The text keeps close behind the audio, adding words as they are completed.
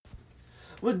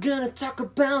We're gonna talk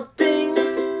about things.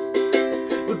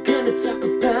 We're gonna talk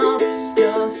about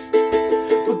stuff.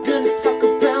 We're gonna talk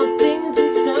about things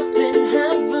and stuff and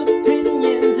have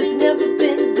opinions. It's never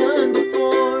been done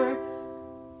before.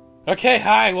 Okay,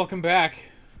 hi, welcome back.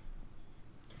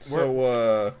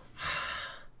 So,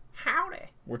 Howdy.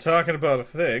 we're talking about a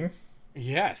thing.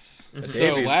 Yes. that So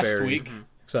Davey's last very week,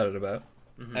 excited about.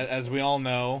 as we all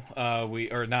know,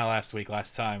 or not last week,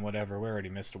 last time, whatever. We already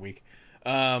missed a week.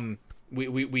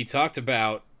 We talked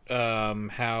about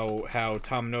how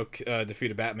Tom Nook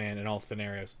defeated Batman in all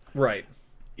scenarios. Right.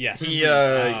 Yes. He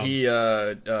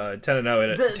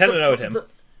 10-0'd him.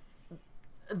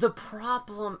 The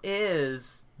problem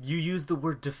is you use the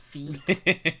word defeat.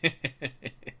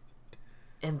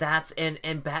 And that's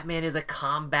and Batman is a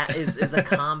combat is a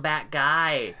combat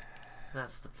guy.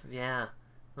 That's the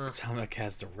Tom Nook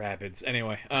has the rabbits.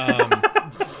 Anyway,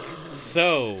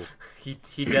 so he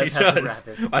does have the rabbits.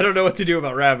 I don't know what to do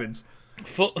about rabbits.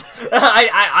 full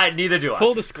I neither do I.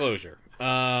 full disclosure.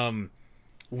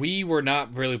 We were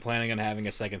not really planning on having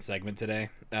a second segment today.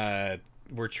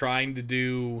 We're trying to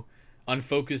do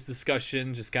unfocused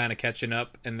discussion, just kind of catching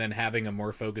up, and then having a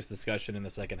more focused discussion in the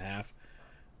second half.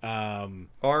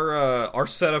 Our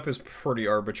setup is pretty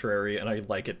arbitrary, and I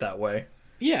like it that way.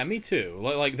 Yeah, me too.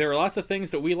 Like, there are lots of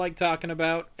things that we like talking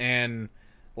about, and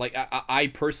like I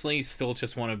personally still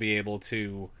just want to be able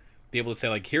to say,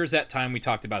 like, here's that time we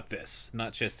talked about this,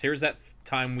 not just here's that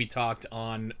time we talked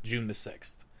on June the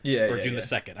 6th. Or June the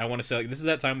 2nd. I want to say, like, this is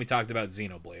that time we talked about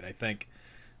Xenoblade. I think,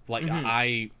 like,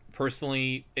 I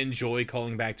personally enjoy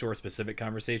calling back to our specific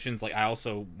conversations. Like, I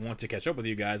also want to catch up with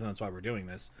you guys, and that's why we're doing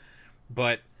this.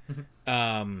 But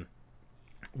I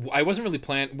wasn't really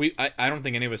planning. I don't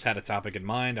think any of us had a topic in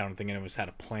mind. I don't think any of us had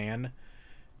a plan.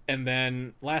 And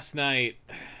then last night,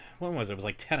 when was it? It was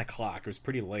like 10 o'clock. It was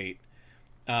pretty late.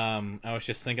 I was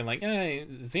just thinking, like, hey,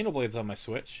 Xenoblade's on my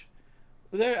Switch.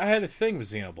 I had a thing with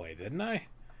Xenoblade, didn't I?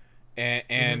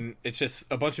 And it's just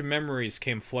a bunch of memories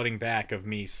came flooding back of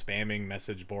me spamming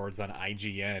message boards on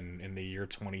IGN in the year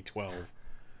 2012.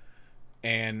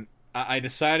 And I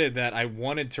decided that I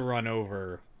wanted to run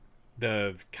over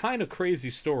the kind of crazy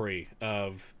story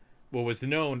of what was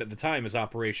known at the time as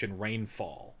Operation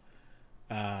Rainfall,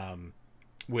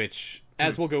 which,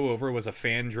 as we'll go over, was a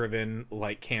fan-driven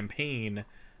like campaign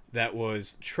that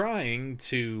was trying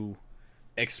to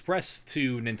express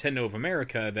to Nintendo of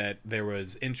America that there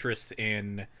was interest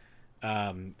in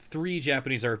 3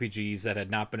 Japanese RPGs that had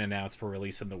not been announced for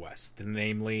release in the West,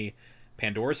 namely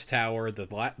Pandora's Tower,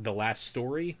 The Last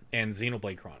Story, and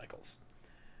Xenoblade Chronicles.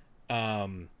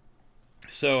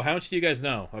 So how much do you guys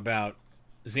know about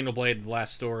Xenoblade, The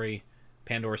Last Story,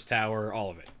 Pandora's Tower, all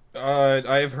of it?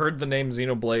 I've heard the name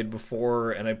Xenoblade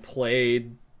before, and I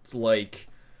played, like,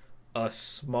 a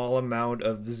small amount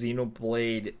of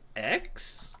Xenoblade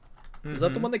X? Is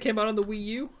that the one that came out on the Wii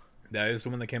U? That is the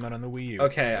one that came out on the Wii U.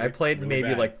 Okay, I played really maybe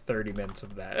bad. Like 30 minutes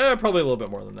of that. Probably a little bit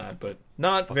more than that, but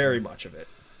not very much of it.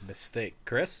 Mistake.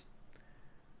 Chris?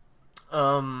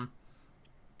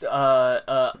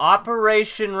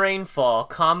 Operation Rainfall,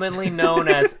 commonly known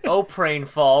as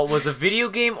Rainfall, was a video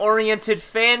game-oriented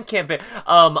fan campaign.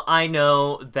 I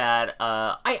know that,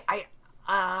 I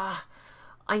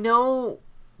know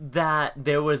that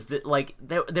there was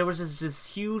there was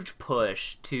this huge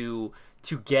push to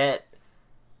get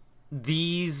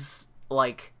these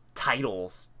like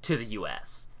titles to the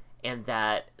US, and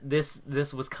that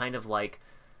this was kind of like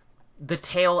the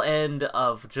tail end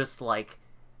of just like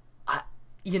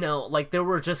like there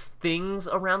were just things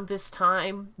around this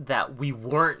time that we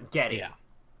weren't getting. Yeah.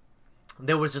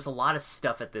 There was just a lot of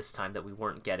stuff at this time that we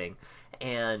weren't getting,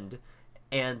 and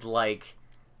like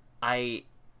I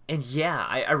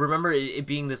remember it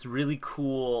being this really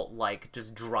cool, like,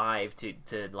 just drive to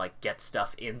like get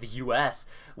stuff in the U.S.,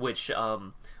 which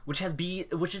I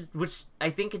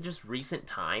think in just recent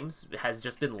times has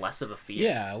just been less of a fear.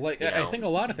 Yeah, like I think a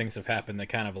lot of things have happened that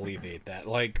kind of alleviate that.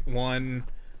 Like one,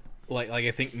 like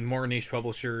I think more niche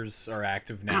publishers are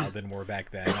active now than were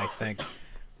back then. I think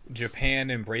Japan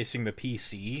embracing the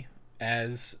PC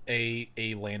as a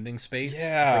landing space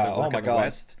for the work in the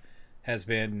West has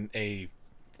been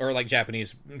or like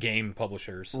Japanese game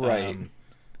publishers, right?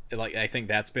 Like I think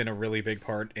that's been a really big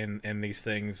part in these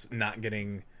things not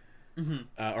getting,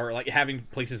 or like having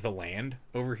places to land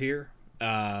over here.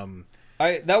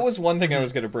 That was one thing I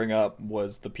was going to bring up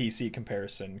was the PC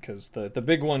comparison, because the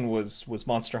big one was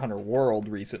Monster Hunter World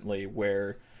recently,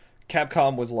 where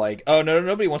Capcom was like, oh no,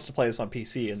 nobody wants to play this on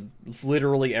PC, and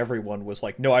literally everyone was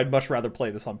like, no, I'd much rather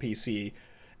play this on PC.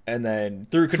 And then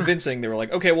through convincing, they were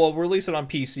like, okay, well, we'll release it on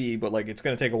PC, but like it's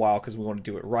going to take a while because we want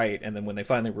to do it right. And then when they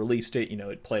finally released it,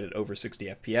 it played at over 60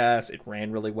 FPS. It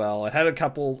ran really well. It had a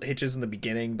couple hitches in the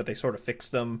beginning, but they sort of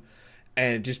fixed them.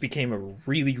 And it just became a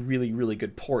really, really, really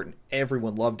good port. And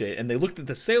everyone loved it. And they looked at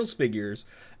the sales figures,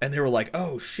 and they were like,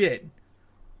 oh, shit.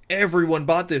 Everyone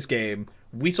bought this game.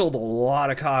 We sold a lot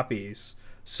of copies.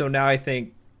 So now I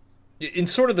think, in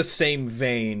sort of the same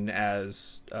vein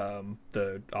as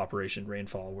the Operation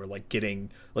Rainfall, where like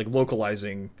getting like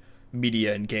localizing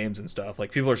media and games and stuff,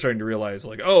 like people are starting to realize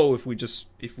like, oh, if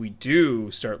we do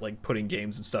start like putting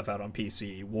games and stuff out on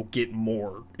PC, we'll get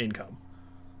more income.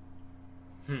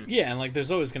 Yeah, and like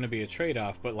there's always going to be a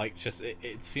trade-off, but like just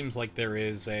it seems like there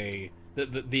is the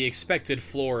expected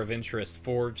floor of interest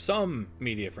for some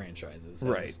media franchises.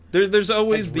 Right. There's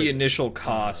always the initial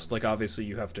cost. Like obviously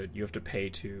you have to pay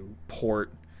to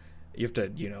port. You have to,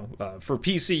 for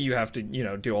PC you have to,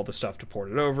 do all the stuff to port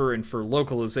it over, and for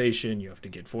localization you have to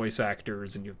get voice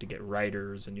actors and you have to get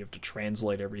writers and you have to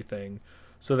translate everything.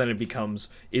 So then it becomes,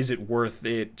 is it worth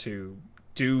it to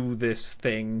do this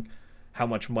thing? How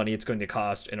much money it's going to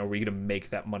cost, and are we going to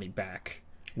make that money back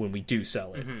when we do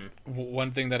sell it?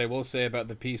 One thing that I will say about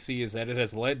the PC is that it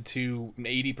has led to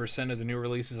 80% of the new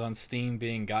releases on Steam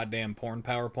being goddamn porn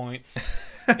PowerPoints.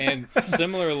 And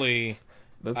similarly...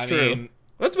 That's true.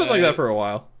 That's been like that for a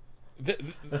while.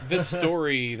 This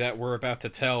story that we're about to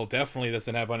tell definitely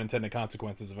doesn't have unintended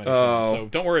consequences of any kind, so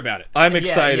don't worry about it. I'm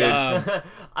excited. Yeah.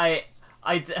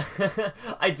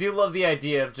 I do love the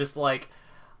idea of just like...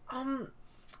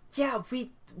 Yeah,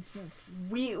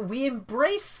 we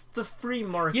embrace the free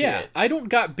market. Yeah, I don't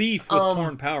got beef with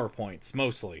porn PowerPoints,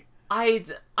 mostly. I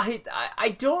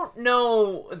don't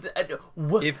know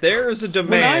if there is a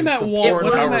demand for porn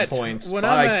PowerPoints.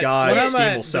 By God,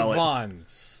 Steam will sell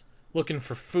Devon's looking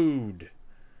for food,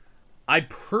 I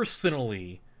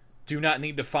personally do not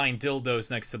need to find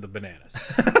dildos next to the bananas.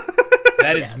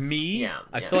 That is me. Yeah,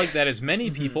 I feel like that is many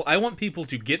people. I want people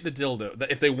to get the dildo.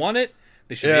 If they want it,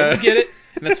 they should be able to get it,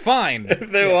 and that's fine.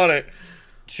 If they want it.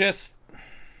 Just...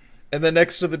 And then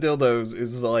next to the dildos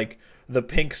is, like, the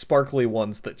pink sparkly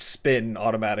ones that spin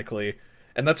automatically.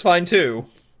 And that's fine, too.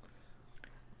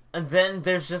 And then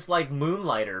there's just, like,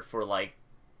 Moonlighter for, like,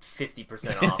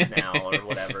 50% off now, or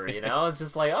whatever, It's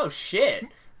just like, oh, shit.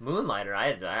 Moonlighter,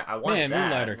 I wanted that.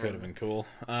 Moonlighter could have been cool.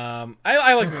 I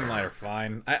like Moonlighter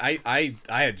fine. I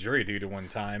had jury duty one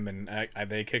time, and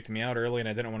they kicked me out early, and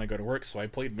I didn't want to go to work, so I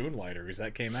played Moonlighter because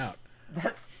that came out.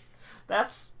 That's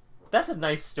a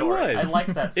nice story. I like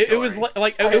that story. It was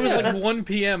like 1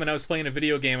 p.m. and I was playing a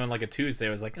video game on like a Tuesday.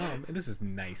 I was like, oh, man, this is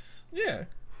nice. Yeah,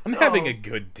 I'm having a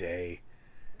good day.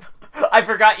 I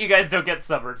forgot you guys don't get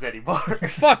summers anymore.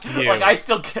 Fuck you. Like I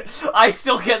still get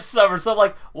summers. So I'm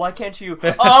like, why can't you?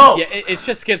 Oh, yeah, it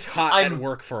just gets hot at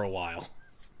work for a while.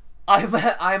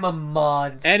 I'm a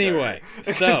monster. Anyway,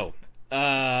 so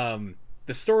the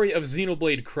story of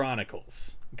Xenoblade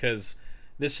Chronicles, because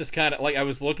this just kind of like I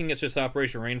was looking at just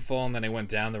Operation Rainfall, and then I went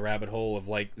down the rabbit hole of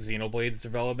like Xenoblade's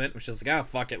development, which is like,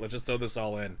 fuck it, let's just throw this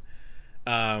all in,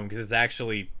 because it's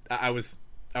actually I was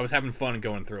having fun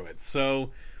going through it.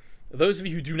 So. Those of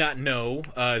you who do not know,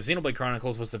 Xenoblade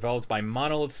Chronicles was developed by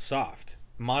Monolith Soft,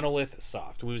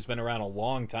 who's been around a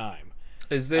long time.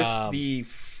 Is this the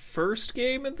first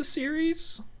game in the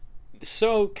series?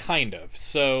 So, kind of.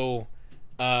 So,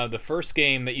 the first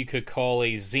game that you could call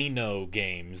a Xeno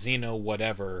game, Xeno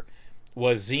whatever,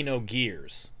 was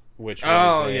Xenogears, which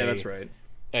was that's right.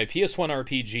 A PS1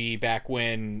 RPG back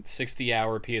when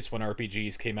 60-hour PS1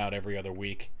 RPGs came out every other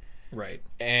week. Right.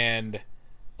 And...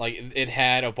 like, it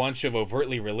had a bunch of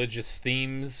overtly religious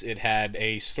themes. It had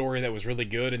a story that was really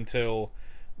good until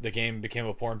the game became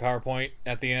a porn PowerPoint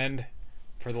at the end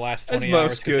for the last 20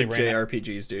 hours. As most good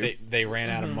JRPGs do. They ran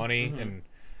out of money, and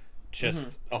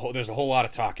just there's a whole lot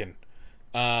of talking.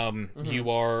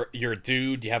 You're a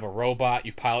dude, you have a robot,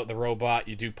 you pilot the robot,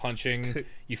 you do punching,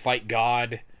 you fight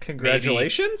God.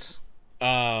 Congratulations?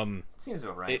 Seems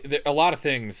about right. A lot of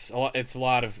things. It's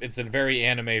a very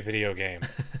anime video game.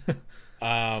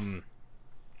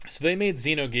 So they made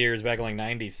Xenogears back in like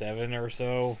 97 or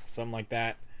so, something like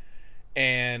that.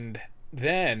 And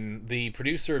then the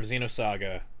producer of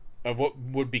Xenosaga, of what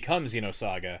would become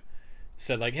Xenosaga,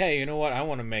 said like, hey, you know what? I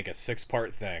want to make a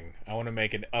 6-part thing. I want to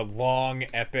make a long,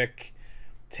 epic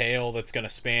tale that's going to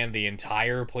span the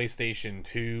entire PlayStation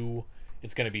 2.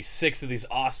 It's going to be 6 of these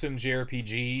awesome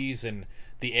JRPGs, and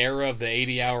the era of the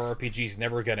 80-hour RPG is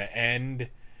never going to end.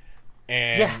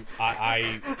 And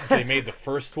they made the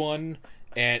first one,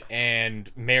 and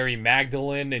Mary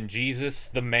Magdalene and Jesus,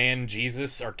 the man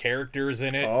Jesus, are characters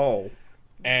in it. Oh,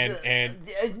 and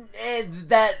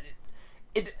that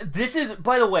This is,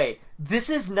 by the way, this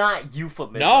is not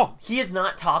euphemism. No. He is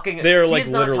not talking. They're he like is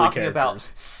not literally talking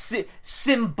characters. about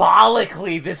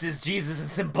symbolically. This is Jesus, and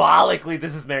symbolically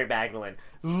this is Mary Magdalene.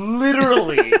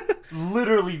 Literally,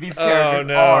 literally, these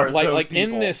characters are those like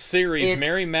people. in this series, It's-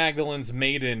 Mary Magdalene's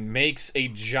maiden makes a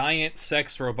giant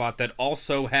sex robot that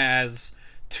also has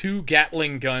 2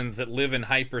 Gatling guns that live in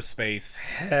hyperspace.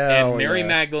 Hell And Mary yeah.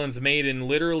 Magdalene's maiden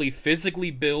literally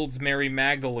physically builds Mary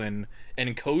Magdalene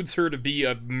and encodes her to be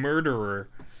a murderer.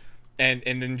 And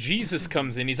then Jesus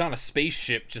comes in. He's on a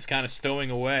spaceship just kind of stowing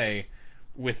away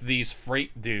with these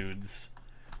freight dudes.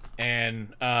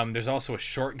 And there's also a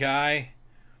short guy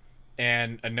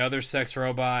and another sex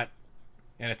robot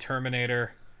and a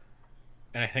Terminator.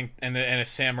 And I think and a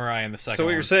samurai in the second So what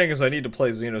one. you're saying is I need to play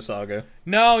Xenosaga.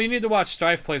 No, you need to watch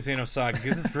Strife play Xenosaga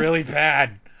because it's really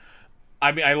bad.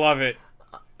 I mean, I love it.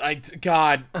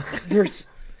 God, there's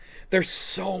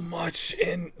so much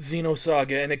in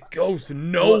Xenosaga and it goes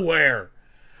nowhere.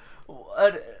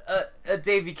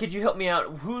 Davey, could you help me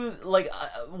out? Who's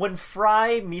when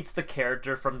Fry meets the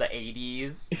character from the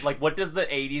 '80s? Like, what does the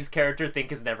 '80s character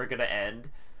think is never gonna end?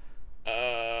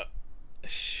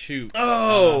 Shoot.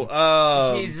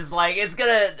 He's just like, it's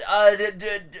gonna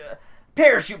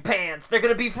parachute pants. They're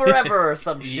gonna be forever or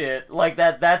some shit like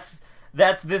that. That's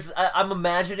this. I'm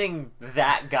imagining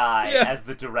that guy as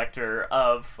the director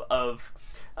of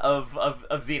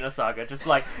Xenosaga, just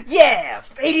like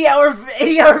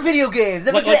 80-hour video games.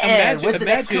 Never gonna end. Where's the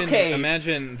next cocaine?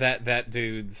 Imagine that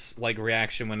dude's like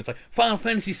reaction when it's like Final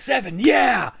Fantasy VII,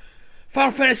 yeah.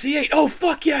 Final Fantasy VIII, oh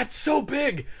fuck yeah, it's so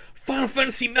big. Final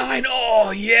Fantasy IX,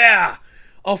 oh yeah.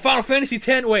 Oh, Final Fantasy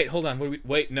X. Wait, hold on.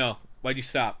 Wait, no. Why'd you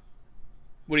stop?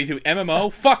 What do you do?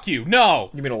 MMO? Fuck you. No.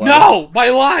 You mean 11? No, my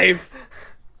life.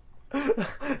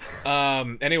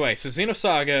 Anyway, so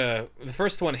Xenosaga, the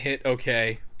first one hit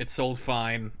okay. It sold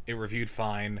fine. It reviewed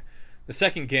fine. The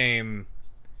second game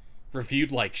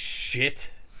reviewed like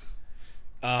shit.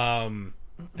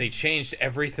 They changed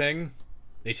everything.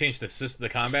 They changed the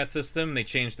combat system. They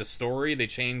changed the story. They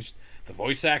changed the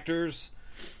voice actors.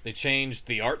 They changed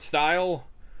the art style.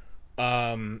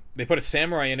 They put a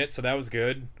samurai in it, so that was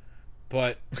good.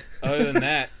 But other than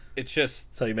that, it's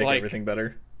just That's how you make everything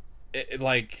better. it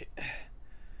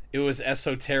was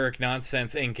esoteric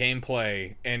nonsense in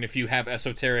gameplay, and if you have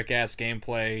esoteric ass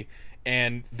gameplay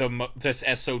and just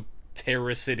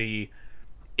esotericity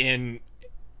in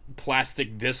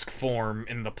plastic disc form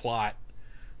in the plot,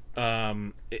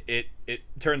 it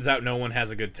turns out no one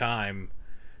has a good time,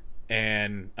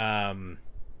 and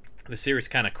the series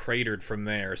kind of cratered from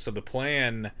there. So the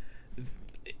plan,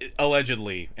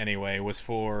 allegedly anyway, was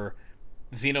for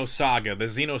the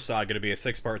Xenosaga to be a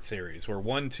 6-part series where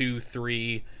 1, 2,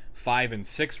 3, 5, and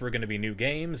 6 were going to be new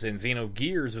games, and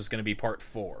Xenogears was going to be part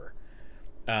 4.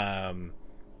 And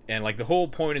like the whole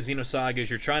point of Xenosaga is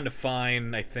you're trying to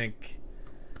find, I think,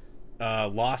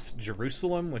 Lost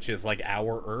Jerusalem, which is like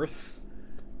our Earth.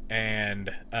 And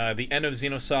the end of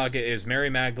Xenosaga is Mary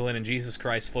Magdalene and Jesus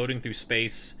Christ floating through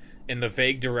space in the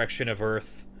vague direction of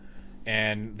Earth.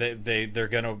 And they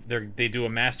do a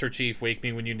Master Chief "Wake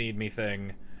Me When You Need Me"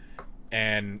 thing,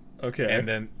 and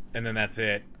then that's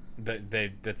it.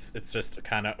 It's just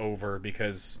kind of over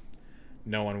because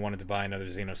no one wanted to buy another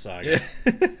Xenosaga.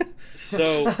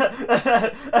 So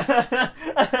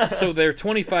their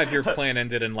 25-year plan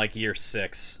ended in like year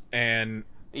 6, and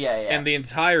and the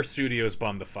entire studio's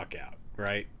bummed the fuck out,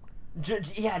 right?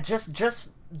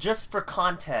 Just for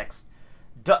context.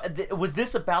 Was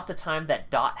this about the time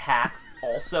that Dot Hack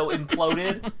also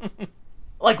imploded?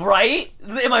 Like, right?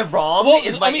 Am I wrong? Well,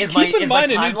 keep in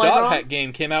mind, a new Dot wrong? Hack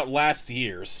game came out last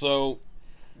year, so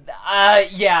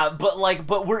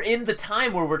but we're in the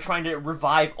time where we're trying to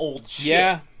revive old shit.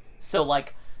 yeah. So but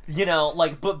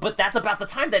that's about the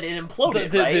time that it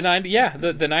imploded, right?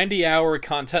 The 90-hour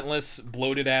contentless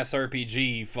bloated ass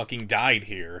RPG fucking died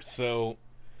here. So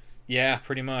yeah,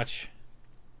 pretty much.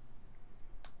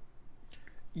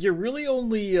 Yeah, really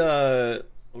only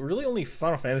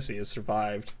Final Fantasy has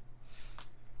survived.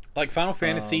 Like Final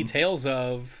Fantasy Tales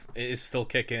of is still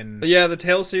kicking. Yeah, the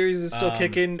Tales series is still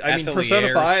kicking. I mean, Persona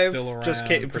Atelier's 5 still just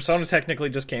around. came. Persona technically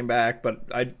just came back, but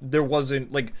there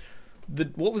wasn't like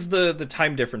what was the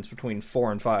time difference between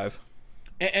 4 and 5?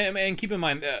 And keep in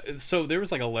mind, so there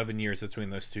was like 11 years between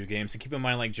those two games. So keep in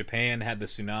mind, like Japan had the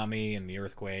tsunami and the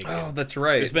earthquake. Oh, that's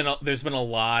right. There's been a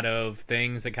lot of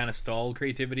things that kind of stalled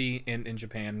creativity in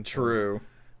Japan. True.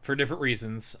 For different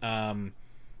reasons.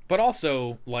 But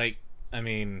also, like, I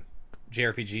mean,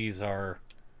 JRPGs are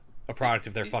a product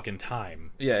of their fucking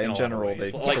time. Yeah, in a lot of general,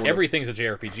 ways. they like sort of- everything's a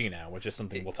JRPG now, which is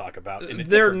something we'll talk about. In a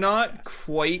They're different not podcast.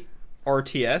 quite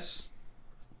RTS,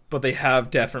 but they have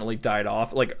definitely died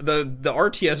off. Like the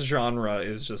RTS genre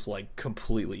is just like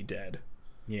completely dead.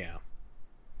 Yeah.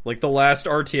 Like the last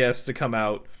RTS to come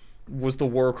out was the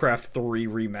Warcraft 3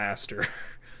 remaster.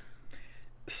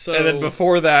 So, and then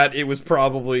before that, it was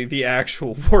probably the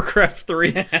actual Warcraft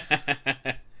 3.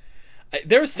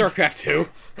 There was StarCraft 2.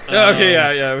 Okay,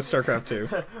 yeah, it was StarCraft 2.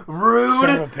 Rude. Son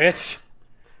of a bitch.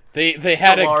 They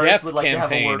had a Geth would like to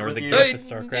have a campaign, word or with the you. Geth of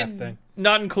StarCraft thing.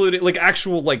 Not included, like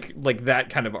actual like that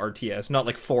kind of RTS, not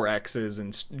like 4Xs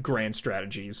and grand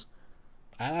strategies.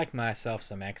 I like myself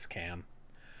some XCAM.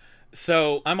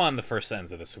 So I'm on the first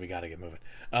sentence of this, so we got to get moving.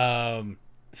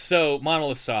 So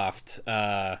Monolith Soft,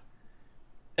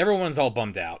 everyone's all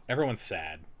bummed out. Everyone's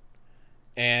sad.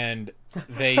 And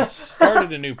they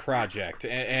started a new project.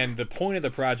 And the point of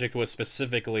the project was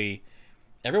specifically,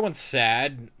 everyone's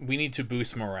sad. We need to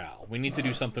boost morale. We need to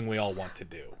do something we all want to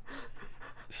do.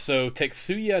 So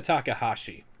Tetsuya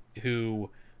Takahashi, who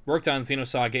worked on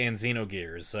Xenosaga and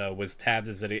Xenogears, was tabbed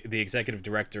as the executive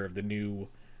director of the new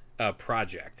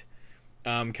project.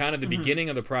 Kind of the beginning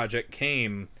of the project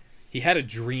came, he had a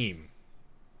dream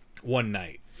one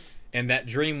night. And that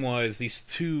dream was these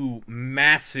two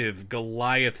massive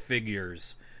Goliath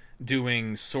figures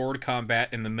doing sword combat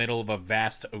in the middle of a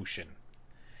vast ocean.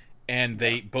 And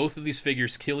both of these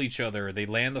figures kill each other. They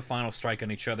land the final strike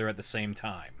on each other at the same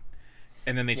time.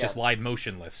 And then they just lied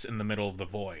motionless in the middle of the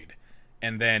void.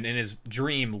 And then in his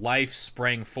dream, life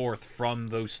sprang forth from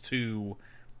those two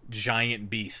giant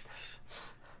beasts.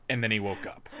 And then he woke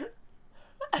up.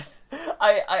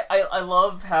 I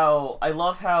love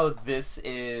how this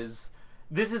is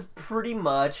pretty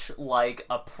much like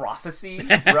a prophecy,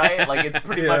 right? Like it's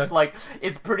pretty much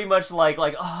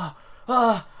like I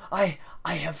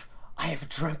have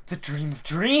dreamt the dream of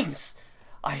dreams.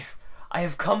 I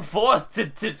have come forth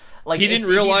to like. He didn't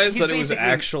realize that it was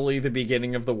actually the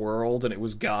beginning of the world, and it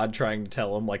was God trying to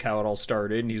tell him like how it all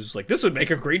started. And he's just like, "This would make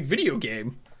a great video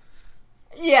game."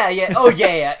 Yeah. Oh,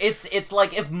 yeah. It's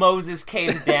like if Moses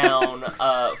came down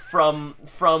from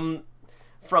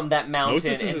that mountain.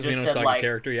 Moses is a Xenosaga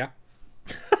character, yeah.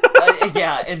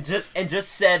 Yeah, and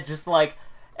just said like,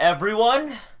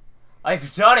 everyone,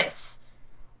 I've done it.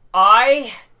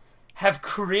 I have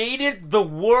created the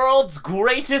world's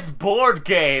greatest board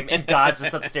game, and God's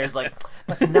just upstairs like,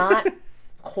 that's not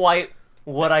quite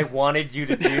what I wanted you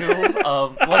to do.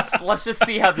 Let's just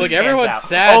see how this Look, pans everyone's out.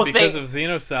 sad because of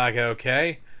Xenosaga,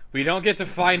 okay? We don't get to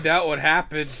find out what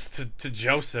happens to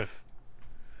Joseph.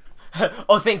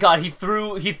 Oh, thank God, he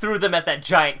threw them at that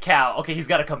giant cow. Okay, he's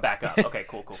got to come back up. Okay,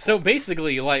 cool. So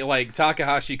basically, like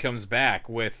Takahashi comes back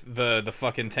with the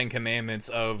fucking 10 Commandments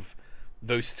of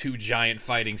those two giant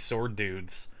fighting sword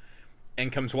dudes,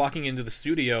 and comes walking into the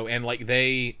studio, and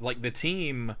the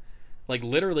team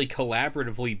literally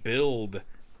collaboratively build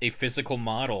a physical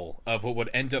model of what would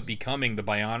end up becoming the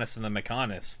Bionis and the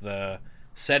Mechanis, the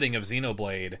setting of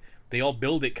Xenoblade. They all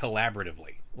build it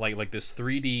collaboratively, like this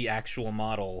 3D actual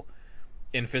model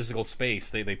in physical space.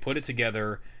 They put it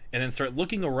together and then start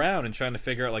looking around and trying to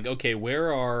figure out, like, okay,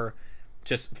 where are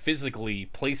just physically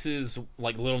places,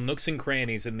 like little nooks and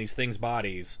crannies in these things'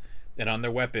 bodies and on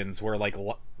their weapons where like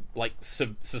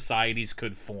societies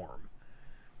could form.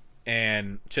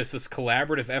 And just this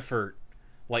collaborative effort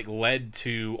led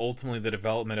to ultimately the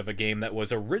development of a game that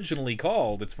was originally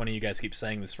called, it's funny you guys keep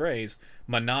saying this phrase,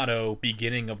 Monado,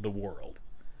 Beginning of the World.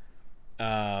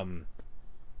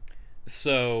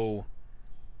 So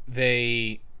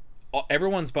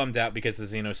everyone's bummed out because the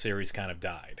Xeno series kind of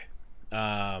died.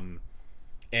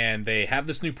 And they have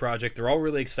this new project. They're all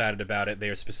really excited about it. They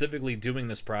are specifically doing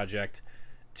this project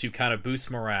to kind of boost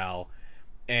morale.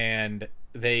 And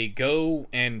they go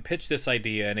and pitch this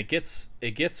idea, and it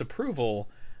gets approval,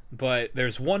 but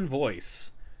there's one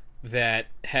voice that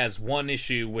has one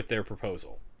issue with their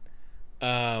proposal.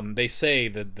 They say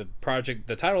that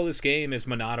the title of this game is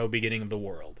Monado, Beginning of the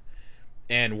World.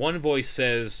 And one voice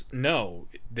says, no,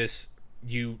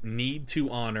 you need to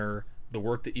honor the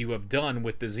work that you have done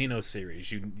with the Xeno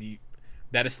series.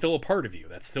 That is still a part of you.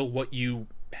 That's still what you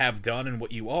have done and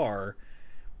what you are.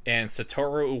 And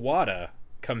Satoru Iwata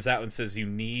comes out and says, you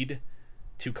need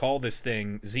to call this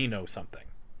thing Xeno something.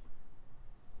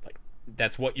 Like,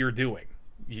 that's what you're doing.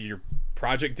 Your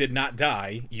project did not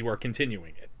die. You are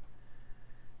continuing it.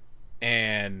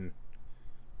 And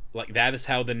that is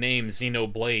how the name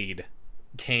Xenoblade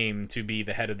came to be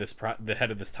the head of this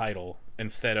title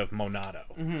instead of Monado.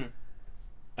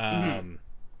 Mm-hmm.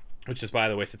 Which is, by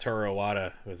the way, Satoru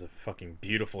Iwata was a fucking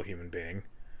beautiful human being.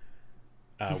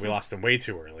 We lost him way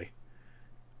too early.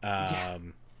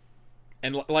 And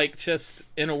just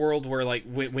in a world where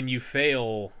when you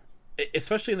fail,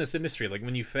 especially in this industry,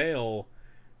 when you fail,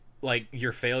 like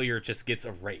your failure just gets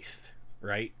erased,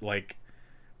 right? Like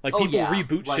people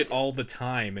reboot shit all the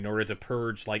time in order to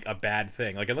purge like a bad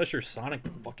thing. Like unless you're Sonic the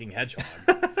fucking Hedgehog.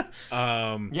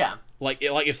 Like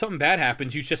if something bad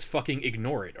happens, you just fucking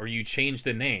ignore it or you change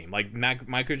the name. Like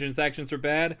microtransactions are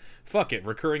bad. Fuck it,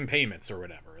 recurring payments or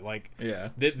whatever. Like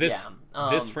this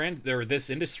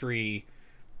industry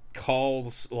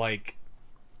calls like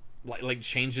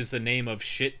changes the name of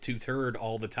shit to turd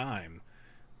all the time.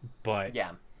 But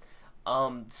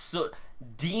so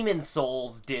Demon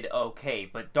Souls did okay,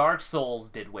 but Dark Souls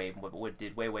did way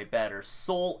better.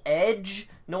 Soul Edge,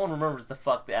 no one remembers the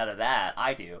fuck out of that.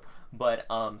 I do, but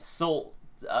Soul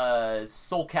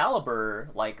Calibur,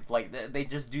 like they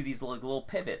just do these little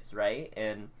pivots, right?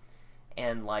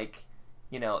 And like,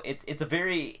 you know, it's a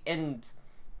very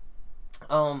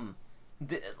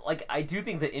like I do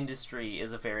think the industry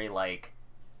is a very like,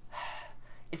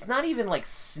 it's not even like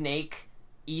Snake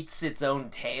eats its own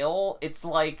tail. It's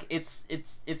like it's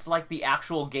like the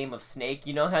actual game of Snake.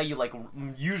 You know how you like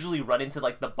usually run into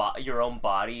like your own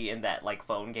body in that like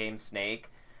phone game Snake.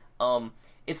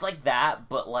 It's like that,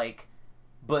 but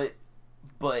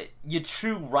you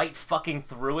chew right fucking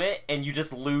through it, and you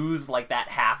just lose like that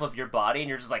half of your body, and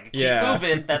you're just like keep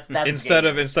moving. That's instead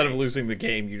of losing the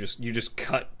game, you just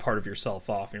cut part of yourself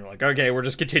off, and you're like, okay, we're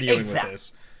just continuing with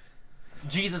this.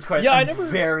 Jesus Christ! Yeah, I'm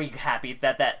very happy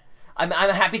that. I'm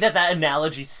happy that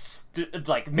analogy made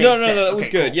sense. No, it was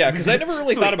good. Cool. Yeah, because I never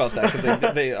really thought about that,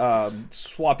 because they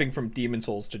swapping from Demon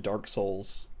Souls to Dark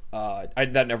Souls.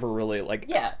 That never really like.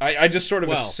 Yeah. I just sort of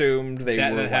assumed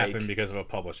that happened because of a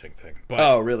publishing thing. But,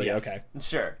 oh, really? Yes. Okay.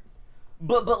 Sure.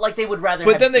 But like they would rather.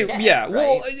 But then forget, right?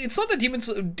 Well, it's not that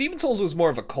Demon Souls was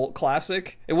more of a cult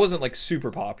classic. It wasn't like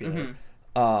super popular.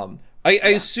 Mm-hmm. I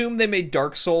assume they made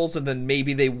Dark Souls, and then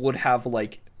maybe they would have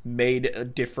like made a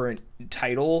different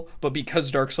title, but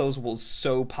because Dark Souls was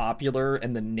so popular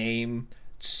and the name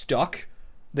stuck,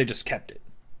 they just kept it.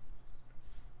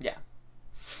 Yeah.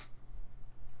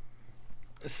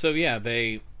 So yeah,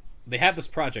 they have this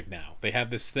project now. They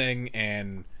have this thing,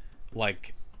 and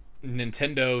like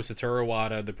Nintendo, Satoru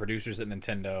Iwata, the producers at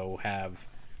Nintendo, have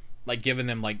like given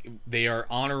them like they are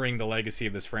honoring the legacy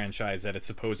of this franchise that it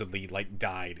supposedly like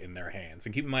died in their hands.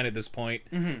 And keep in mind at this point,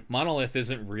 Monolith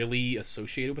isn't really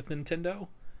associated with Nintendo.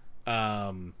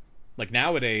 Like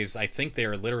nowadays, I think they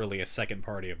are literally a second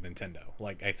party of Nintendo.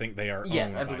 Like I think they are owned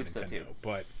by Nintendo, so too.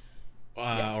 But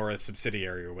or a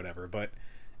subsidiary or whatever. But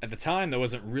at the time, that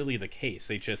wasn't really the case.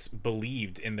 They just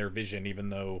believed in their vision, even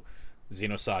though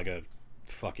Xenosaga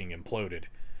fucking imploded.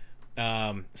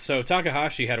 So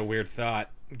Takahashi had a weird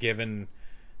thought, given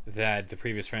that the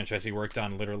previous franchise he worked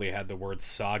on literally had the word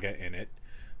saga in it.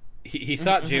 He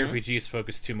thought JRPGs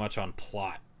focused too much on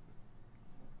plot.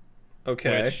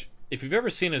 Okay. Which, if you've ever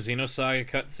seen a Xenosaga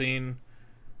cutscene,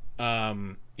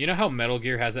 you know how Metal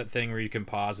Gear has that thing where you can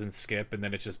pause and skip, and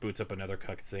then it just boots up another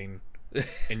cutscene?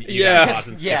 And you gotta pause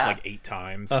and skip like 8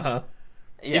 times. Uh-huh.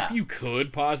 Yeah. If you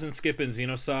could pause and skip in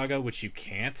Xenosaga, which you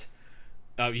can't,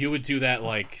 you would do that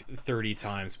like 30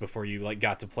 times before you like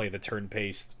got to play the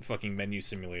turn-based fucking menu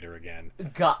simulator again.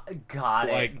 Got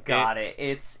it.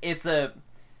 It's a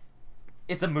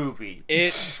movie.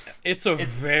 It's a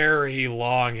very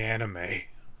long anime.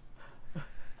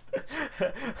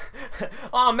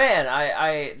 Oh man,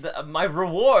 my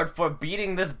reward for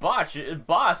beating this boss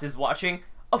is watching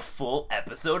a full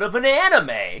episode of an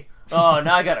anime. Oh,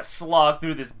 now I gotta slog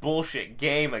through this bullshit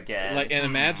game again. Like, and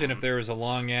imagine if there was a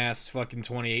long ass fucking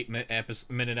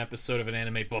 28-minute episode of an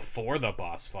anime before the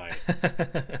boss fight.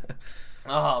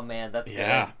 Oh man, that's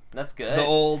good. That's good. The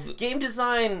old game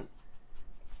design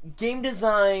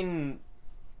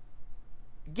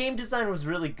was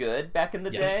really good back in the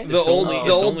day. The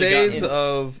old days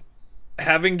of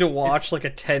having to watch like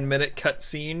a 10-minute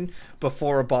cutscene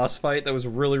before a boss fight that was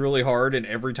really, really hard, and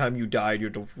every time you died, you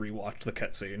had to rewatch the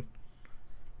cutscene.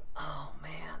 Oh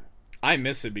man, I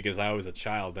miss it because I was a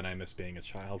child, and I miss being a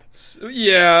child.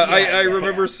 I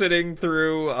remember sitting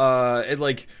through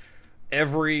like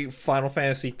every Final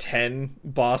Fantasy X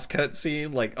boss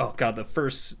cutscene. Like, oh god, the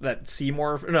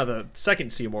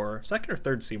second or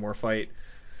third Seymour fight.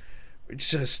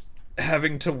 Just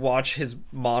having to watch his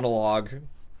monologue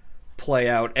play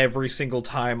out every single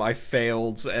time I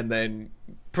failed, and then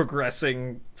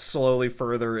progressing slowly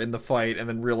further in the fight, and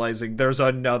then realizing there's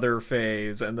another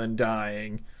phase, and then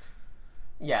dying.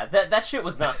 Yeah, that shit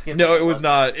was not skippable. No, it was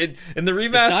not. In the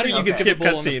remaster, you can skip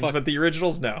cutscenes, but the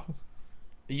originals, no.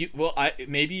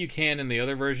 Maybe you can in the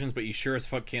other versions, but you sure as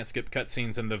fuck can't skip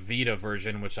cutscenes in the Vita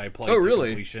version, which I played to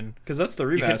completion. Because that's the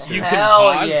remaster. You can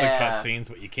pause the cutscenes,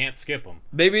 but you can't skip them.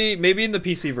 Maybe in the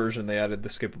PC version they added the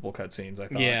skippable cutscenes. I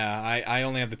thought. Yeah, I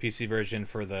only have the PC version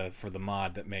for the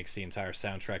mod that makes the entire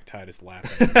soundtrack Titus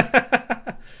laughing.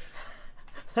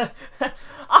 Okay.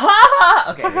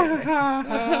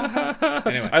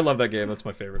 Anyway, I love that game. That's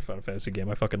my favorite Final Fantasy game.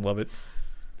 I fucking love it.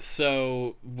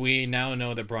 So we now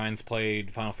know that Brian's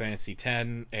played Final Fantasy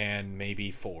X and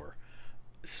maybe 4.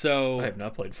 So I have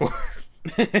not played 4.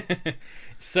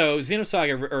 So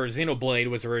Xenosaga or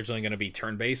Xenoblade was originally going to be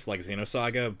turn-based like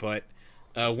Xenosaga, but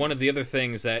one of the other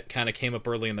things that kind of came up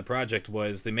early in the project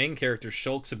was the main character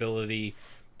Shulk's ability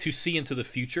to see into the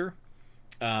future,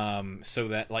 so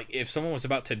that like if someone was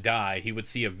about to die, he would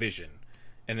see a vision,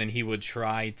 and then he would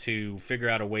try to figure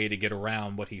out a way to get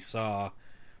around what he saw.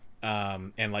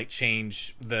 And like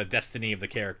change the destiny of the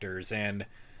characters, and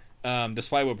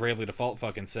despite what Bravely Default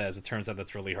fucking says, it turns out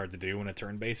that's really hard to do in a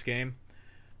turn-based game.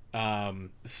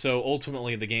 So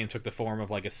ultimately the game took the form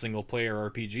of like a single-player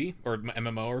RPG or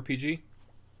MMORPG,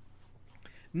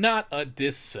 not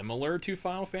dissimilar to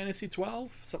Final Fantasy XII,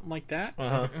 something like that.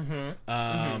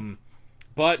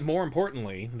 But more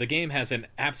importantly, the game has an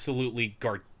absolutely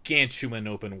gargantuan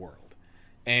open world,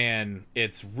 and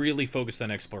it's really focused on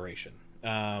exploration.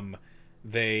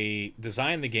 They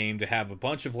designed the game to have a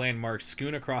bunch of landmarks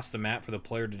strewn across the map for the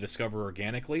player to discover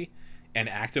organically and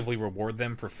actively reward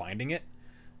them for finding it.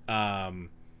 And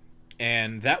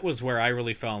that was where I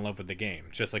really fell in love with the game.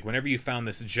 Just like whenever you found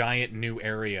this giant new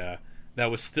area that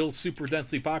was still super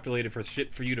densely populated for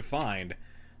shit for you to find,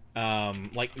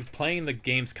 like playing the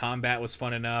game's combat was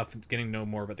fun enough, getting to know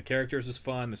more about the characters was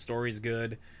fun, the story's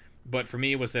good, but for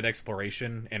me it was that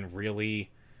exploration and really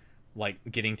like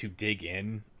getting to dig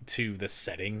in to the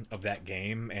setting of that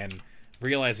game and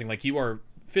realizing like you are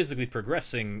physically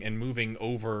progressing and moving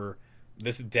over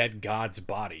this dead god's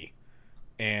body,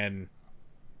 and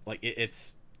like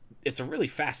it's a really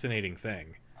fascinating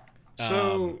thing.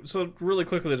 So really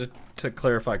quickly to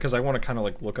clarify, because I want to kind of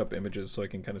like look up images so I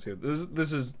can kind of see it.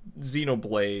 This is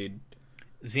Xenoblade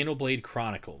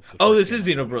Chronicles. Oh, this is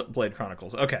Xenoblade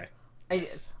Chronicles. Okay.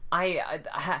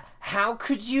 How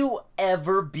could you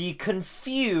ever be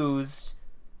confused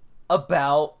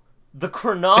about the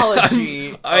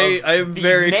chronology? I'm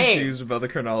very names? confused about the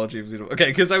chronology of Xenoblade. Okay,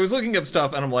 because I was looking up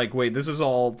stuff and I'm like, wait, this is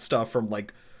all stuff from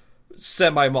like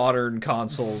semi-modern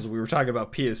consoles. We were talking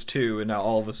about PS2, and now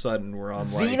all of a sudden we're on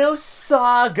like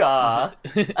Xenosaga.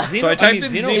 So I typed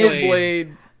in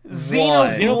Xenoblade.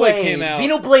 Xenoblade came out.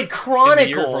 Xenoblade Chronicles. In the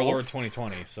year of our Lord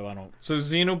 2020. So I don't. So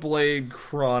Xenoblade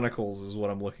Chronicles is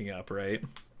what I'm looking up, right?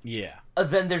 Yeah.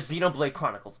 Then there's Xenoblade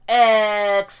Chronicles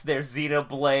X. There's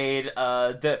Xenoblade.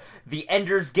 The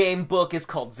Ender's Game book is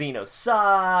called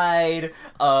Xenocide.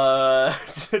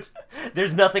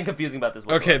 There's nothing confusing about this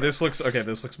whatsoever. This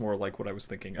looks more like what I was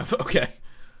thinking of. Okay.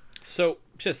 So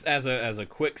just as a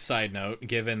quick side note,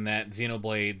 given that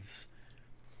Xenoblade's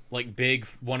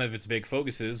one of its big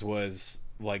focuses was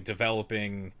like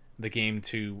developing the game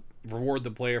to reward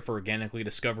the player for organically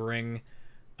discovering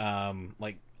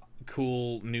like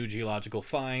cool new geological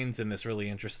finds in this really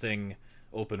interesting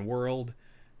open world.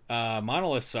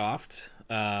 Monolith Soft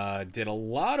did a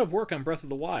lot of work on Breath of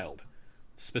the Wild,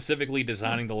 specifically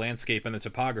designing the landscape and the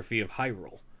topography of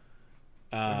Hyrule.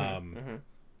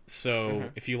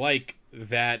 So if you like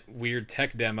that weird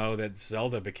tech demo that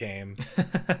Zelda became,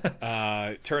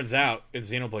 turns out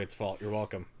it's Xenoblade's fault. You're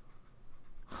welcome.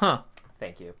 Huh.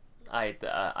 Thank you. I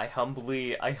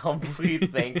humbly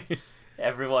thank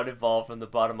everyone involved from the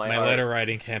bottom of my heart. My letter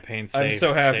writing campaign saved. I'm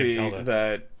so happy Zelda.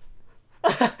 that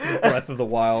Breath of the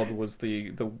Wild was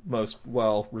the most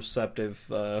receptive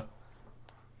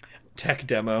tech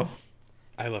demo.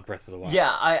 I love Breath of the Wild.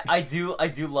 Yeah, I do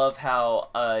love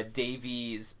how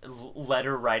Davy's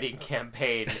letter writing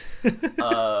campaign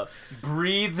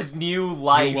breathed new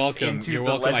life into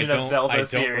the Legend of Zelda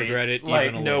series. I don't regret it. Like,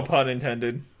 even a no little. pun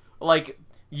intended. Like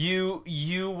you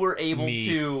were able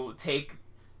to take.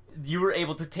 You were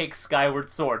able to take Skyward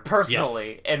Sword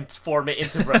personally and form it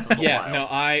into Breath of the Wild. No,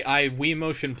 I Wii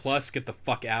Motion Plus, get the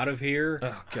fuck out of here.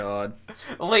 Oh god.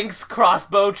 Link's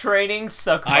crossbow training,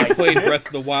 suck my I played Breath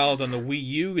of the Wild on the Wii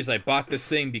U because I bought this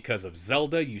thing because of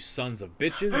Zelda, you sons of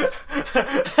bitches.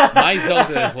 My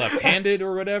Zelda is left-handed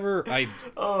or whatever.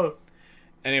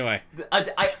 Anyway.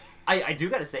 I do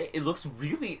gotta say, it looks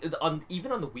really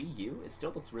even on the Wii U, it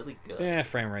still looks really good. Yeah,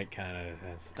 frame rate kind of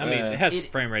has. I mean, it has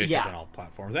frame rate issues on all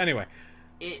platforms. Anyway,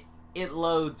 it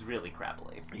loads really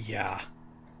crappily. Yeah.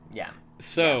 Yeah.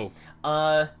 So.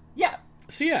 Yeah.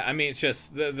 So yeah, I mean, it's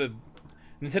just the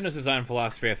Nintendo's design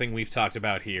philosophy, I think we've talked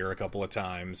about here a couple of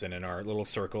times and in our little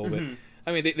circle, but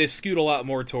I mean, they've skewed a lot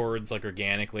more towards like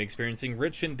organically experiencing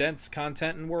rich and dense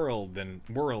content and worlds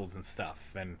and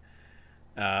stuff. And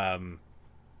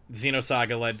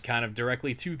Xenosaga led kind of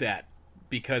directly to that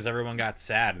because everyone got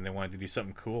sad and they wanted to do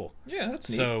something cool. Yeah, that's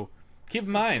neat. So keep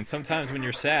in mind, sometimes when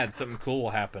you're sad, something cool will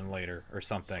happen later or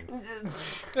something.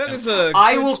 That is a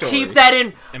I good will story. keep that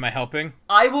in. Am I helping?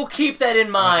 I will keep that in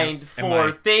mind for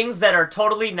I- things that are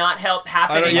totally not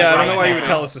happening. I don't right know why you would now.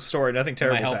 tell us a story. Nothing Am I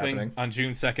terrible is helping happening. on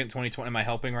June 2nd, 2020? Am I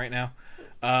helping right now?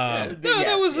 No, that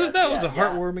Yes, was a yeah.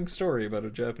 heartwarming story about a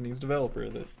Japanese developer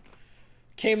that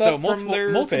came So up from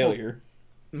their failure.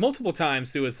 Multiple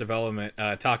times through its development,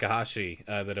 Takahashi,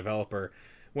 the developer,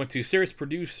 went to series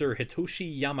producer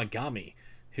Hitoshi Yamagami,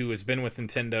 who has been with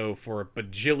Nintendo for a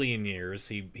bajillion years.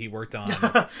 He worked on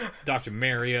Dr.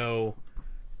 Mario.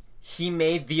 He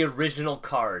made the original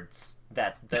cards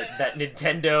that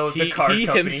Nintendo, the card He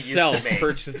company, himself used to make.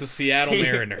 purchased the Seattle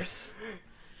Mariners.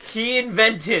 He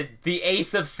invented the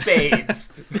Ace of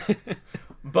Spades.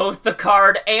 Both the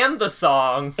card and the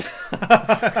song.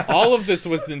 All of this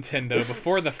was Nintendo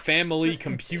before the family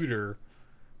computer.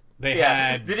 They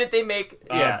had Didn't they make...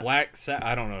 I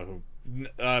don't know who.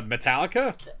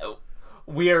 Metallica?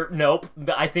 Nope.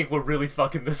 I think we're really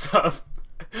fucking this up.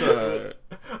 Uh,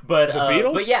 But The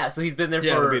Beatles? But yeah, so he's been there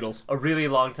Yeah, for the Beatles. a really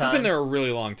long time. He's been there a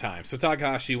really long time. So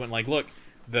Takahashi went like, look,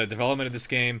 the development of this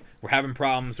game, we're having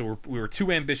problems. We were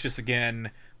too ambitious again.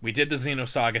 We did the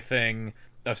Xenosaga thing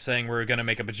of saying we're going to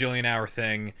make a bajillion-hour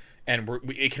thing, and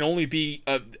it can only be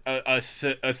a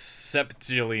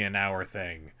septillion-hour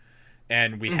thing.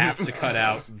 And we have to cut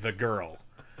out the girl.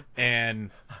 And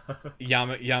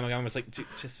Yamagami was like,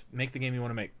 just make the game you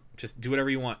want to make. Just do whatever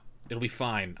you want. It'll be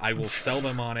fine. I will sell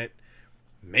them on it.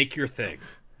 Make your thing.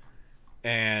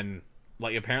 And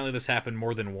like apparently this happened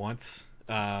more than once.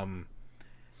 And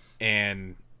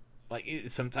like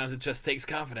sometimes it just takes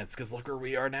confidence because look where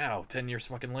we are now, 10 years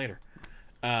fucking later.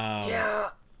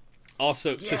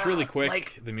 Also, just really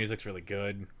quick, the music's really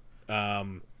good.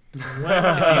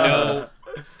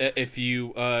 If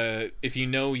you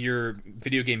know your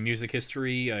video game music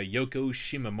history, Yoko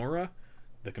Shimomura,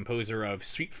 the composer of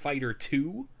Street Fighter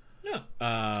 2,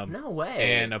 no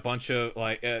way, and a bunch of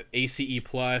like ACE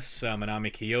Plus,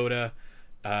 Manami Kyoto,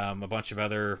 a bunch of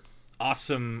other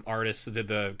awesome artists did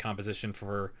the composition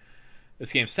for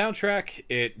this game's soundtrack.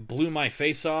 It blew my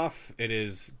face off. It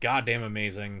is goddamn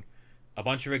amazing. A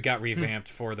bunch of it got revamped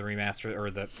for the remaster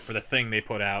or for the thing they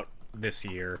put out this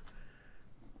year.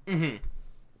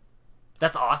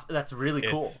 That's awesome. That's really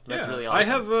cool. That's really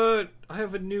awesome. I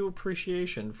have a new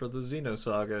appreciation for the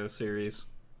Xenosaga series.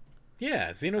 Yeah,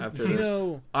 After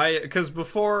Xeno. Because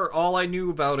before all I knew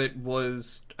about it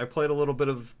was I played a little bit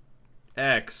of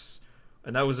X,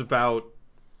 and that was about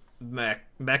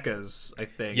mechas, I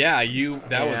think. Yeah,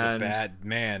 that was a And bad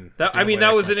man. That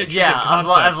was an interesting Yeah,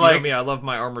 concept. I'm You like- know me, I love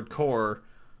my Armored Core.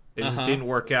 It just didn't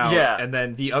work out. Yeah. And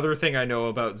then the other thing I know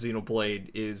about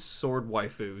Xenoblade is sword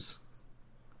waifus.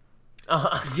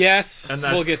 Yes, And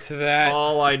we'll get to that.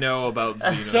 All I know about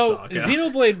So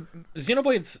Xenosaga.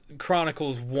 Xenoblade's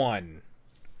Chronicles 1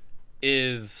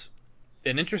 is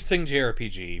an interesting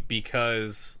JRPG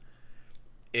because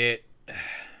it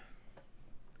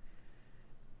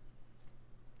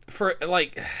for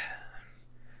like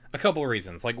a couple of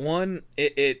reasons. Like one,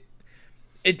 it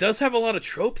does have a lot of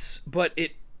tropes, but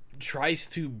it tries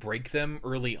to break them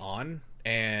early on,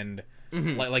 and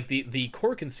like the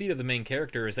core conceit of the main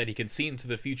character is that he can see into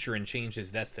the future and change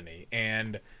his destiny,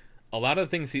 and a lot of the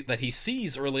things that he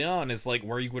sees early on is like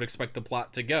where you would expect the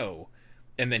plot to go,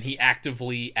 and then he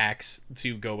actively acts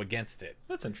to go against it.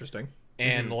 That's interesting.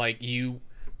 And like you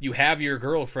have your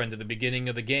girlfriend at the beginning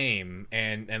of the game,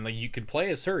 and like you can play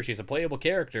as her. She's a playable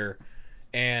character,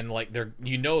 and like they're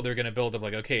gonna build up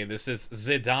like, okay, this is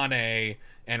Zidane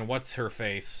and what's her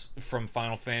face from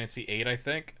Final Fantasy VIII, I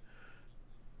think.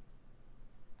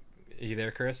 Are you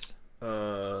there, Chris?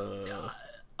 Renoa?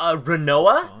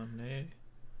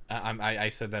 I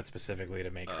said that specifically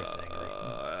to make Chris angry.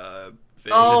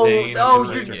 Oh,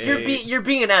 Zidane, you're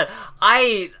being an ad.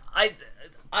 I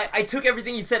took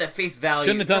everything you said at face value.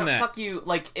 Shouldn't have done that. Fuck you.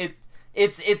 Like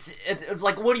it's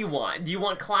like, what do you want? Do you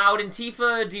want Cloud and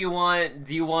Tifa? Do you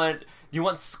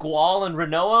want Squall and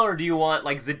Renoa, or do you want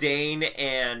like Zidane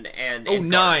and and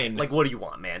 9. Like, what do you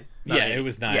want, man? Yeah, it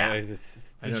was 9. Yeah.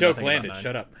 The know joke nothing landed. about 9.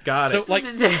 Shut up. Got so, it. like,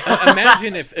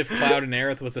 imagine if Cloud and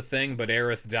Aerith was a thing, but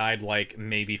Aerith died, like,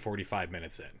 maybe 45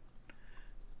 minutes in.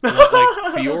 Like,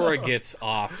 Fiora gets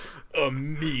offed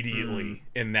immediately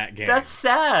in that game. That's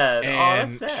sad.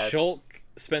 And that's sad. Shulk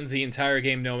spends the entire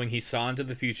game knowing he saw into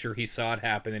the future, he saw it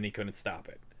happen, and he couldn't stop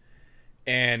it.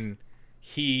 And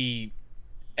he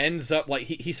ends up, like,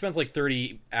 he spends like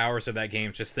 30 hours of that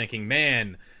game just thinking,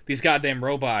 man, these goddamn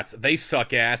robots, they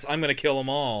suck ass, I'm gonna kill them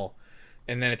all.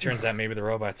 And then it turns out maybe the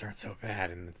robots aren't so bad,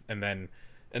 and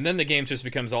then the game just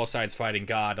becomes all sides fighting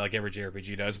God, like every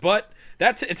JRPG does. But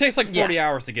it takes like 40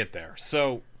 hours to get there,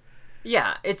 so...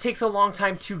 Yeah, it takes a long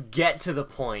time to get to the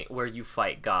point where you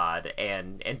fight God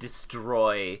and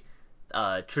destroy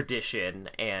tradition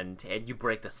and you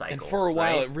break the cycle. And for a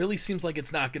while, right? it really seems like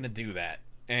it's not going to do that.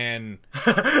 And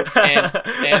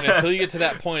until you get to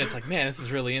that point, it's like, man, this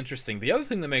is really interesting. The other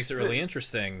thing that makes it really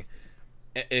interesting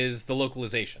is the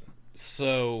localization.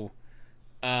 So...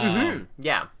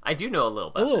 Yeah, I do know a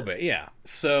little bit. A little bit, yeah.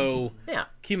 So, yeah.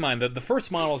 Keep in mind that the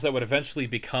first models that would eventually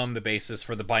become the basis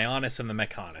for the Bionis and the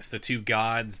Mechonis, the two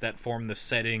gods that form the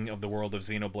setting of the world of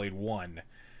Xenoblade 1,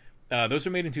 those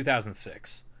were made in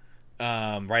 2006,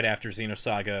 right after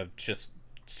Xenosaga just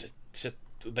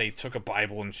they took a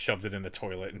Bible and shoved it in the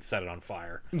toilet and set it on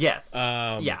fire. Yes.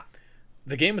 Yeah.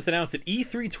 The game was announced at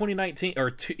E3 2019 or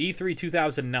E3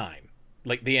 2009.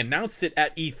 Like, they announced it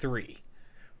at E3.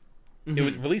 It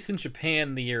was released in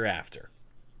Japan the year after.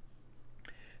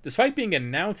 Despite being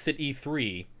announced at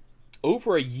E3,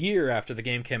 over a year after the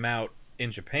game came out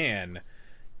in Japan,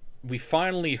 we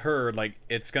finally heard, like,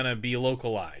 it's going to be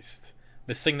localized.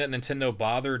 This thing that Nintendo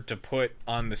bothered to put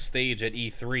on the stage at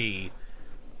E3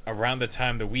 around the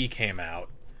time the Wii came out.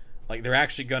 Like, they're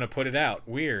actually going to put it out.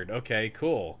 Weird. Okay,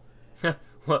 cool.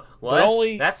 What?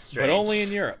 That's strange. But only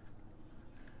in Europe.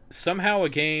 Somehow a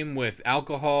game with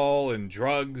alcohol and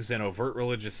drugs and overt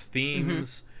religious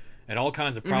themes and all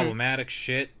kinds of problematic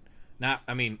shit.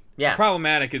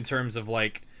 Problematic in terms of,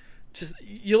 like, just,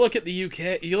 you look at the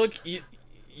UK, you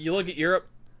look at Europe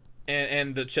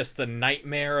and just the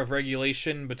nightmare of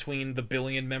regulation between the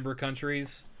billion member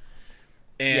countries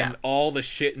and all the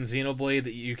shit in Xenoblade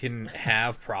that you can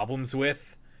have problems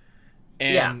with.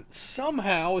 And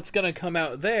somehow it's going to come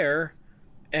out there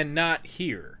and not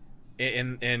here.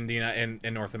 In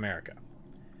North America,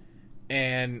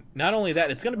 and not only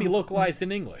that, it's going to be localized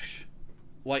in English.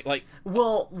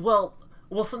 Well,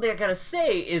 something I gotta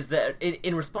say is that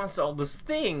in response to all those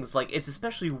things, like, it's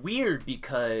especially weird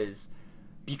because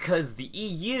the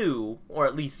EU, or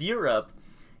at least Europe,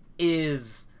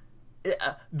 is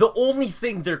the only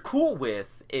thing they're cool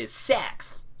with is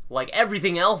sex. Like,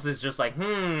 everything else is just like,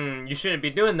 you shouldn't be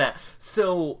doing that.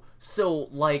 So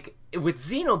like, with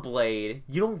Xenoblade,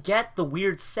 you don't get the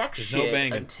weird sex There's shit no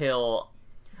banging. until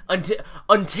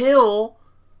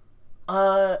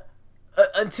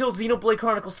Xenoblade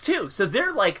Chronicles 2. So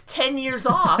they're like 10 years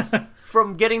off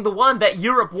from getting the one that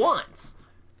Europe wants.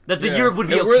 That the Europe would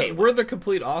be okay with. We're the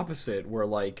complete opposite, where,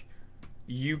 like,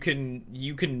 you can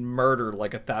murder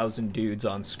like 1,000 dudes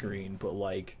on screen, but,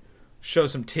 like, show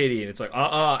some titty and it's like,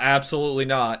 absolutely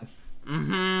not.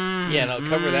 Yeah, no,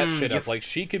 cover that shit up. Like,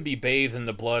 she can be bathed in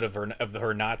the blood of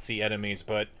her Nazi enemies,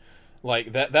 but,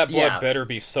 like, that blood better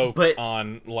be soaked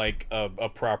on, like, a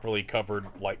properly covered,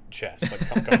 like, chest. Like,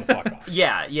 come the fuck off.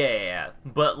 Yeah.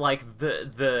 But, like,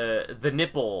 the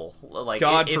nipple, like,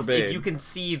 God forbid. if you can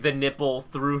see the nipple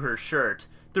through her shirt,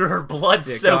 through her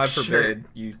blood-soaked God shirt. forbid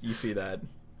you see that.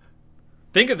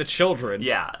 Think of the children.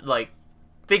 Yeah, like,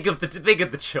 think of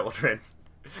the children.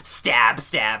 Stab.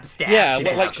 Yeah, stab.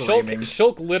 like,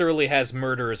 Shulk literally has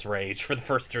murderous rage for the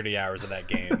first 30 hours of that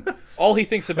game. All he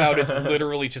thinks about is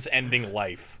literally just ending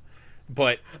life.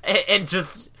 But and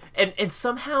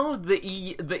somehow the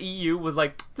EU was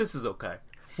like, this is okay.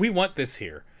 We want this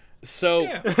here. So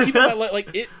keep in mind,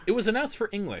 like, it was announced for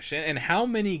English, and how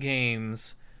many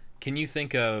games can you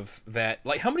think of that,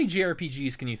 like, how many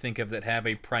JRPGs can you think of that have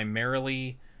a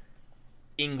primarily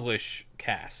English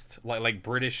cast, like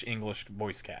British English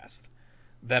voice cast,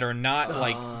 that are not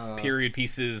like period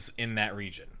pieces in that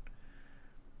region?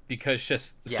 Because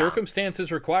just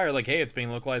circumstances require, like, hey, it's being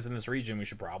localized in this region, we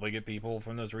should probably get people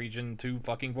from this region to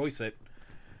fucking voice it.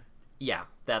 Yeah,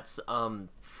 that's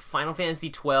Final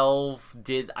Fantasy 12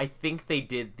 did. I think they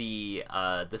did the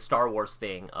Star Wars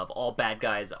thing of all bad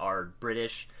guys are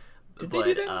British, Did but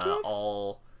they do that in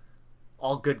 12?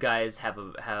 all good guys have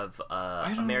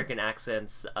American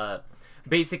accents.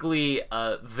 Basically,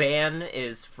 Van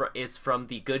is from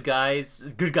the good guy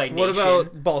nation. What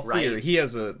about Balthier? Right? He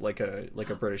has a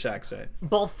British accent.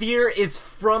 Balthier is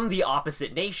from the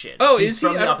opposite nation. Oh, He's is he?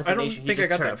 from the I opposite don't nation. think He I just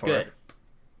got that turned far. good.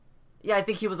 Yeah, I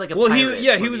think he was like a Well, pirate.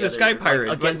 he was a sky pirate.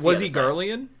 Like, But was the he other side.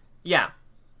 Garlean? Yeah.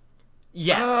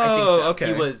 Yes, I think Oh, so.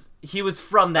 okay. He was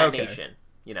from that Okay. nation,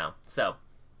 you know. So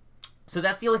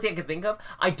that's the only thing I can think of.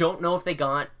 I don't know if they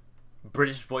got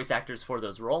British voice actors for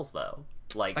those roles though.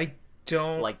 Like I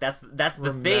don't like that's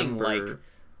the thing. Like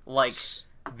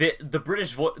the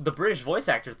British voice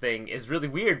actor thing is really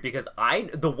weird because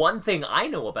the one thing I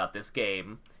know about this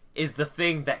game is the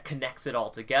thing that connects it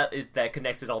all together.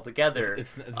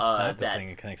 It's not the thing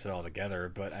that connects it all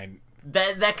together, but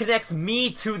that connects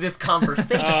me to this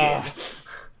conversation.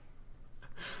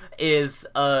 Is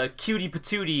cutie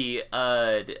patootie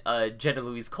Jenna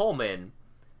Louise Coleman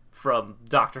from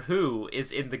Doctor Who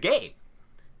is in the game.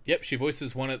 Yep, she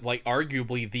voices one of, like,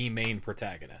 arguably the main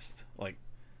protagonist. Like,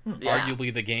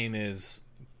 arguably the game is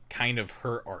kind of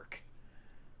her arc.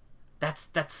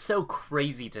 That's so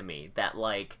crazy to me that,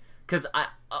 like, because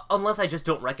unless I just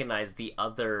don't recognize the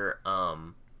other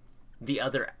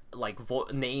like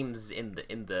names in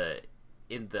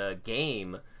the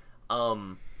game,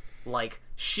 like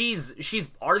she's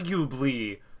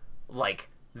arguably like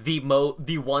the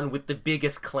one with the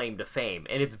biggest claim to fame,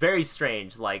 and it's very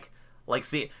strange.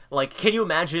 Can you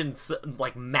imagine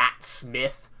like Matt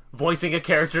Smith voicing a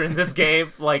character in this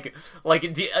game?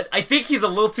 I think he's a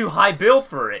little too high build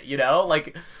for it, you know?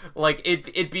 Like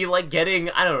it'd be like getting,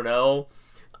 I don't know,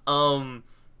 I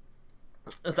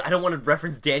don't want to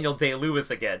reference Daniel Day-Lewis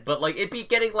again, but like it'd be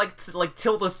getting like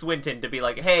Tilda Swinton to be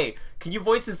like, "Hey, can you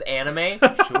voice this anime?"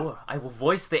 Sure, I will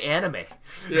voice the anime.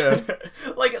 Yeah.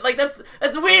 like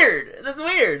that's weird. That's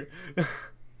weird.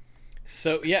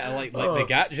 So yeah, they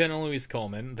got Jenna Louise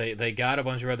Coleman. They got a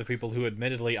bunch of other people who,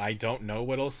 admittedly, I don't know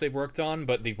what else they've worked on,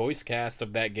 but the voice cast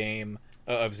of that game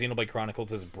of Xenoblade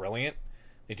Chronicles is brilliant.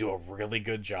 They do a really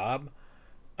good job.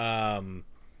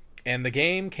 And the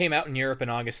game came out in Europe in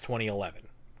August 2011,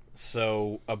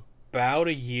 so about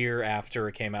a year after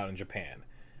it came out in Japan.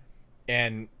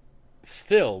 And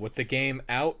still, with the game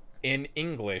out in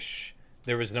English,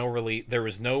 there was no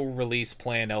release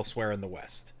planned elsewhere in the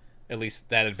West. At least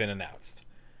that had been announced.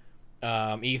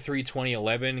 E3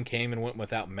 2011 came and went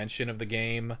without mention of the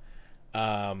game,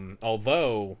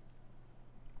 although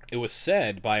it was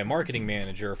said by a marketing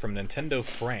manager from Nintendo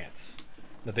France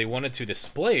that they wanted to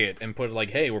display it and put it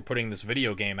like, "Hey, we're putting this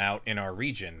video game out in our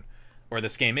region," or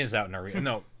 "This game is out in our region."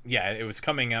 No, yeah, it was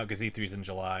coming out because E3's in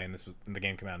July and the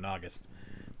game came out in August.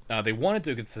 They wanted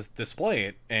to display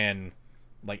it and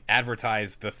like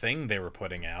advertise the thing they were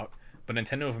putting out, but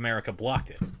Nintendo of America blocked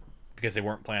it because they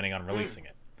weren't planning on releasing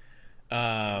it.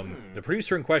 The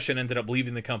producer in question ended up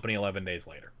leaving the company 11 days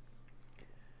later.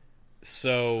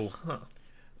 So,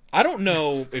 I don't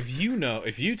know if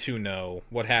you two know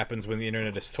what happens when the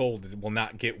internet is told it will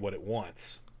not get what it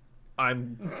wants.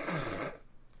 I'm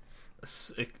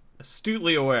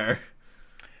astutely aware.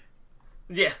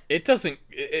 Yeah. It doesn't...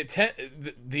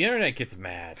 the internet gets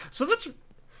mad. So that's...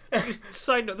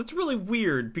 Side note, that's really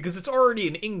weird, because it's already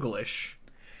in English.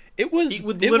 It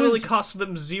would literally cost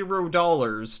them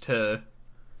 $0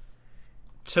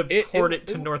 to port it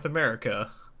to North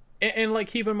America. And like,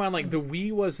 keep in mind, like, the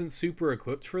Wii wasn't super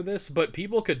equipped for this, but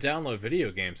people could download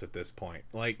video games at this point.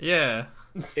 Like, yeah,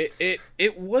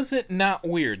 it wasn't not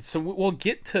weird. So we'll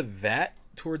get to that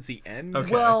towards the end.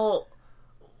 Okay.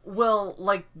 Well,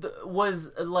 like,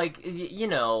 you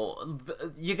know,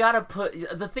 you gotta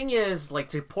put... The thing is, like,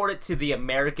 to port it to the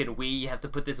American Wii, you have to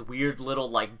put this weird little,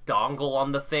 like, dongle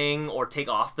on the thing, or take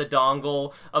off the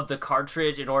dongle of the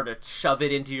cartridge in order to shove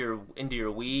it into your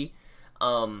Wii.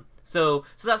 So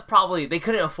that's probably... They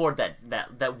couldn't afford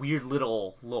that weird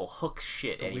little hook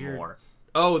shit anymore. Weird...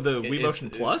 Oh, the Wii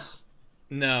Motion Plus?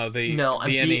 No, the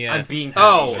I'm NES. being...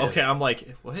 okay, I'm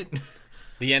like, what?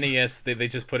 The NES, they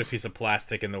just put a piece of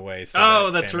plastic in the way. So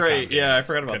that's right. Yeah, I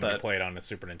forgot about that. Couldn't be played on a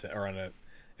Super Nintendo or on a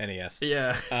NES.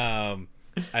 Yeah.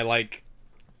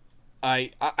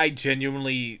 I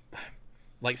genuinely,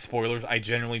 like, spoilers. I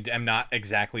genuinely am not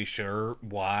exactly sure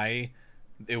why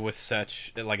it was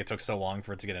it took so long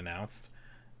for it to get announced.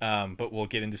 But we'll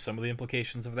get into some of the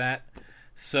implications of that.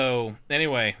 So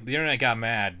anyway, the internet got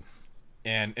mad,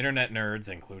 and internet nerds,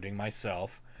 including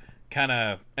myself, kind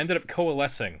of ended up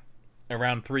coalescing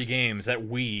around 3 games that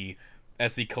we,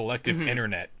 as the collective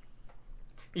internet,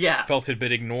 felt had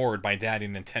been ignored by Daddy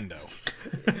Nintendo.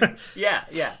 Yeah.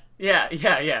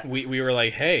 We were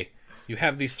like, hey, you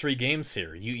have these 3 games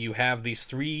here. You have these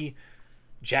 3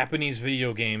 Japanese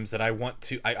video games that I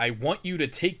want you to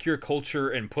take your culture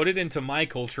and put it into my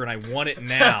culture, and I want it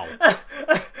now.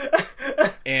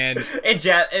 And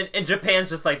Japan's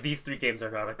just like, these 3 games are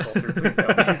not a culture. Please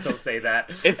don't say that.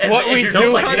 It's what we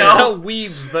do. Like, trying to tell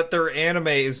weebs that their anime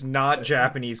is not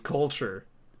Japanese culture.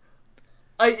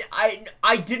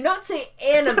 I did not say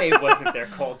anime wasn't their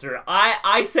culture.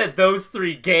 I said those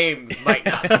 3 games might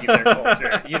not be their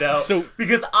culture, you know?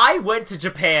 Because I went to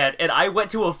Japan, and I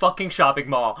went to a fucking shopping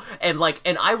mall, and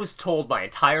I was told my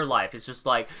entire life, it's just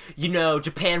like, you know,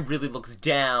 Japan really looks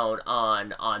down on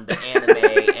the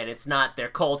anime, and it's not their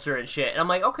culture and shit. And I'm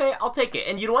like, okay, I'll take it.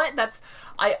 And you know what?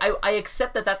 I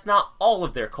accept that that's not all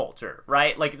of their culture,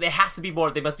 right? Like, there has to be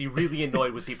more. They must be really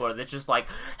annoyed with people that's just like,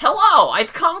 hello,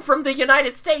 I've come from the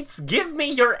United States. Give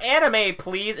me your anime,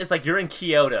 please. It's like, you're in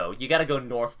Kyoto. You gotta go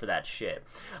north for that shit.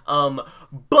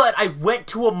 But I went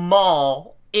to a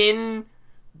mall in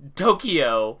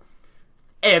Tokyo,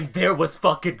 and there was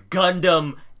fucking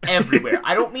Gundam everywhere.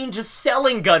 I don't mean just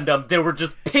selling Gundam. There were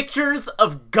just pictures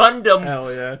of Gundam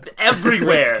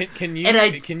everywhere. Chris, can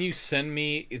you send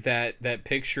me that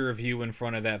picture of you in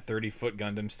front of that 30-foot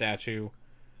Gundam statue?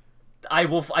 I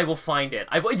will find it.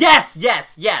 Yes.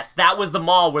 That was the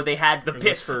mall where they had the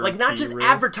like, not just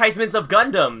advertisements of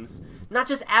Gundams. Not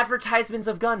just advertisements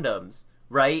of Gundams,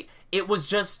 right? It was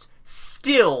just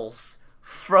stills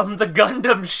from the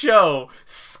Gundam show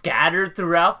scattered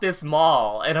throughout this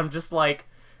mall, and I'm just like,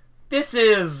 This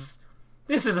is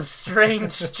a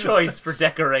strange choice for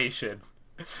decoration.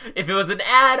 If it was an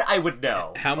ad, I would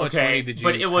know. How much money did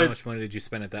you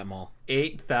spend at that mall?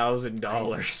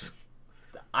 $8,000.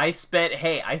 I spent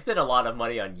a lot of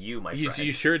money on you, my friend.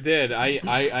 You sure did.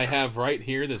 I have right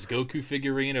here this Goku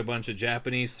figurine, a bunch of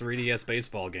Japanese 3DS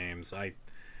baseball games. I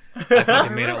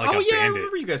fucking made it like a bandit. I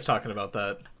remember you guys talking about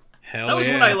that. Hell that was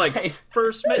when I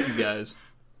first met you guys.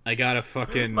 I got a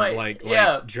fucking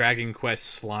Dragon Quest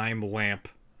slime lamp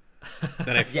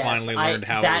that I finally learned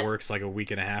how it works like a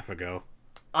week and a half ago.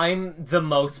 I'm the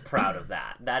most proud of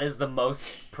that. That is the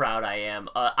most proud I am.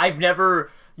 I've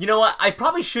never... You know what? I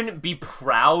probably shouldn't be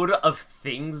proud of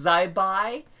things I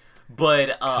buy,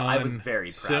 but I was very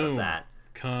proud of that.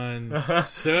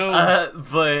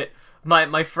 But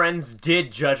my friends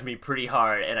did judge me pretty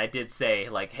hard, and I did say,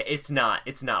 like, hey, it's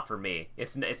not for me.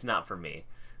 It's not for me.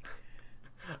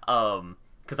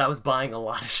 Because I was buying a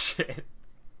lot of shit.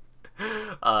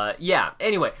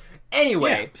 Anyway.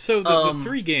 Yeah, so the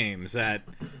 3 games that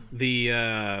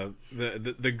the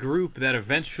group that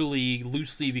eventually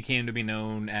loosely became to be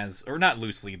known as, or not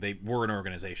loosely, they were an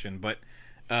organization, but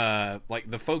like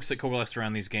the folks that coalesced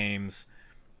around these games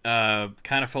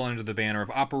kind of fell under the banner of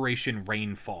Operation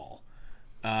Rainfall.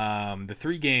 The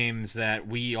 3 games that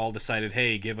we all decided,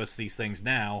 hey, give us these things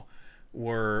now,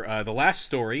 were The Last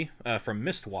Story from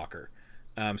Mistwalker.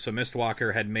 So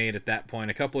Mistwalker had made at that point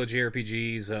a couple of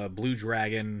JRPGs, Blue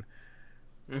Dragon,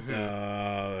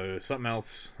 something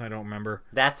else I don't remember.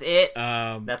 That's it.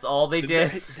 That's all they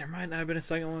did. There might not have been a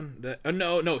second one.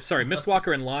 No, sorry,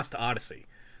 Mistwalker and Lost Odyssey,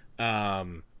 which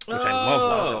I love.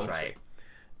 Lost Odyssey.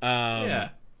 Yeah.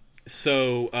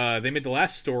 So they made The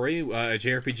Last Story, a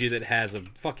JRPG that has a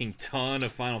fucking ton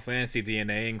of Final Fantasy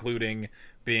DNA, including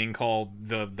being called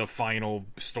the final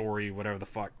story, whatever the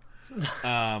fuck.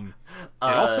 It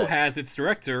also has its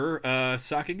director,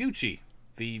 Sakaguchi,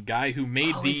 the guy who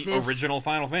made original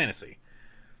Final Fantasy.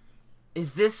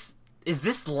 Is this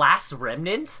Last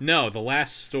Remnant? No, The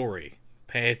Last Story.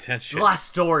 Pay attention. The Last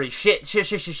Story. Shit.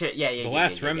 Yeah. The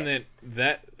Last Remnant.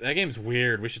 Yeah. That game's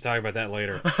weird. We should talk about that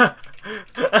later.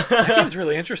 That game's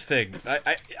really interesting.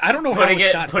 I don't know how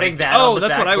it's not putting that. Oh,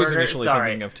 that's what I was initially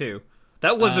thinking of too.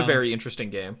 That was a very interesting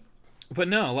game. But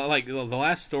no, like The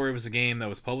Last Story was a game that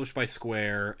was published by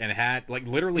Square and had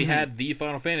literally had the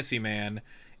Final Fantasy man,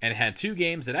 and had 2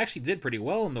 games that actually did pretty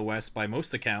well in the West by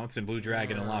most accounts, in Blue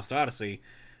Dragon and Lost Odyssey,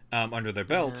 under their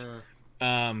belt.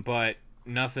 But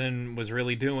nothing was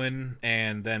really doing,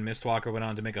 and then Mistwalker went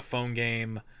on to make a phone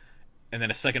game, and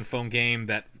then a second phone game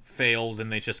that failed,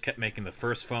 and they just kept making the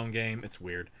first phone game. It's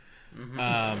weird.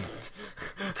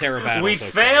 Terra Battle. We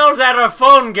failed at a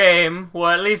phone game,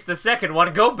 or at least the second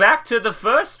one. Go back to the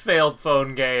first failed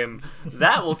phone game.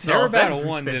 That will Terra solve Battle everything.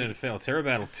 1 didn't fail. Terra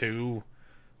Battle 2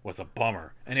 was a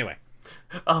bummer. Anyway.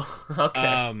 Oh,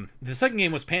 okay. The second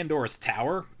game was Pandora's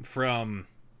Tower from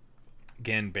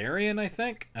Ganbarian, I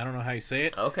think. I don't know how you say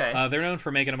it. Okay. They're known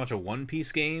for making a bunch of One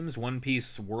Piece games. One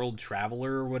Piece World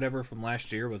Traveler or whatever from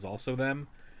last year was also them.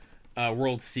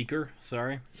 World Seeker,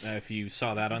 sorry. If you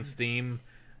saw that on Steam,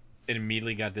 it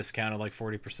immediately got discounted like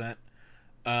 40%.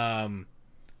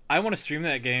 I want to stream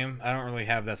that game. I don't really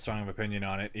have that strong of an opinion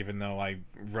on it, even though I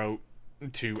wrote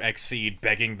to Xseed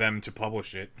begging them to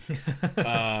publish it.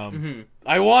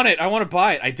 I want it. I want to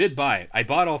buy it. I did buy it. I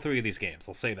bought all 3 of these games.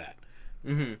 I'll say that.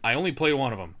 I only played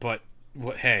one of them, but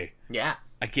hey. Yeah.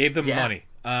 I gave them money.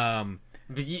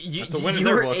 But you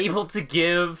were able to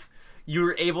give... You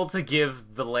were able to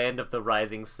give the Land of the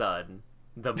Rising Sun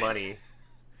the money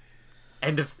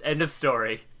End of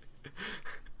story.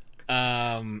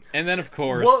 And then of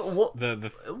course What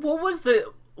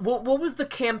was the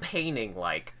campaigning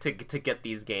like to get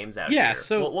these games out? Yeah, here?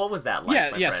 so what was that like? Yeah,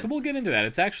 my yeah. friend? So we'll get into that.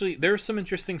 It's actually there's some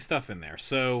interesting stuff in there.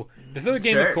 So the third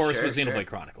game, of course, was Xenoblade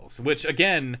Chronicles, which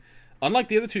again, unlike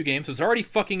the other two games, was already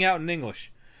fucking out in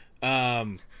English.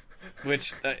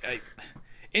 Which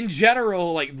in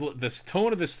general, like this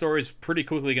tone of the story is pretty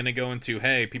quickly going to go into,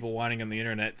 hey, people whining on the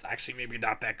internet. It's actually maybe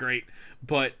not that great,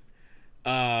 but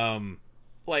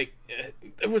like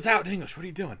it was out in English. What are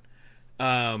you doing?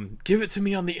 Give it to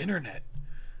me on the internet.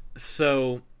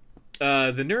 So,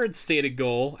 the nerds' stated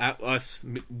goal,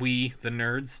 we, the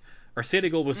nerds, our stated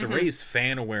goal was to raise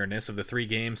fan awareness of the three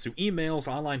games through emails,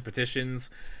 online petitions,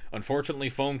 unfortunately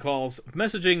phone calls,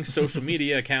 messaging, social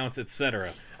media accounts,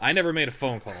 etc. I never made a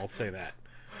phone call, I'll say that.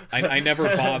 I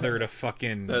never bothered a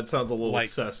fucking... That sounds a little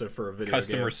excessive for a video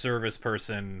customer game. service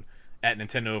person at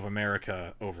Nintendo of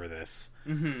America over this.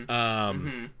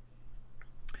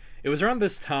 It was around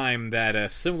this time that a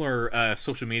similar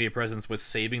social media presence was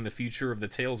saving the future of the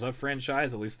Tales of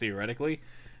franchise, at least theoretically.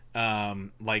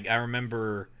 Like, I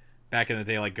remember back in the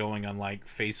day, like, going on, like,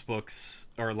 Facebook's,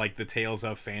 or, like, the Tales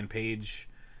of fan page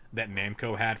that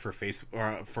Namco had for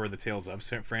for the Tales of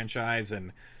franchise,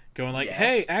 and going like,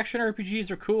 hey, action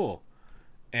RPGs are cool.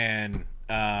 And,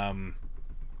 and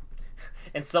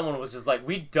someone was just like,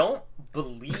 we don't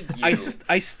believe you. I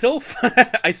still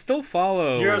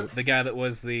follow the guy that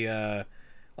was the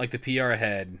like the PR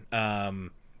head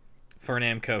for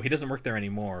Namco. He doesn't work there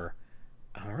anymore.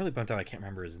 I'm really bummed out I can't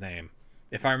remember his name.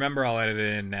 If I remember, I'll edit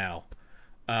it in now.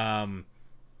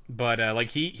 But like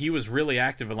he was really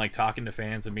active in like talking to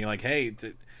fans and being like, hey,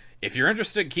 if you're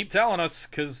interested, keep telling us,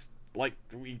 because like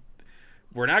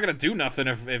we're not gonna do nothing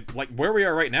if like where we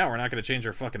are right now, we're not gonna change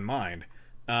our fucking mind.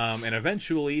 And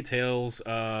eventually, Tales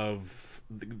of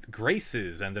the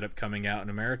Graces ended up coming out in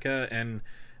America, and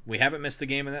we haven't missed a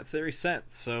game in that series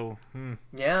since. So,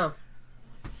 yeah,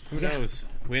 who knows?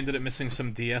 We ended up missing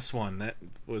some DS one. That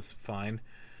was fine.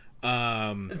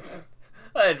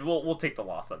 we'll take the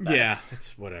loss on that. Yeah,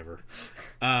 it's whatever.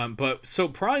 But so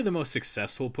probably the most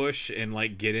successful push in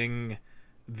like getting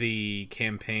the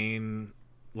campaign,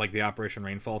 like the Operation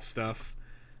Rainfall stuff,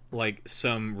 like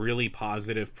some really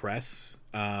positive press,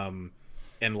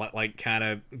 and like kind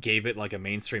of gave it like a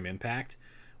mainstream impact,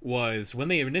 was when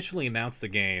they initially announced the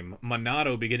game.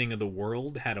 Monado Beginning of the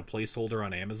World had a placeholder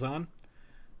on Amazon.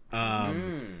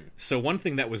 So one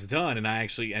thing that was done, and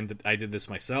I did this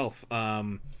myself,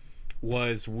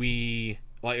 was we,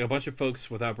 like a bunch of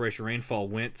folks with Operation Rainfall,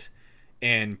 went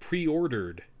and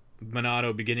pre-ordered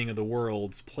Monado Beginning of the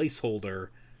World's placeholder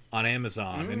on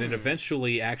Amazon, and it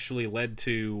eventually actually led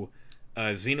to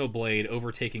Xenoblade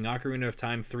overtaking Ocarina of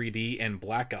Time 3D and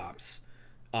Black Ops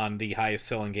on the highest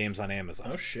selling games on Amazon.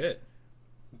 Oh shit!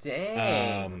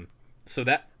 Dang.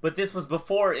 But this was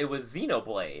before it was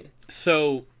Xenoblade.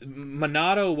 So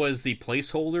Monado was the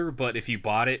placeholder, but if you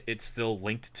bought it, it's still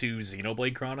linked to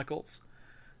Xenoblade Chronicles.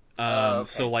 Okay.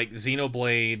 So like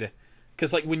Xenoblade,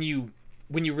 because like when you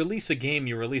release a game,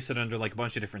 you release it under like a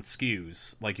bunch of different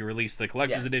SKUs. Like you release the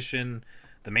collector's edition,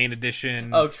 the main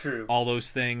edition. Oh, true. All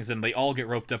those things, and they all get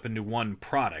roped up into one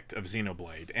product of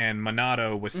Xenoblade. And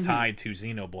Monado was tied to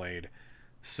Xenoblade,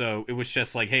 so it was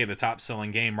just like, hey, the top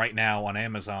selling game right now on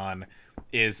Amazon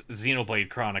is Xenoblade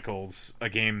Chronicles, a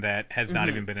game that has not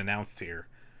even been announced here.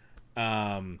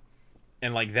 And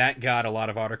like that got a lot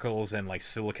of articles in like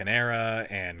Silicon Era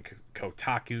and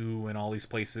Kotaku and all these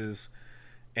places.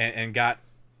 And got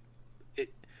it.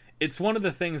 It's one of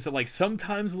the things that, like,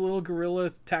 sometimes the little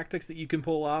guerrilla tactics that you can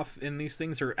pull off in these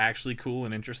things are actually cool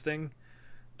and interesting,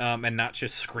 and not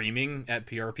just screaming at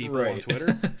PR people on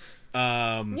Twitter.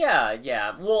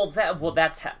 Yeah. Well,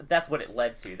 that's what it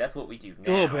led to. That's what we do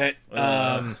now. A little bit.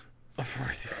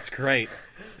 It's great.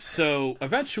 So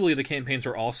eventually, the campaigns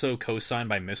were also co-signed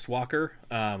by Mistwalker.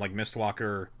 Like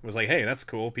Mistwalker was like, "Hey, that's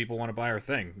cool. People want to buy our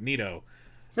thing. Neato."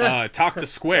 Talk to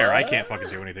Square. I can't fucking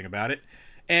do anything about it.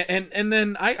 And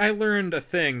then I learned a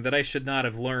thing that I should not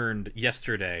have learned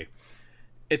yesterday.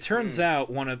 It turns out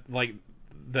one of like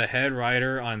the head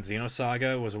writer on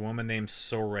Xenosaga was a woman named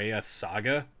Soraya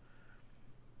Saga,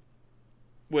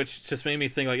 which just made me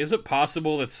think, like, is it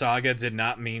possible that Saga did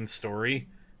not mean story?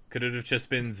 Could it have just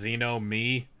been Xeno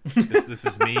me? This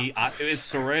is me. Is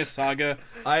Soraya Saga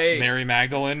Mary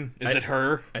Magdalene? Is it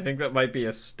her? I think that might be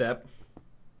a step.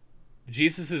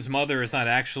 Jesus' mother is not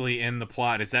actually in the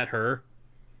plot. Is that her?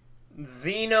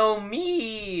 Xeno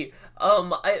me.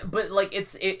 But like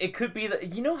it could be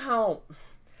that you know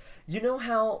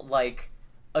how like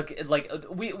okay, like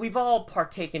we've all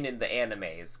partaken in the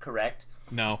animes, correct?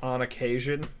 No. On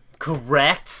occasion.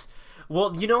 Correct.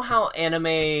 Well, you know how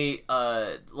anime,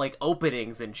 like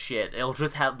openings and shit,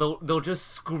 they'll just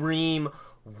scream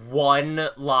one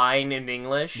line in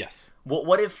English. Yes.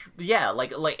 What if, yeah,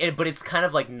 but it's kind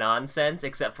of like nonsense,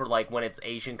 except for like when it's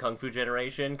Asian Kung Fu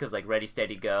Generation, because like Ready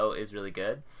Steady Go is really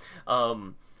good. I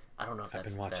don't know if I've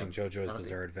been watching JoJo's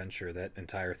Bizarre Adventure. That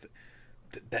entire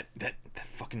that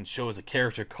fucking show is a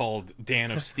character called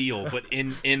Dan of Steel, but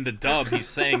in the dub he's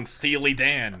saying Steely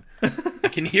Dan. I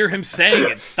can hear him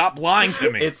saying it. Stop lying to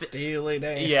me. It's Steely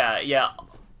Dan. Yeah.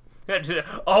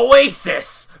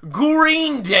 Oasis,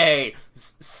 Green Day,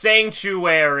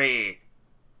 Sanctuary,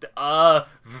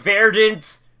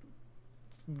 Verdant,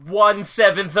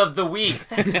 1/7 of the week.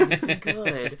 That's not even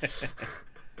good.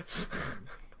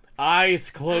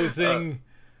 Eyes closing.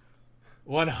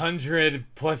 100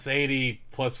 plus 80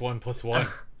 plus 1 plus 1.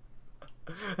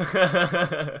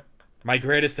 My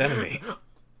greatest enemy.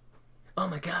 Oh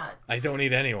my god. I don't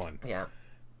need anyone. Yeah.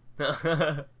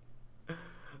 It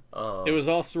was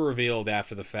also revealed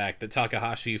after the fact that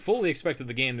Takahashi fully expected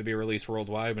the game to be released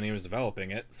worldwide when he was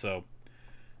developing it, so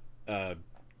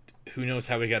who knows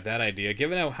how he got that idea.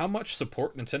 Given how much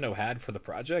support Nintendo had for the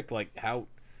project, like how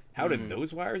did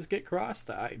those wires get crossed?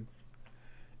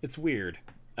 It's weird.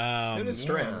 It is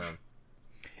strange. Yeah.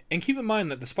 And keep in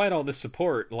mind that despite all this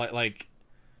support, like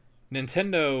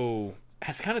Nintendo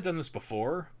has kind of done this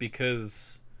before,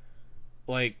 because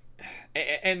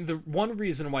and the one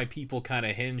reason why people kind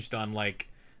of hinged on like,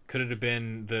 could it have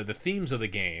been the themes of the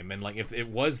game, and like if it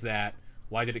was that,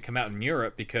 why did it come out in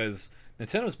Europe? Because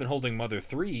Nintendo's been holding Mother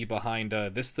 3 behind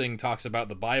this thing talks about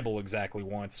the Bible exactly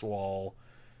once wall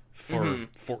for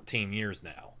 14 years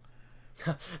now.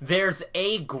 There's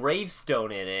a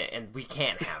gravestone in it, and we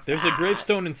can't have There's that. a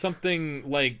gravestone and something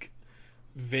like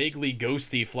vaguely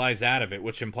ghosty flies out of it,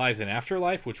 which implies an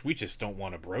afterlife, which we just don't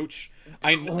want to broach.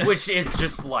 Which is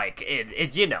just like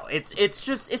it you know, it's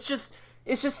just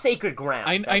sacred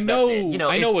ground. I know You know,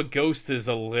 I know a ghost is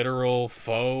a literal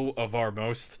foe of our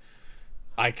most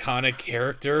iconic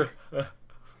character.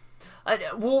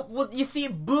 Well, you see,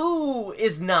 Boo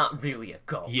is not really a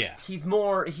ghost. Yeah. He's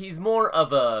more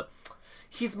of a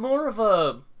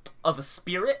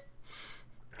spirit.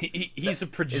 He's a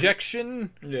projection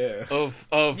Yeah. of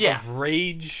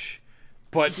rage,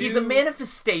 but He's a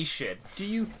manifestation. Do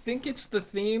you think it's the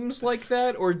themes like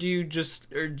that, or do you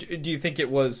think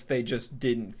it was they just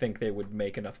didn't think they would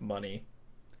make enough money?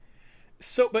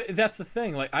 So, but that's the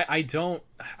thing. Like, I'm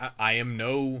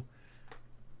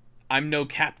no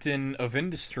captain of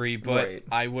industry, but Right.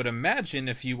 I would imagine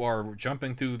if you are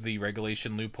jumping through the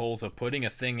regulation loopholes of putting a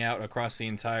thing out across the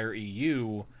entire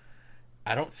EU,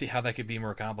 I don't see how that could be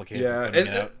more complicated than putting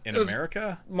it out in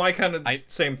America. My kind of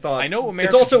same thought. I know it's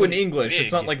America's also in really English. big.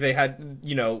 It's not like they had,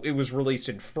 it was released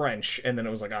in French, and then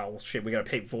it was like, oh, well, shit, we gotta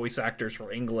pay voice actors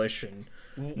for English, and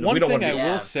One we don't thing want I to.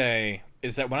 Yeah. will say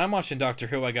is that when I'm watching Doctor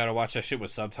Who, I gotta watch that shit with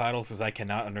subtitles, because I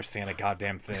cannot understand a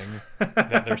goddamn thing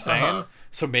that they're saying.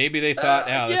 So maybe they thought,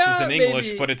 this is in English,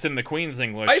 maybe. but it's in the Queen's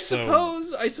English. I so...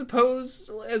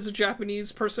 suppose, as a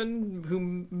Japanese person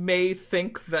who may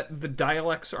think that the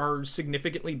dialects are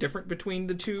significantly different between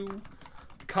the two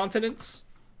continents,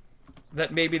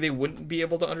 that maybe they wouldn't be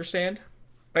able to understand.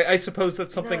 I suppose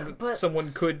that's something that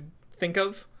someone could think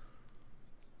of.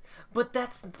 But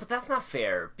that's not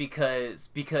fair, because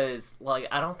like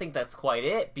I don't think that's quite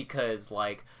it, because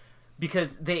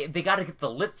they got to get the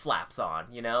lip flaps on,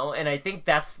 and I think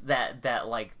that's that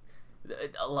like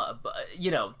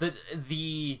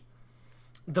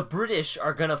the British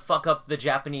are gonna fuck up the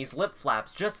Japanese lip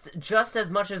flaps just as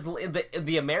much as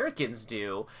the Americans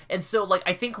do, and so like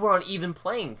I think we're on even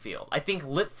playing field. I think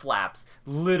lip flaps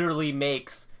literally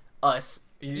makes us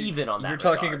even on that. You're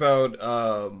talking regard.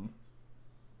 about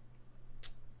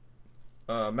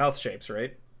mouth shapes,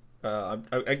 right?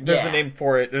 There's a name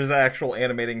for it. There's an actual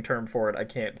animating term for it. I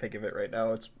can't think of it right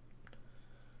now.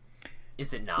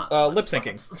 Is it not lip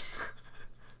syncing?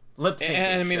 Lip syncing.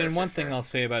 And I mean, sure, one sure, thing sure. I'll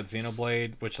say about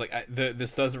Xenoblade, which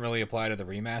this doesn't really apply to the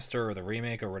remaster or the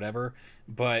remake or whatever,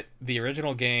 but the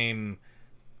original game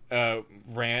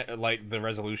ran like the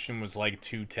resolution was like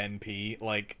 210p.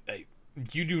 Like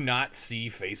you do not see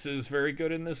faces very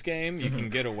good in this game. You can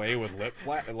get away with lip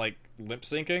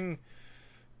syncing.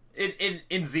 In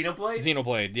Xenoblade?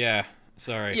 Xenoblade, yeah.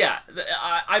 Sorry. Yeah,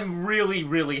 I'm really,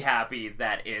 really happy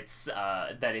that it's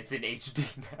in HD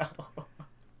now.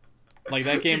 Like,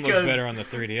 that game Because- looks better on the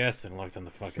 3DS than it looked on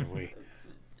the fucking Wii.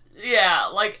 Yeah,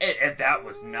 like, and that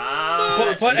was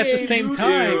not... But at the same you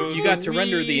time, do. you got to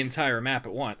render Wii- the entire map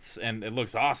at once, and it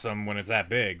looks awesome when it's that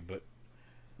big, but...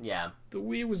 Yeah. The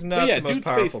Wii was not yeah, the most dude's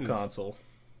powerful faces- console.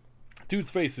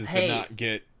 Dude's faces Hey. did not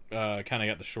get kind of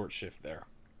got the short shift there.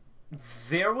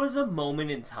 There was a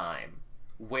moment in time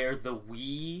where the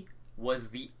Wii was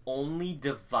the only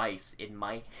device in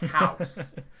my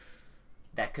house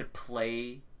that could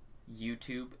play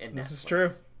YouTube and Netflix. This is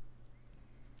true.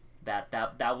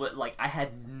 That would, like, I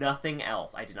had nothing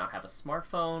else. I did not have a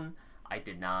smartphone. I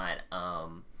did not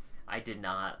have I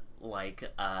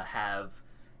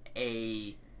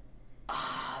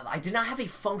did not have a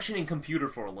functioning computer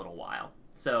for a little while.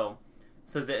 So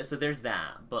there's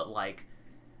that. But like,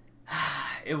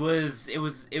 it was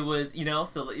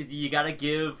so you gotta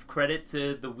give credit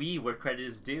to the Wii where credit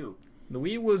is due. The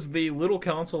Wii was the little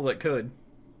console that could,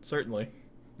 certainly.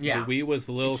 Yeah, the Wii was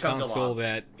the little console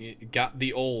that got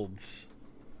the olds.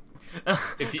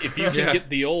 If you can get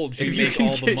the olds, you make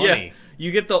all the money. Yeah.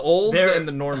 You get the olds and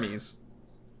the normies.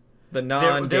 The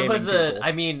non-gaming there was people.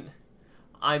 I mean,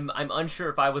 I'm unsure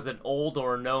if I was an old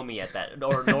or a normie at that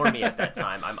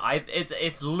time.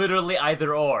 It's literally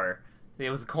either or. It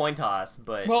was a coin toss,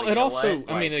 but it also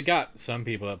I mean, it got some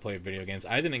people that played video games.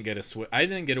 I didn't get a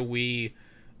Wii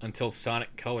until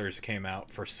Sonic Colors came out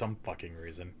for some fucking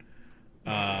reason.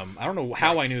 I don't know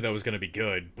how I knew that was going to be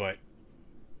good, but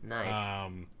nice.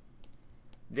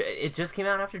 It just came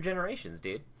out after Generations,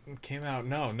 dude. It came out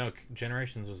no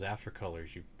Generations was after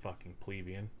Colors, you fucking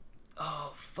plebeian.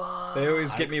 Oh fuck! They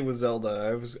always get me with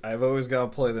Zelda. I've always got to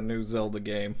play the new Zelda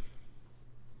game.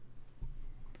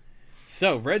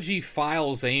 So Reggie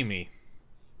files Amy.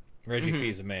 Reggie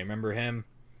Fils-Aimé, remember him?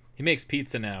 He makes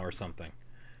pizza now or something.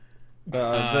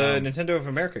 The Nintendo of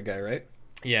America guy, right?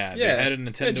 Yeah, they had a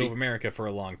Nintendo of America for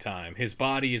a long time. His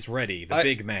body is ready, the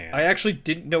big man. I actually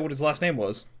didn't know what his last name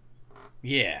was.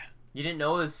 Yeah. You didn't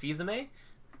know it was Fils-Aimé?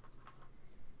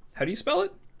 How do you spell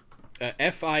it?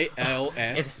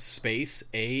 Fils space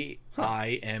AIME.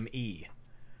 I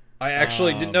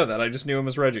actually didn't know that. I just knew him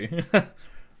as Reggie.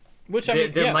 Which I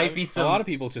mean, there might be some. A lot of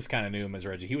people just kind of knew him as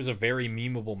Reggie. He was a very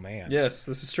memeable man. Yes,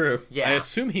 this is true. Yeah, I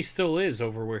assume he still is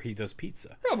over where he does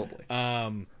pizza. Probably.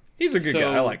 He's a good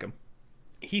guy. I like him.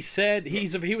 He said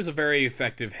he was a very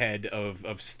effective head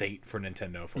of state for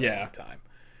Nintendo for a long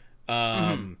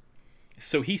time.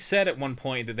 So he said at one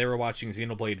point that they were watching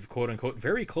Xenoblade, quote unquote,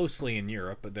 very closely in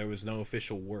Europe, but there was no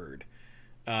official word.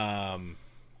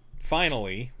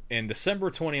 Finally, in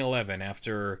December 2011,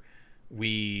 after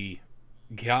we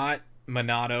got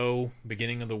Monado,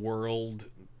 Beginning of the World,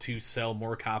 to sell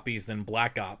more copies than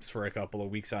Black Ops for a couple of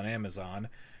weeks on Amazon,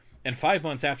 and 5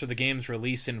 months after the game's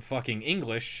release in fucking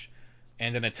English,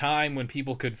 and in a time when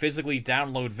people could physically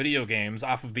download video games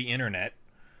off of the internet,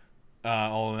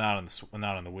 although not on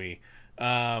the Wii,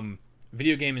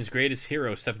 video game's greatest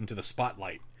hero stepped into the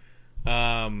spotlight.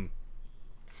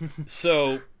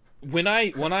 So when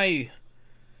I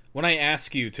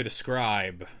ask you to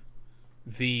describe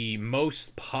the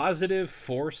most positive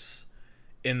force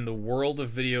in the world of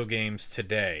video games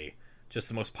today, just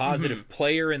the most positive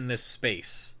player in this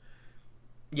space,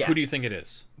 who do you think it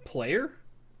is? Player?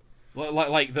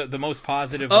 Like the most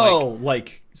positive.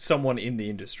 Like someone in the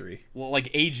industry. Like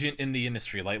agent in the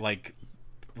industry, like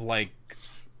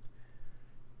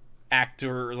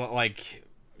actor. Like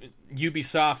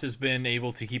Ubisoft has been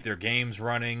able to keep their games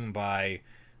running by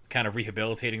kind of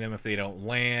rehabilitating them if they don't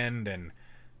land, and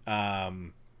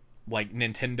like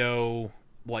Nintendo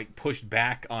like pushed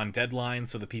back on deadlines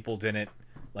so the people didn't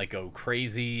like go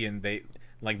crazy, and they.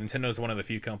 Like, Nintendo's one of the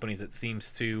few companies that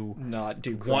seems to not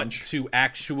do want to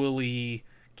actually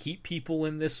keep people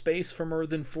in this space for more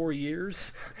than 4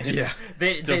 years. Yeah.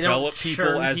 They develop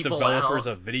people as developers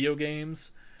of video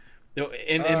games.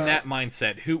 In that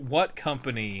mindset, what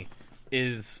company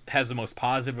has the most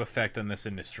positive effect on this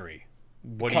industry?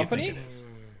 What do you think it is?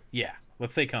 Yeah,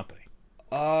 let's say company.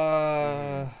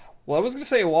 Well, I was going to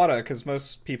say Iwata, because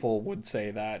most people would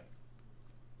say that.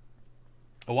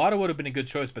 Iwata would have been a good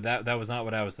choice, but that was not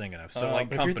what I was thinking of. So, like,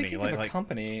 company. Like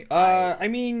company. I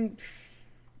mean...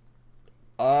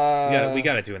 we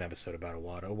got to do an episode about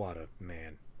Iwata. Iwata,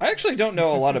 man. I actually don't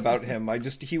know a lot about him.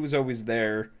 He was always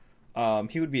there.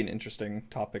 He would be an interesting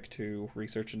topic to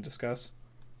research and discuss.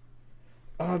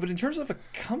 But in terms of a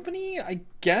company, I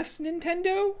guess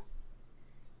Nintendo?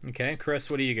 Okay, Chris,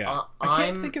 what do you got? I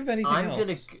can't think of anything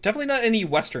else. Definitely not any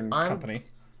Western company.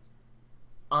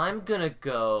 I'm gonna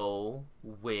go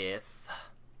with...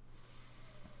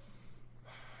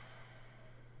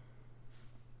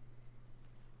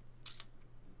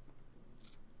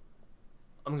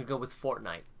 I'm gonna go with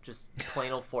Fortnite. Just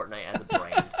plain old Fortnite as a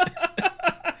brand.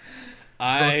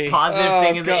 Most positive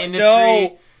thing in the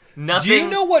industry. Nothing. Do you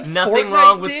know what nothing Fortnite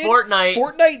wrong with did? Fortnite.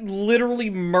 Fortnite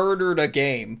literally murdered a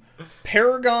game.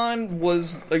 Paragon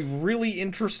was a really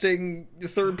interesting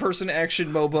third-person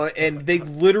action MOBA, and they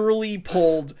literally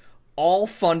pulled all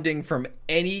funding from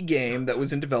any game that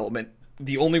was in development.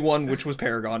 The only one, which was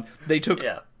Paragon. They took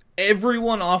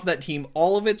everyone off that team,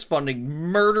 all of its funding,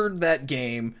 murdered that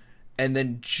game, and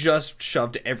then just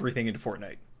shoved everything into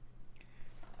Fortnite.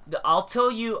 I'll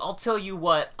tell you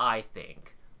what I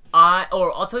think.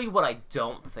 I'll tell you what I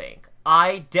don't think.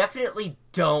 I definitely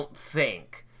don't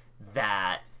think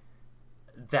that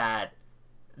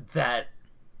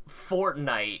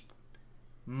Fortnite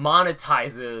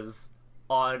monetizes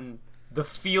on the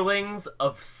feelings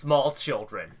of small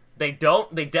children. They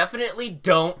definitely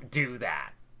don't do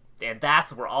that. And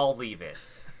that's where I'll leave it.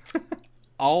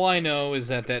 All I know is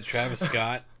that Travis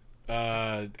Scott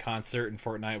concert in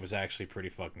Fortnite was actually pretty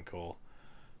fucking cool.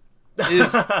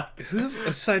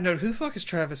 Side note, who the fuck is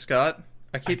Travis Scott?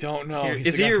 I don't know.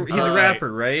 He's a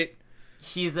rapper, right?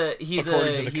 According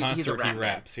to the concert, he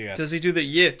raps. Yes. Does he do the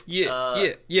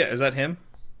yeah? Is that him?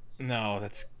 No,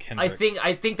 that's Kendrick.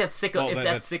 I think that's Sicko. Well, if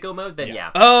that's Sicko Mode, then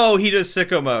yeah. Oh, he does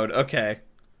Sicko Mode. Okay.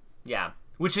 Yeah,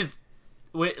 which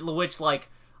like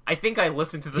I think I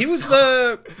listened to the. He was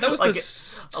song. That was the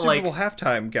Super Bowl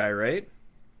halftime guy, right?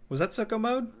 Was that Sicko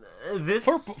Mode?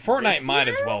 Fortnite might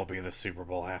as well be the Super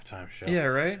Bowl halftime show. Yeah,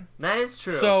 right. That is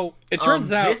true. So it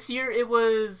turns out this year it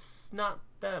was not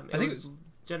them. I think it was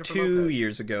Jennifer 2 Lopez.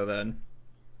 years ago. Then.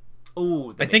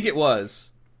 Ooh, I think it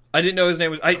was. I didn't know his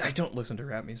name was. I don't listen to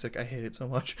rap music. I hate it so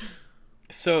much.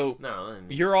 So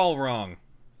you're all wrong.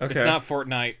 Okay. It's not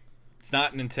Fortnite. It's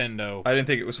not Nintendo. I didn't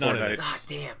think it was Fortnite. God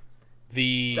damn.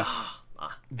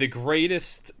 The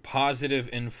greatest positive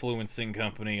influencing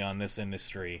company on this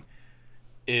industry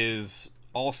is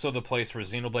also the place where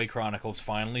Xenoblade Chronicles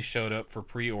finally showed up for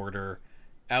pre-order,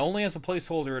 only as a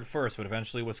placeholder at first, but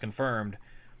eventually was confirmed.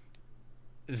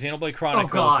 Xenoblade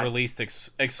Chronicles released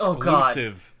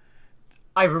exclusive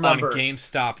I remember. on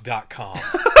GameStop.com.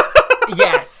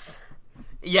 Yes.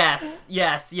 I'm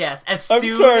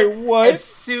sorry, what? As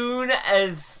soon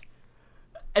as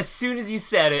you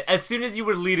said it, as soon as you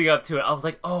were leading up to it, I was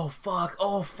like, oh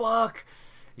fuck.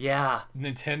 Yeah.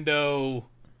 Nintendo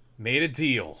made a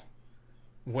deal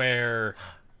where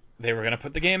they were going to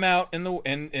put the game out in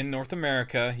North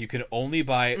America. You could only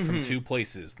buy it from two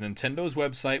places. Nintendo's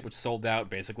website, which sold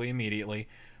out basically immediately,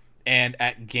 and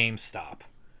at GameStop.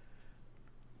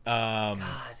 God.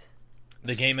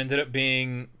 The game ended up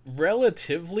being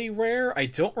relatively rare. I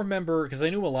don't remember, because I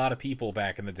knew a lot of people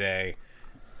back in the day,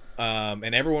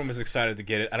 and everyone was excited to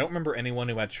get it. I don't remember anyone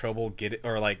who had trouble get it,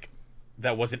 or like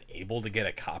that wasn't able to get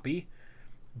a copy.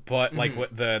 But like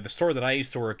what the store that I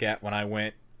used to work at, when I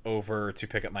went over to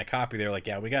pick up my copy, they were like,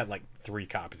 yeah, we got like 3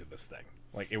 copies of this thing.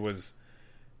 Like, it was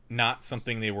not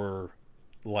something they were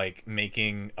like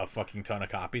making a fucking ton of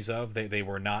copies of. They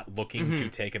were not looking to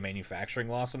take a manufacturing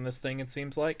loss on this thing, it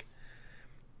seems like.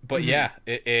 But yeah,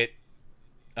 it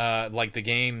like the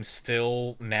game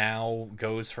still now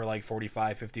goes for like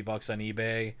 $45-50 on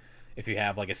eBay. If you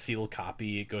have like a sealed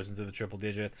copy, it goes into the triple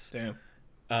digits.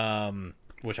 Damn.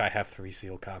 Which I have 3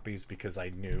 sealed copies because I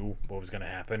knew what was going to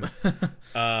happen.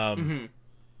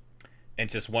 And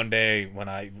just one day when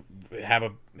I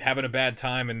having a bad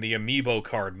time and the Amiibo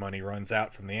card money runs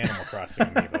out from the Animal Crossing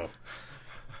Amiibo,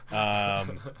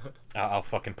 I'll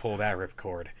fucking pull that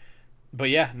ripcord. But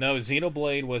yeah, no,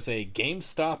 Xenoblade was a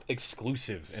GameStop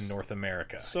exclusive in North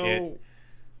America. So,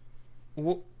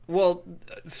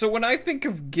 so when I think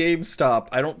of GameStop,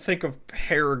 I don't think of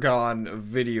Paragon of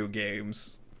video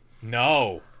games.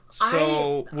 No.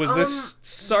 So, was this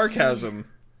sarcasm?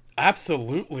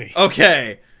 Absolutely.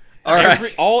 Okay. All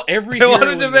right. Every hero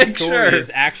in the story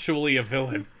is actually a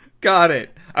villain. Got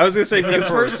it. I was going to say, because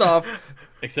first off,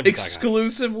 except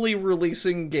exclusively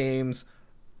releasing games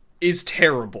is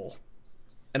terrible.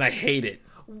 And I hate it.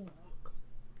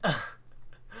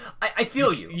 I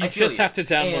feel you. You just have to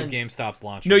download GameStop's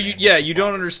launcher. No, you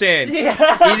don't understand.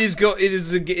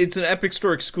 It's an Epic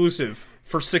Store exclusive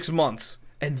for 6 months,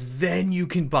 and then you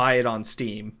can buy it on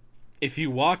Steam. If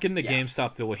you walk into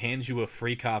GameStop, they will hand you a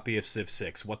free copy of Civ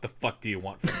 6. What the fuck do you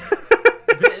want from me?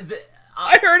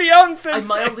 I already own Civ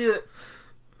 6.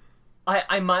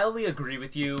 I mildly agree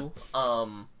with you.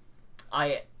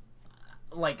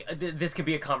 This could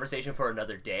be a conversation for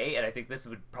another day, and I think this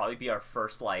would probably be our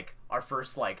first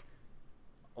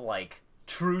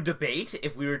true debate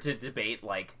if we were to debate,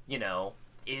 like, you know,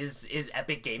 is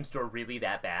Epic Game Store really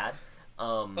that bad?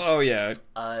 Because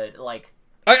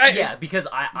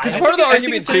part of the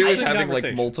argument too is having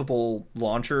like multiple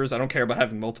launchers. I don't care about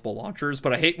having multiple launchers,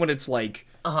 but I hate when it's like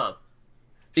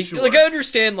Sure. Like, I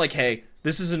understand, like, hey,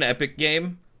 this is an Epic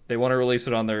game. They want to release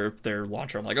it on their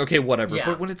launcher. I'm like, okay, whatever. Yeah.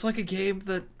 But when it's like a game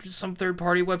that some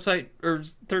third-party website or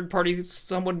third-party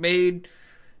someone made,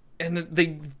 and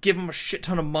they give them a shit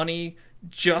ton of money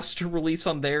just to release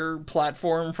on their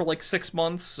platform for like 6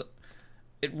 months,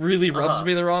 it really rubs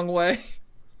me the wrong way.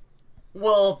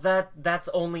 Well, that's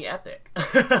only Epic.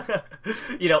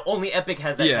 Only Epic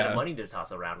has that kind of money to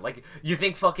toss around. Like, you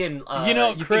think fucking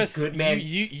Chris, think good man,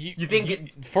 you think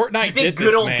Fortnite you think did good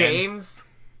this, old man. Games.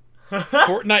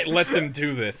 Fortnite let them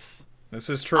do this. This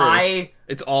is true.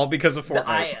 It's all because of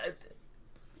Fortnite.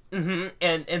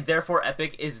 And therefore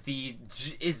Epic is the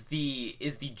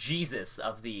Jesus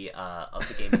of the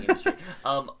gaming industry.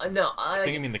 I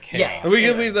think I mean the chaos. We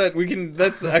can leave that.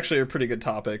 That's actually a pretty good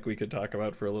topic we could talk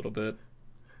about for a little bit.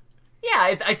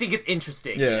 Yeah, I think it's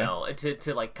interesting, Yeah.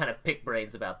 to like kind of pick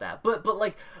brains about that. But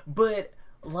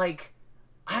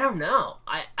I don't know.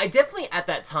 I definitely at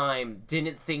that time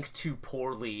didn't think too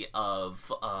poorly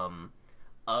of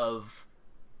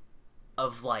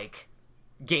like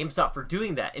GameStop for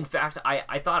doing that. In fact,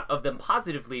 I thought of them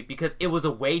positively because it was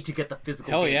a way to get the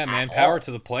physical Hell game yeah, man. at Power all.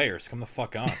 to the players. Come the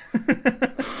fuck on.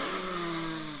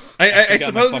 I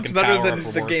got my suppose it's fucking better Power than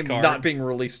Up the rewards game card. not being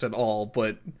released at all,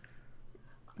 but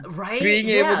Right? being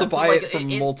Yeah, able to so, buy like, it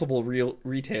from multiple real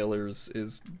retailers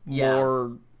is Yeah.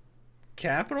 more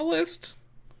capitalist.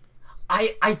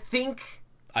 I think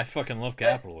I fucking love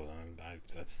capitalism.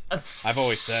 I've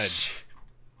always said.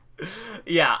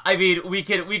 Yeah, I mean, we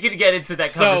could get into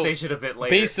that conversation a bit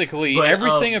later. Basically, but,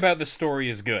 everything about the story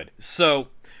is good. So,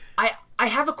 I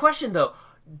have a question though.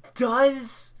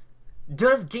 Does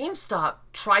GameStop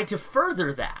try to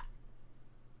further that?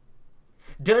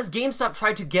 Does GameStop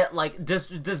try to get does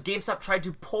GameStop try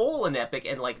to pull an Epic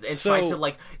and try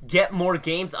to get more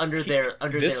games under their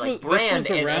brand? This was around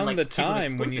the keep them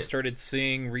time when you exclusive? started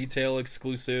seeing retail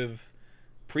exclusive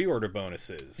pre-order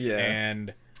bonuses. Yeah.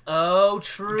 And Oh,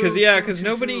 true. Because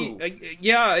nobody,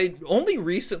 only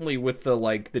recently with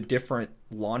the different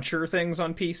launcher things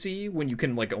on PC, when you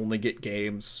can only get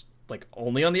games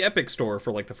only on the Epic Store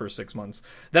for the first 6 months.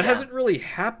 That hasn't really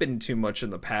happened too much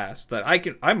in the past that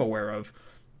I'm aware of.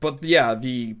 But yeah,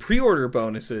 the pre-order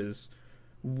bonuses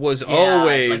was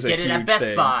always a get it huge at Best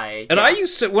thing. Buy. And Yeah. I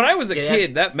used to, when I was a Get it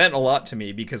kid, that meant a lot to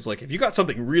me because if you got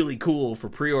something really cool for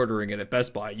pre-ordering it at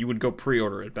Best Buy, you would go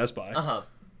pre-order it at Best Buy.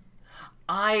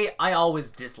 I always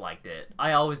disliked it.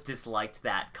 I always disliked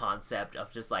that concept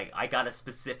of just I gotta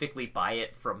specifically buy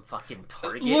it from fucking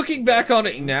Target. Looking back on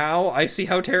it now, I see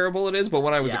how terrible it is, but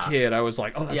when I was a Yeah. kid, I was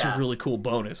like, oh, that's Yeah. a really cool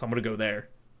bonus. I'm gonna go there.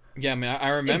 yeah, I mean, I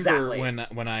remember Exactly.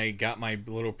 when I got my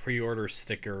little pre-order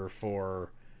sticker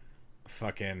for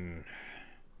fucking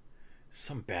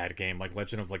some bad game like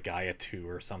Legend of Legaia 2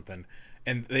 or something,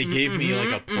 and they gave me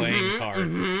a playing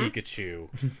card for Pikachu,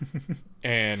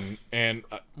 and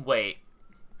Wait.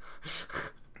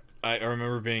 I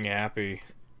remember being happy.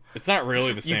 It's not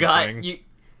really the same thing.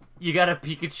 You got a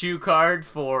Pikachu card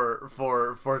for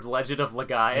the Legend of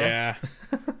Legaia? Yeah,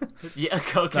 Yeah,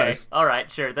 okay. Nice.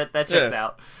 Alright, sure. That checks Yeah.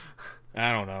 out.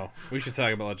 I don't know. We should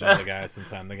talk about Legend of Legaia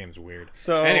sometime. The game's weird.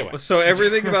 So Anyway. so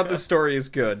everything about the story is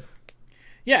good.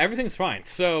 Yeah, everything's fine.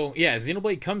 So, yeah,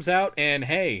 Xenoblade comes out, and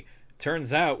hey,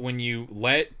 turns out when you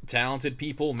let talented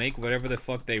people make whatever the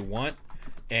fuck they want,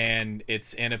 and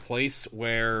it's in a place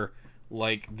where,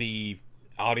 the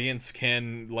audience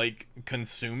can,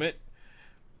 consume it,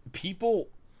 people,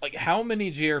 how many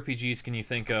JRPGs can you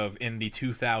think of in the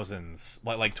 2000s,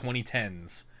 like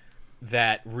 2010s,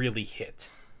 that really hit?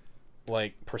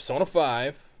 Persona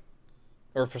 5,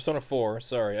 or Persona 4,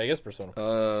 sorry, I guess Persona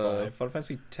 5. Final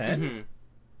Fantasy X?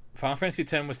 Final Fantasy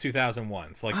X was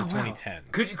 2001, so the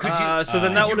 2010s. Could you So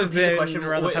then that could would you have repeat the been question?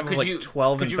 around the Wait, time could of you-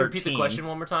 12 and Could you 13. repeat the question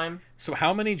one more time? So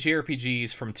how many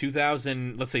JRPGs from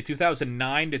 2000, let's say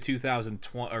 2009 to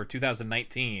 2020 or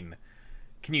 2019,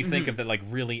 can you think of that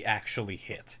really actually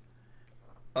hit?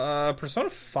 Persona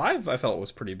 5 I felt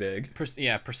was pretty big.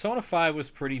 Persona 5 was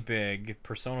pretty big.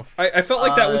 Persona. I felt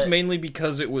like that was mainly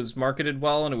because it was marketed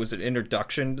well and it was an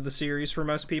introduction to the series for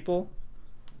most people.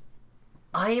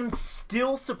 I am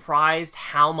still surprised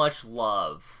how much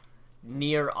love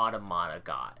Nier Automata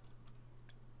got.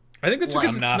 I think that's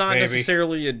because I'm it's not, not baby.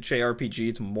 necessarily a JRPG,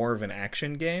 it's more of an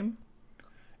action game.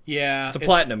 Yeah, It's a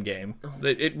platinum game.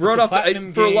 It rode a off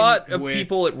platinum for a lot game of with-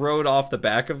 people. It rode off the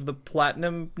back of the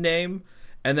platinum name,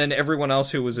 and then everyone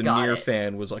else who was a Got Nier it.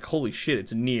 fan was like, "Holy shit,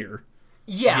 it's Nier!"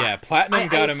 Yeah, Platinum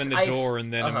got I- him in the I- door,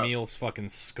 and then uh-huh. Emil's fucking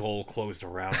skull closed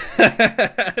around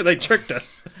him. They tricked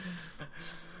us.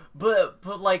 But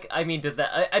I mean, does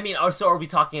that? I mean, so are we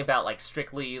talking about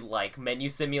strictly menu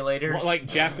simulators? Well,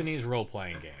 Japanese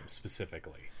role-playing games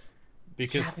specifically,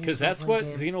 Because Japanese that's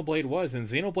role-playing what games. Xenoblade was, and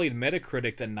Xenoblade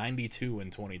Metacritic a 92 in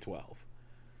 2012.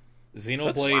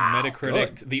 Xenoblade Wow,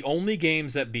 Metacritic, good. the only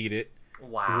games that beat it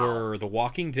Wow. were The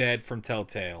Walking Dead from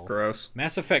Telltale, Gross.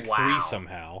 Mass Effect Wow. 3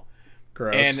 somehow,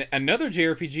 Gross. and another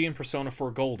JRPG in Persona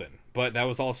 4 Golden. But that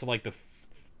was also like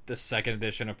the second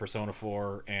edition of Persona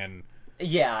 4, and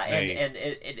Yeah, They- and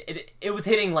it was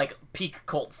hitting like peak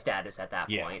cult status at that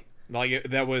yeah, point. like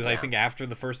that was I Yeah. think after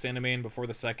the first anime and before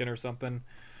the second or something.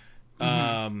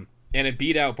 And it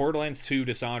beat out Borderlands 2,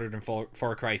 Dishonored, and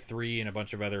Far Cry 3, and a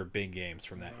bunch of other big games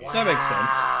from that year. That makes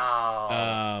sense.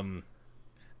 Wow.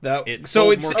 It So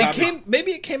sold it's more it copies. came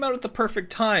maybe it came out at the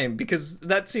perfect time because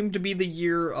that seemed to be the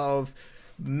year of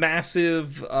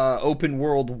massive open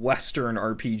world Western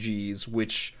RPGs,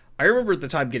 which I remember at the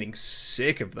time getting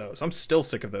sick of those. I'm still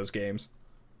sick of those games.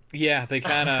 Yeah, they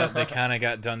kind of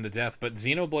got done to death. But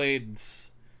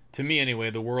Xenoblades, to me anyway,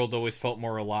 the world always felt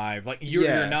more alive. Like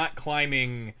you're not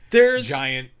climbing There's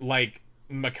giant like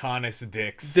Mechanis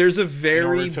dicks. There's a in very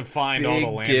order to find big all the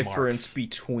landmarks. difference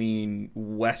between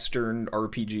Western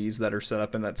RPGs that are set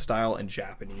up in that style and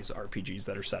Japanese RPGs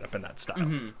that are set up in that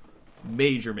style.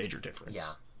 Major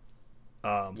difference.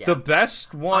 Yeah. The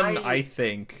best one, I- I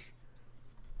think,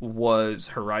 was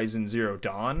Horizon Zero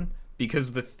Dawn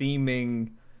because the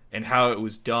theming and how it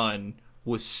was done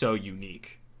was so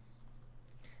unique.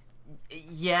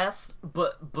 Yes,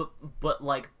 but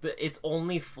like its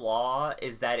only flaw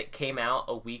is that it came out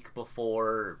a week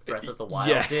before Breath of the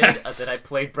Wild did. That I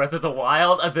played Breath of the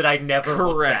Wild, and that I never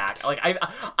looked back. Correct. Like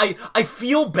I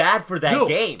feel bad for that No,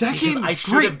 game. that because game I is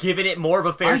should great. have given it more of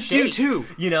a fair I do shake. too.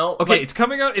 You know, Okay, like, it's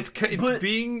coming out. It's but-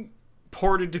 being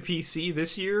ported to PC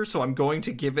this year, so I'm going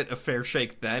to give it a fair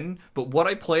shake then. But what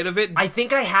I played of it, I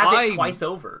think I have I- it twice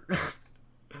over.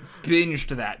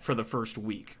 binged that for the first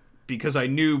week because I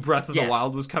knew Breath of the Yes.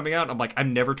 Wild was coming out. I'm like,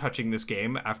 I'm never touching this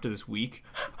game after this week.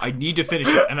 I need to finish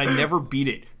it, and I never beat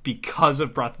it because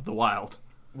of Breath of the Wild.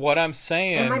 What I'm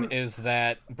saying And is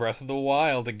that Breath of the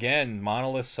Wild, again,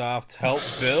 Monolith Soft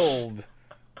helped build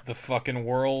the fucking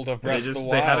world of Breath of the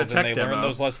they had a Wild, tech and they learned demo.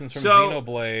 those lessons from So-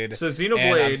 Xenoblade. so and I'm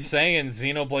Xenoblade- saying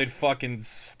Xenoblade fucking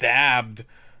stabbed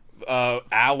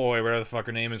Alloy, whatever the fuck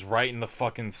her name is, right in the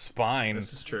fucking spine.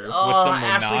 This is true. Oh, the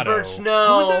Ashley Monado. Birch, no.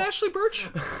 Oh, was that Ashley Birch?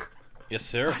 Yes,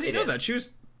 sir. I didn't know that. She was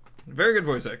a very good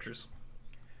voice actress.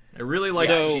 I really like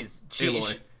So-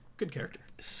 Aloy. Good character.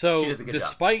 She So, does a good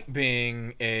despite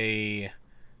being a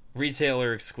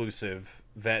retailer exclusive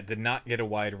that did not get a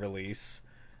wide release,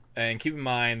 and keep in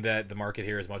mind that the market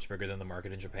here is much bigger than the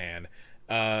market in Japan,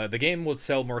 the game would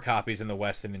sell more copies in the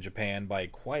West than in Japan by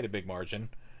quite a big margin.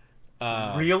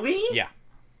 Really? Yeah.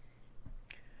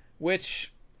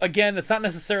 Which, again, that's not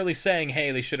necessarily saying,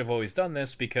 hey, they should have always done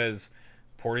this, because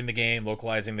porting the game,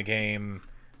 localizing the game,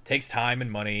 takes time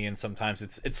and money, and sometimes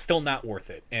it's still not worth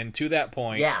it. And to that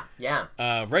point,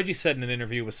 Yeah. Reggie said in an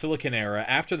interview with Silicon Era,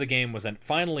 after the game was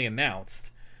finally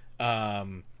announced,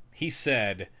 he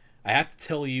said, "I have to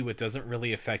tell you, it doesn't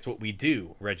really affect what we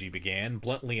do," Reggie began,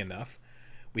 bluntly enough.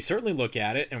 "We certainly look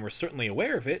at it, and we're certainly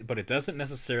aware of it, but it doesn't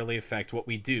necessarily affect what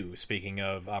we do," speaking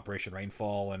of Operation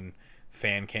Rainfall and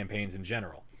fan campaigns in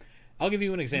general. I'll give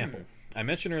you an example. I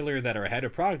mentioned earlier that our head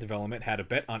of product development had a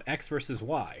bet on X versus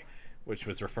Y, which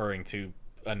was referring to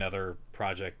another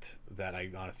project that I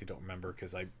honestly don't remember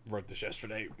because I wrote this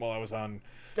yesterday while I was on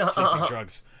sleeping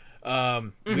drugs.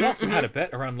 We also had a bet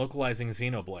around localizing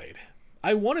Xenoblade.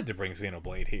 I wanted to bring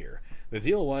Xenoblade here. The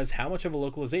deal was, how much of a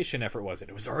localization effort was it?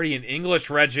 It was already in English,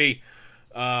 Reggie.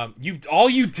 All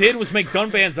you did was make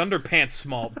Dunban's underpants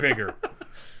bigger.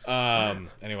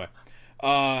 Anyway,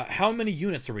 how many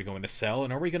units are we going to sell,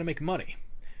 and are we going to make money?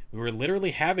 We were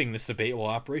literally having this debate while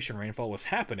Operation Rainfall was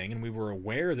happening, and we were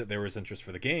aware that there was interest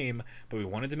for the game, but we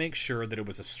wanted to make sure that it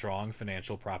was a strong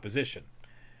financial proposition.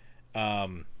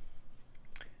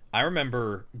 I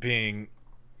remember being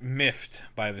miffed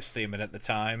by the statement at the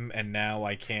time, and now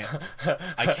I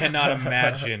cannot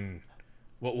imagine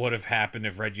what would have happened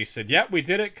if Reggie said, "Yeah, we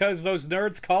did it because those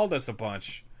nerds called us a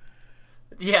bunch."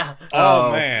 Yeah.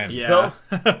 Oh man. Yeah.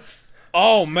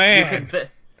 Oh man.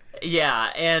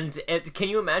 Yeah, and can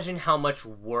you imagine how much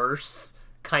worse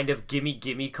kind of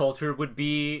gimme culture would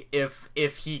be if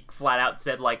he flat out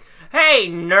said, like, "Hey,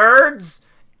 nerds,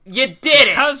 you did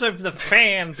it!" Because of the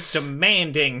fans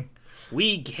demanding,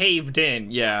 we caved in.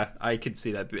 Yeah, I could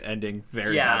see that ending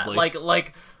very badly.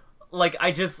 like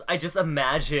I just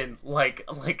imagine like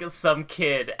some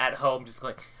kid at home just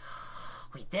going,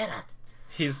 "We did it."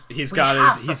 He's have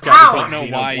got the his power. I like don't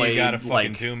know why you Xenoblade, gotta fucking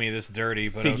like, do me this dirty,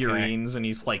 but figurines, and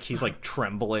he's like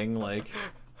trembling, like. okay.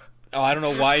 Oh, I don't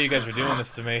know why you guys are doing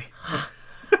this to me.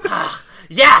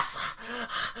 Yes,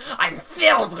 I'm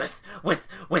filled with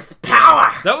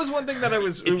one thing that I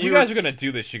was. If you guys are gonna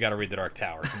do this, you got to read the Dark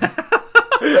Tower.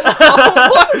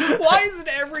 Why isn't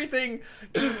everything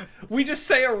just? We just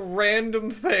say a random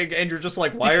thing, and you're just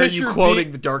like, why Because are you you're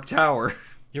quoting the Dark Tower?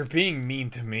 You're being mean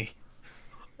to me.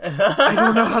 I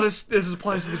don't know how this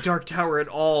applies to the Dark Tower at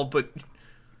all, but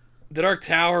The Dark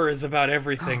Tower is about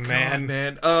everything, man.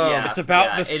 Yeah. It's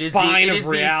about the spine of the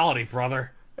reality,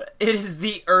 brother. It is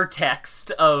the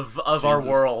urtext of our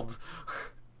world.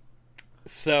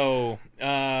 So,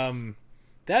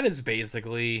 that is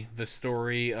basically the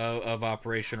story of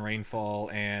Operation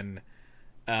Rainfall and,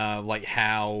 like,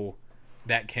 how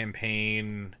that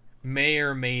campaign may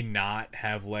or may not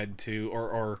have led to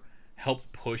or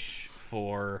helped push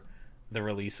for the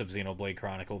release of Xenoblade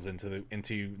Chronicles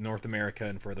into North America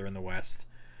and further in the West.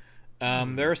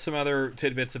 There are some other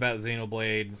tidbits about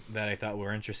Xenoblade that I thought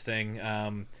were interesting.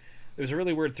 There's a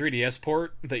really weird 3DS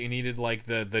port that you needed, like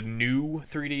the new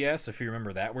 3DS, if you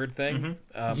remember that weird thing.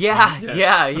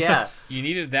 Yeah. You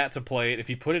needed that to play it. If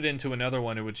you put it into another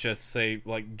one, it would just say,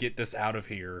 like, get this out of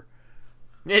here.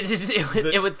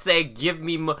 It would say,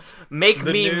 make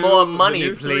me more money, the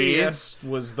new please. 3DS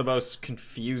was the most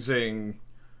confusing,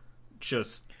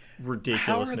 just ridiculousness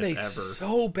How are they ever.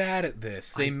 so bad at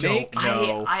this? They don't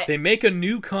know. They make a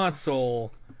new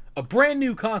console, a brand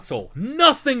new console,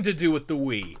 nothing to do with the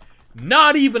Wii.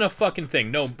 Not even a fucking thing.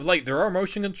 No, like, there are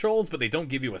motion controls, but they don't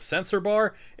give you a sensor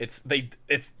bar. It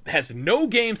has no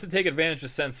games to take advantage of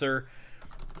sensor,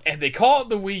 and they call it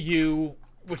the Wii U,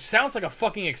 which sounds like a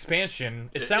fucking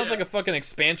expansion. It sounds like a fucking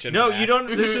expansion. No, of that. you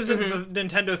don't. This isn't the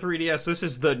Nintendo 3DS. This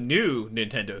is the new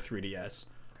Nintendo 3DS.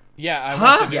 Yeah, I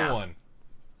want the new Yeah. one.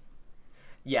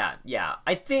 Yeah.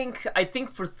 I think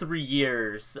for 3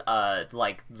 years,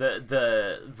 like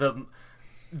the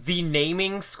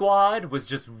naming squad was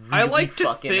just really I like to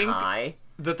fucking think high.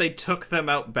 that they took them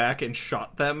out back and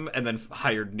shot them, and then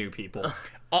hired new people.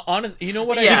 Honest, you know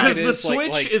what? Yeah. I think Because it the is?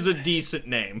 Switch Like, is a decent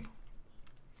name.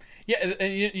 yeah,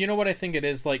 and you know what I think it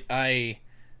is? Like, Shigeru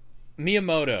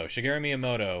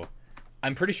Miyamoto,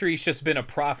 I'm pretty sure he's just been a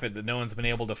prophet that no one's been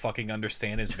able to fucking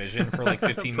understand his vision for like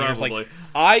 15 years. Like,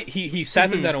 he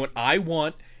sat them down and went, I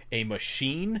want a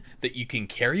machine that you can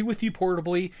carry with you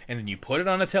portably, and then you put it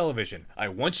on a television. I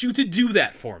want you to do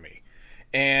that for me.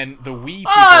 And the Wii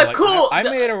people, cool. I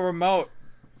made a remote.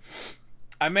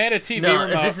 I made a TV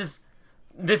remote.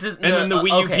 This is, And then the Wii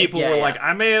U okay, people yeah, were yeah. like,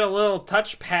 I made a little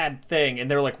touchpad thing. And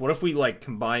they're like, what if we, like,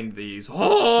 combined these?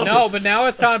 Oh! No, but now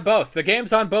it's on both. The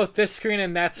game's on both this screen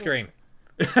and that screen.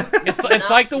 It's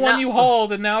like the one you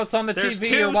hold, and now it's on the There's TV.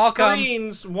 2 You're welcome.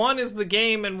 screens. One is the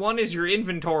game, and one is your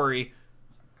inventory.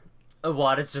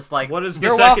 What is just like What does the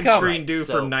You're second welcome. screen do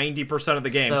So- for 90% of the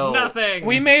game? so- Nothing!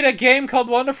 We made a game called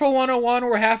Wonderful 101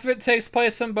 where half of it takes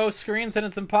place on both screens, and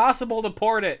it's impossible to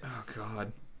port it. Oh,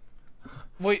 God.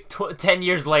 Wait, 10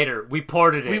 years later, we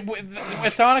ported it.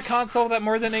 it's on a console that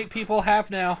more than 8 people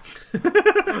have now.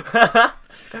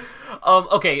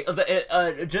 Okay,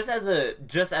 just as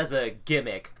a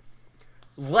gimmick,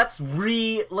 let's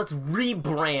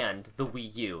rebrand the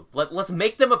Wii U. Let's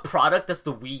make them a product that's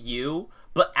the Wii U,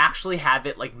 but actually have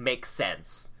it like make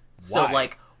sense. So Why?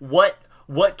 like what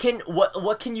can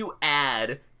you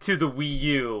add to the Wii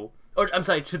U, or I'm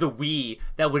sorry, to the Wii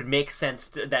that would make sense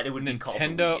that it would be called the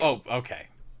Nintendo. Wii U? Oh, okay,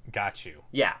 got you.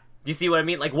 Yeah. Do you see what I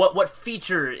mean? Like, what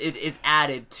feature is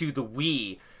added to the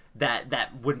Wii that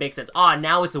would make sense?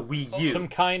 Now it's a Wii U. Some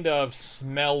kind of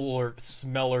smeller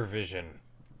vision.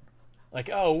 Like,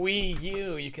 oh, Wii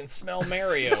U, you can smell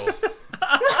Mario.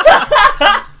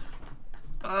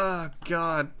 Oh,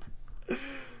 God.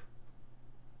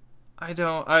 I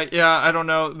don't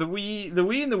know. The Wii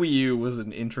and the Wii U was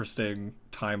an interesting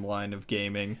timeline of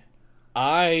gaming.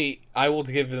 I will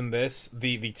give them this.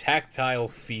 The tactile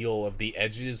feel of the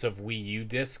edges of Wii U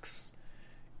discs.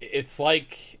 It's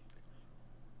like...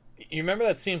 You remember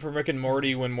that scene from Rick and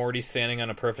Morty when Morty's standing on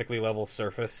a perfectly level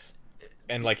surface?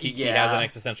 And like he has an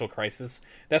existential crisis?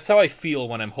 That's how I feel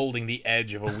when I'm holding the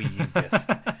edge of a Wii U disc.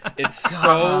 It's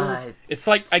God. It's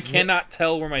like I cannot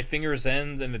tell where my fingers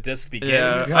end and the disc begins.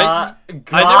 Yeah.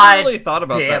 God, I never really thought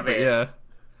about damn that, but it. yeah.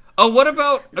 Oh, what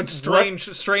about a strange,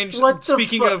 What the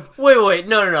speaking of... Wait,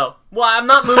 no. Well, I'm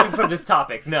not moving from this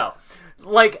topic, no.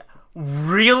 Like,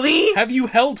 really? Have you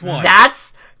held one?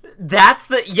 That's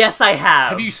the... Yes, I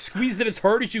have. Have you squeezed it as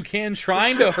hard as you can,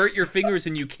 trying to hurt your fingers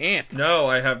and you can't? No,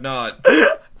 I have not.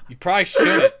 You probably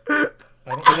shouldn't.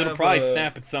 Because it'll probably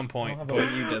snap at some point. How about a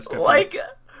Wii U disc? Like,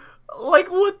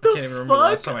 what the can't even remember the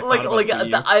last fuck? time I thought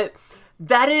about Wii U.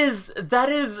 That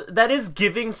is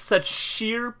giving such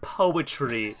sheer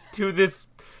poetry to this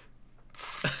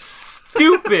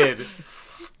stupid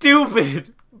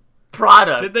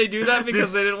product. Did they do that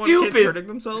because they didn't want kids hurting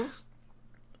themselves?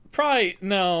 Probably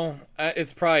no.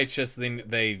 It's probably just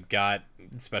they got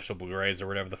special Blu-rays or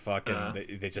whatever the fuck, and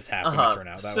they just happen to turn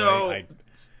out that way.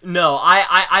 No,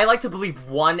 I like to believe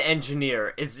one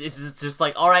engineer is just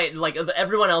like, all right, like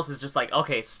everyone else is just like,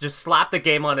 okay, just slap the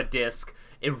game on a disc.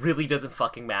 It really doesn't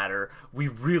fucking matter. We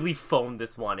really phoned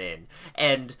this one in,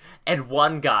 and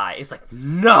one guy is like,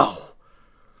 no,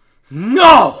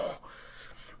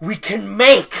 we can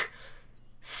make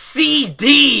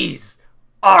CDs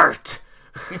art.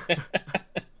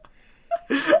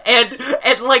 and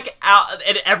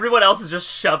everyone else is just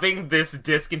shoving this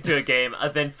disc into a game,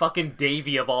 and then fucking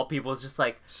Davey of all people is just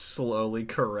like slowly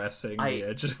caressing the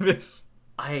edge of this.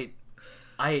 I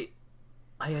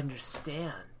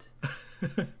understand.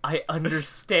 I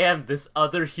understand this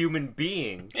other human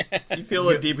being. You feel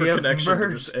a deeper connection to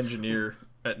this engineer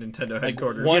at Nintendo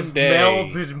headquarters. One day,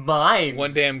 melded minds.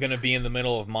 One day I'm gonna be in the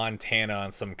middle of Montana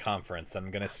on some conference.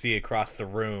 I'm gonna see across the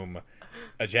room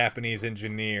a Japanese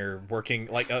engineer working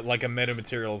like a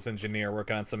metamaterials engineer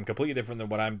working on something completely different than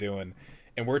what I'm doing,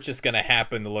 and we're just gonna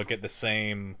happen to look at the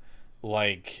same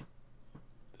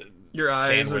your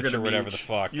eyes are gonna or whatever meet. the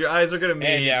fuck. Your eyes are gonna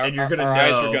meet, and you're gonna our know.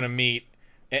 eyes are gonna meet,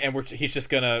 and he's just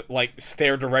gonna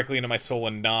stare directly into my soul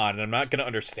and nod, and I'm not gonna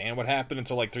understand what happened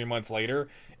until 3 months later,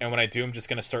 and when I do, I'm just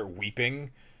gonna start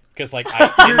weeping. Because in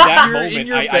that moment, in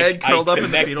your bed, curled up in the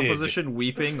connected. fetal position,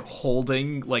 weeping,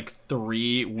 holding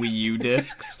 3 Wii U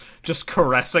discs, just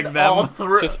caressing them.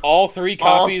 Just all 3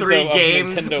 copies of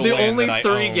games. Nintendo The Land only that I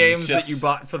 3 own, games just that you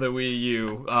bought for the Wii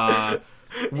U: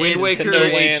 Wind Waker,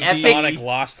 Nintendo Land, HD, Sonic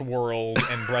Lost World,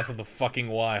 and Breath of the fucking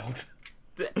Wild.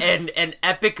 And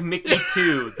Epic Mickey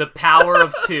 2, the power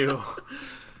of 2.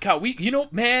 God, we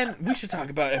should talk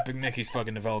about Epic Mickey's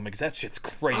fucking development, because that shit's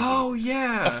crazy. Oh,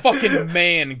 yeah. A fucking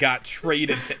man got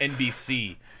traded to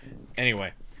NBC.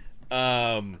 Anyway,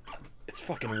 it's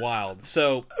fucking wild.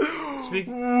 So,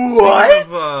 speaking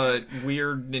of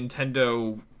weird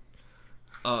Nintendo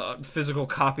physical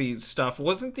copy stuff,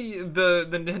 wasn't the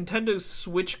Nintendo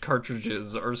Switch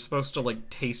cartridges are supposed to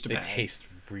taste bad? They taste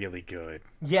really good.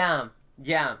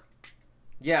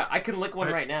 Yeah, I could lick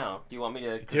one right now. Do you want me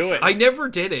to do it? I never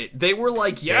did it. They were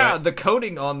like, the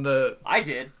coating on the... I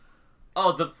did.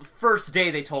 Oh, the first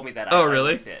day they told me that. Oh,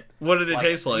 really? I liked it. What did it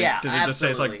taste like? Yeah, did it just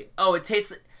taste like... Oh, it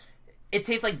tastes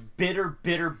like bitter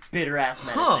ass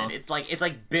medicine. It's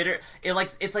like bitter.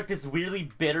 It's like this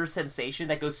really bitter sensation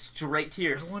that goes straight to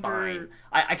your spine.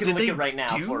 I can lick it right now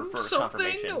for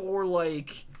confirmation. Or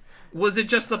was it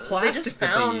just the plastic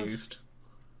that they used?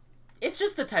 It's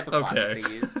just the type of plastic they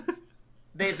use.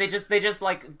 They just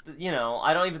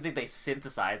I don't even think they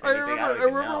synthesized anything. I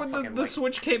remember when the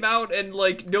Switch came out and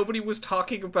nobody was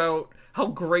talking about how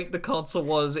great the console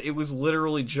was. It was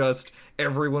literally just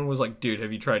everyone was like, "Dude,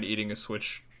 have you tried eating a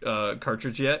Switch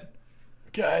cartridge yet?"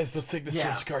 Guys, let's take the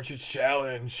Switch cartridge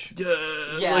challenge. Dude.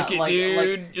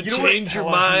 You change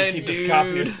your mind, keep this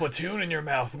copy of Splatoon in your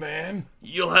mouth, man.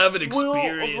 You'll have an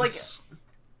experience.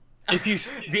 If you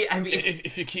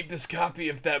keep this copy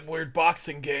of that weird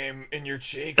boxing game in your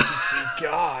cheeks, you see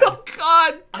God. Oh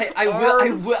God!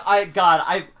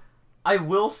 I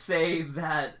will say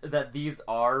that these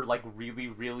are really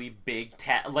really big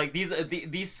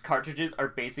these cartridges are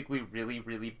basically really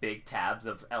really big tabs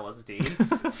of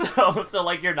LSD.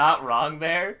 so you're not wrong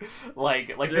there.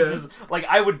 This is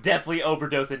I would definitely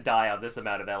overdose and die on this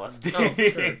amount of LSD. Oh,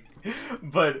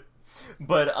 sure.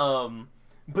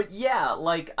 But yeah,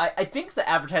 I think the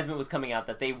advertisement was coming out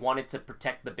that they wanted to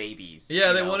protect the babies.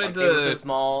 Yeah, they wanted to. They were so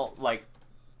small.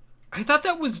 I thought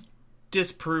that was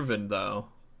disproven, though.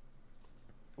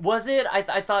 Was it?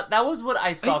 I thought that was what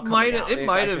I saw. It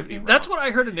might have. That's what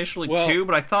I heard initially too,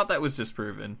 but I thought that was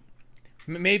disproven.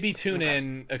 Maybe tune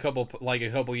in a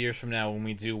couple years from now when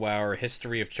we do our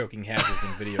history of choking hazards in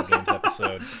video games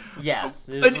episode. Yes.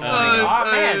 Remember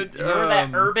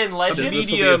that urban legend? The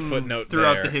medium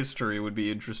throughout the history would be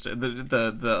interesting.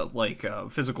 The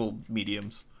physical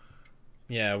mediums.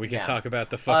 Yeah, we can talk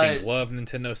about the fucking glove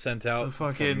Nintendo sent out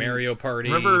from Mario Party.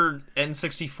 Remember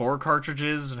N64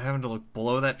 cartridges and having to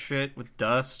blow that shit with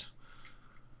dust?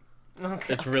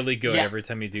 Okay. It's really good. Every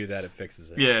time you do that, it fixes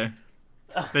it. Yeah.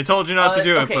 They told you not to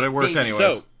do it, but it worked anyways.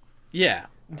 So, yeah.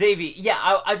 Davey,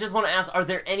 I just want to ask, are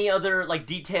there any other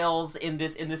details in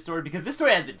this story? Because this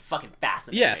story has been fucking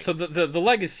fascinating. Yeah, so the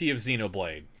legacy of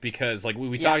Xenoblade, because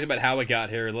we talked about how it got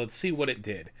here, let's see what it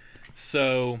did.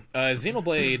 So,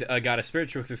 Xenoblade got a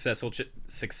spiritual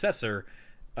successor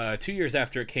 2 years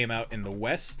after it came out in the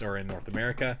West, or in North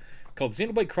America, called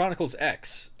Xenoblade Chronicles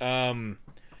X,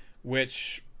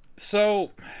 which...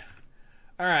 So...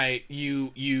 all right,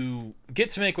 you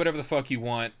get to make whatever the fuck you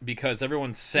want because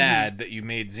everyone's sad that you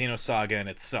made Xenosaga and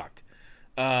it sucked.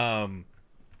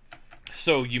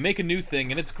 So you make a new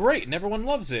thing and it's great and everyone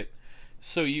loves it.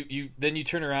 So you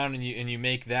turn around and you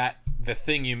make that the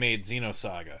thing you made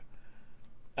Xenosaga.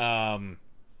 And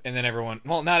then everyone,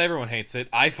 well, not everyone hates it.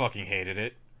 I fucking hated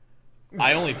it.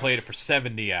 I only played it for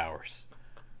 70 hours.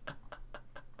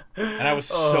 And I was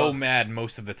so mad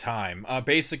most of the time.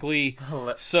 Basically,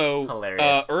 Hilarious.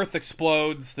 Earth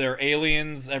explodes. There are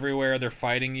aliens everywhere. They're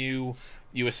fighting you.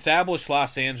 You establish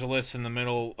Los Angeles in the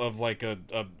middle of like a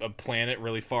planet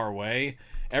really far away.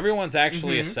 Everyone's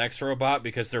actually a sex robot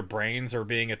because their brains are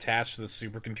being attached to the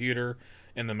supercomputer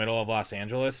in the middle of Los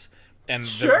Angeles. And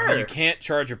you can't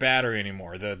charge your battery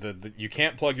anymore. You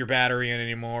can't plug your battery in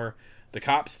anymore. The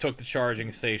cops took the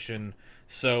charging station.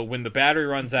 So when the battery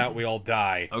runs out, we all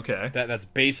die. Okay. That's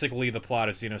basically the plot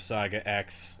of Xenosaga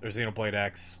X, or Xenoblade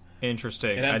X.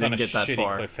 Interesting. It ends I on didn't a get that shitty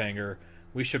far. cliffhanger.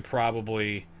 We should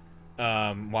probably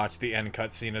watch the end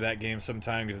cutscene of that game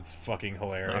sometime because it's fucking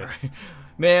hilarious. Right.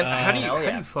 Man, how do hell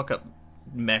yeah. you fuck up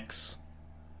mechs?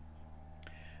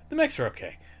 The mechs are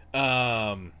okay.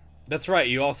 That's right.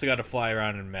 You also got to fly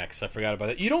around in mechs. I forgot about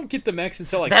that. You don't get the mechs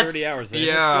until like 30 hours in.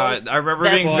 Yeah, I remember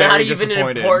That's being not very even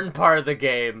disappointed. an important part of the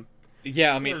game.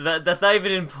 Yeah, I mean, That's not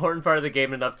even an important part of the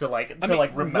game enough to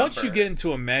remember. once you get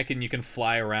into a mech and you can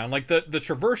fly around, like the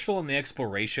traversal and the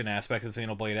exploration aspects of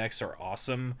Xenoblade X are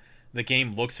awesome. The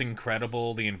game looks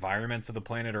incredible. The environments of the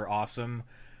planet are awesome.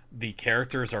 The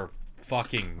characters are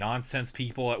fucking nonsense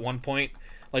people at one point.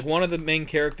 Like, one of the main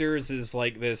characters is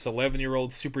like this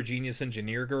 11-year-old super genius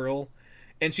engineer girl.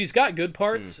 And she's got good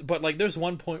parts, but like there's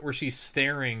one point where she's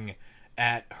staring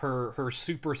at her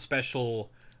super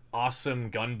special awesome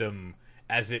Gundam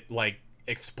as it like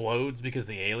explodes because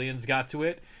the aliens got to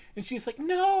it, and she's like,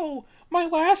 "No, my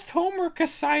last homework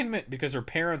assignment," because her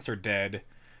parents are dead,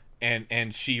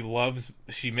 and she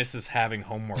misses having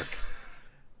homework.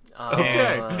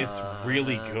 Okay. And it's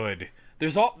really good.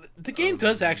 The game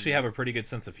does actually have a pretty good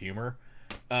sense of humor.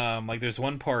 Like there's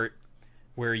one part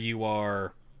where you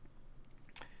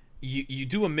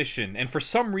do a mission, and for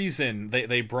some reason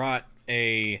they brought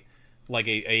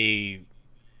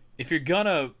if you're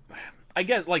gonna, I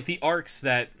get like the arcs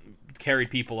that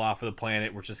carried people off of the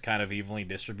planet were just kind of evenly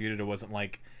distributed. It wasn't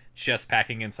like chest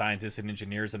packing in scientists and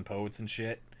engineers and poets and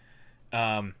shit.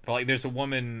 But like there's a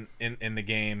woman in the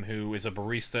game who is a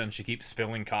barista and she keeps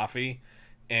spilling coffee,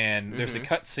 and there's a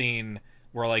cutscene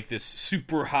where like this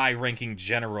super high ranking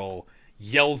general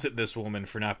yells at this woman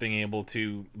for not being able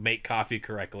to make coffee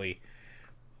correctly,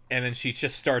 and then she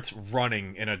just starts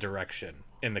running in a direction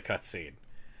in the cutscene.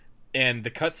 And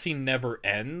the cutscene never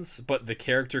ends, but the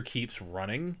character keeps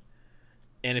running.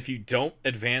 And if you don't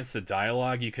advance the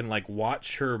dialogue, you can like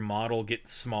watch her model get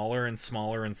smaller and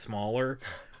smaller and smaller,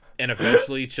 and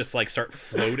eventually just like start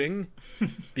floating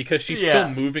because she's still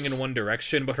moving in one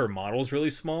direction, but her model's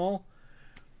really small.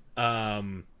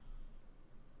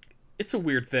 It's a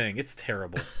weird thing. It's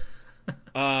terrible.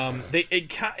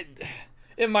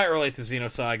 It might relate to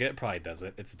Xenosaga. It probably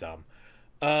doesn't. It's dumb.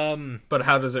 But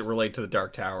how does it relate to the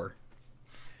Dark Tower?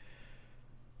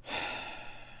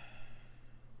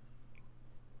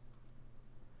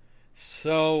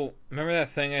 So, remember that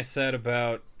thing I said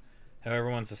about how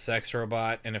everyone's a sex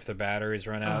robot, and if the batteries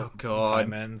run out,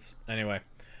 time ends? Anyway.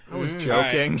 I was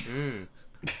joking.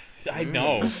 Right. I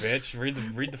know, bitch.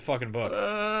 Read the fucking books.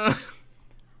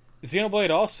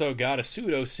 Xenoblade also got a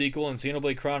pseudo-sequel in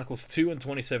Xenoblade Chronicles 2 in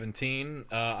 2017.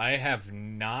 I have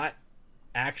not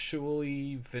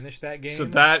actually finished that game. So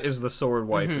that is the sword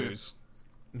waifus.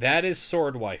 That is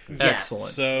sword waifu. Yeah. Excellent.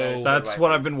 So That's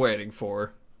what I've been waiting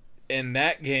for. in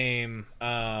that game,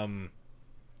 there's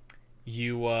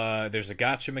a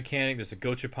gacha mechanic, there's a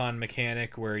gochapon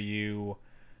mechanic where you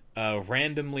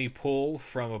randomly pull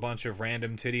from a bunch of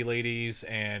random titty ladies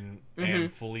and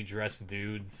fully dressed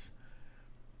dudes.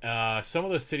 Some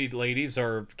of those titty ladies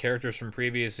are characters from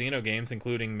previous Xeno games,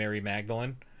 including Mary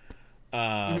Magdalene.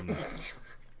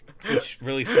 Which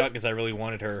really sucked because I really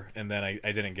wanted her, and then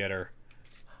I didn't get her.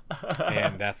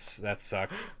 And that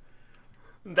sucked.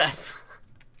 But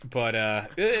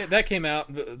that came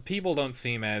out. People don't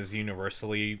seem as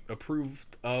universally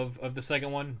approved of the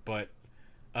second one, but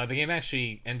the game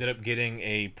actually ended up getting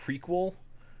a prequel.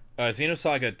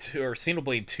 Xenosaga 2 or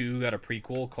Xenoblade 2 got a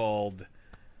prequel called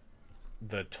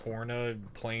the Torna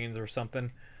Plains or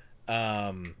something.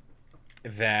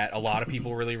 That a lot of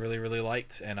people really, really, really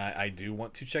liked, and I do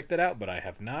want to check that out, but I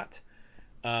have not.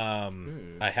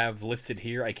 I have listed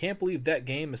here. I can't believe that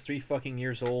game is 3 fucking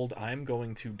years old. I'm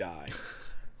going to die.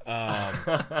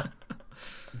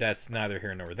 That's neither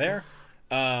here nor there.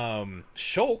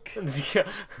 Shulk,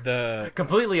 the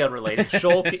Completely unrelated.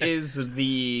 Shulk is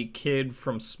the kid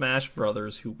from Smash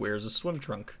Brothers who wears a swim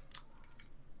trunk.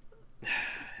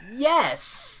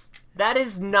 Yes! That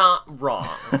is not wrong.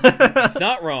 It's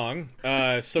not wrong.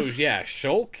 So yeah,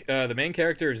 Shulk, the main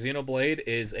character of Xenoblade,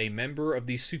 is a member of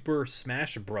the Super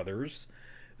Smash Brothers.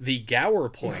 The Gower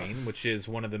Plane, which is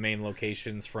one of the main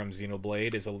locations from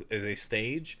Xenoblade, is a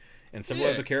stage, and several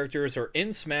other characters are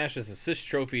in Smash as assist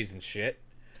trophies and shit.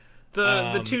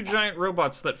 The two giant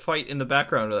robots that fight in the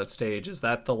background of that stage, is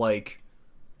that the, like...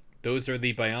 Those are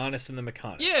the Bionis and the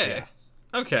Mechanis. Yeah.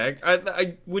 Okay.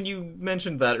 I when you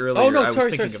mentioned that earlier, Oh, no, I was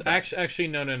sorry. thinking of that. Actually,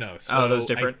 no. So those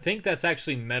different? I think that's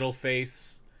actually Metal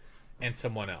Face and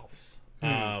someone else.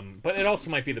 But it also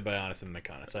might be the Bionis and the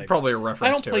Mechanis. Probably a reference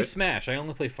I don't to play it. Smash. I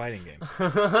only play fighting games.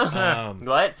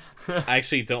 What? I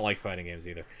actually don't like fighting games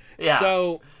either. Yeah.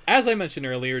 So, as I mentioned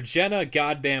earlier, Jenna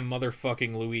goddamn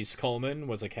motherfucking Louise Coleman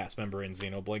was a cast member in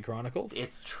Xenoblade Chronicles.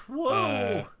 It's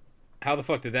true. How the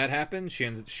fuck did that happen?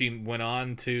 She went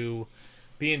on to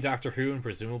be in Doctor Who and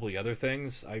presumably other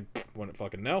things. I wouldn't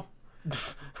fucking know.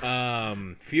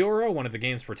 Fiora, one of the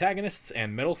game's protagonists,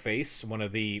 and Metal Face, one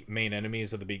of the main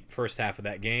enemies of the first half of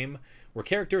that game, were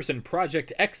characters in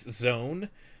Project X Zone,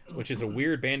 which is a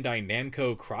weird Bandai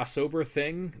Namco crossover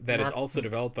thing that is also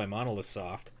developed by Monolith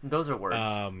Soft. Those are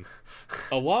words.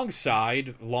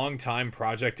 Alongside longtime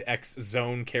Project X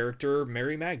Zone character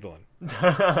Mary Magdalene.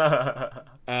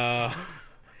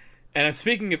 And I'm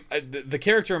speaking of the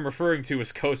character I'm referring to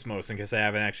is Cosmos, in case I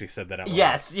haven't actually said that out loud.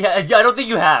 Yes, yeah, I don't think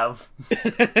you have.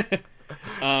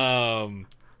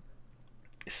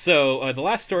 So the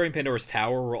last story in Pandora's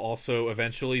Tower will also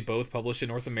eventually both published in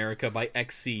North America by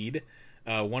Xseed.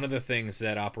 One of the things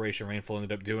that Operation Rainfall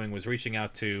ended up doing was reaching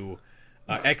out to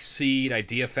Xseed,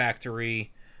 Idea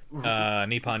Factory,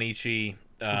 Nippon Ichi,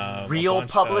 Real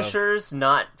publishers,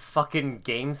 not fucking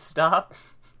GameStop.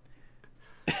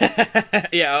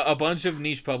 Yeah, a bunch of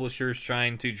niche publishers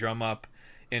trying to drum up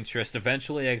interest.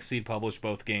 Eventually, Xseed published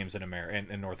both games in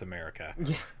North America.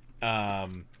 Yeah.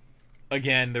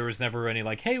 Again, there was never any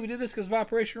like, hey, we did this because of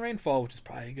Operation Rainfall, which is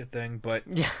probably a good thing. But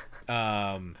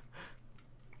yeah.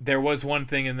 There was one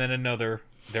thing and then another.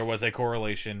 There was a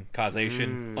correlation,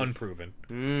 causation, unproven.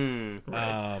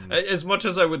 Right. As much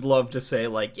as I would love to say,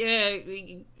 like, yeah,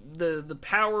 the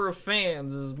power of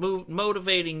fans is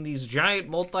motivating these giant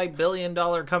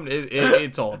multi-billion-dollar companies.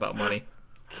 It's all about money.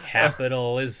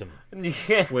 Capitalism.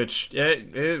 Which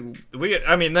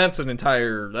I mean that's an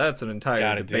entire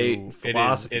debate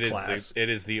philosophy class. It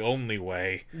is the only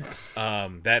way.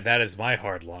 That is my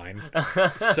hard line.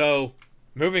 So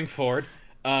moving forward,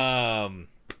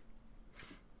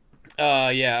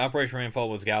 Operation Rainfall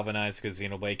was galvanized because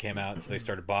Xenoblade came out, so they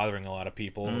started bothering a lot of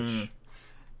people. Which,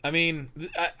 I mean,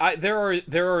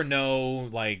 there are no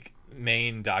like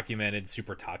main documented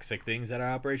super toxic things at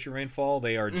Operation Rainfall.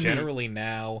 They are generally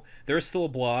now. There's still a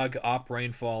blog. Op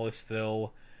Rainfall is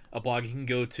still a blog you can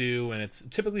go to, and it's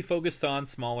typically focused on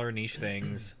smaller niche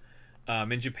things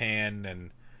in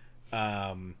Japan,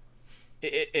 and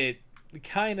it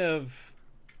kind of.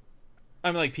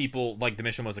 I'm like people like the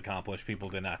mission was accomplished. People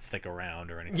did not stick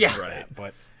around or anything like that.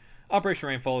 But Operation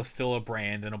Rainfall is still a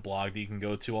brand and a blog that you can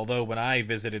go to. Although when I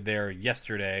visited there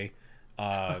yesterday,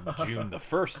 June the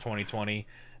 1st, 2020,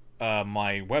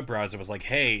 my web browser was like,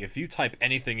 "Hey, if you type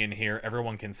anything in here,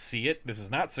 everyone can see it. This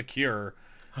is not secure,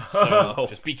 so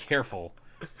just be careful."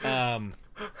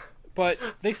 But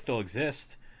they still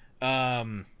exist.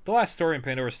 The last story in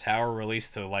Pandora's Tower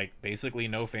released to like basically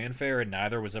no fanfare, and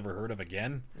neither was ever heard of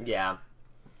again. Yeah.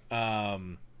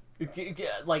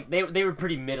 Like they were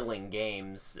pretty middling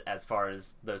games as far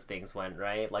as those things went,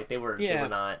 right? Like they were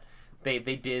not. They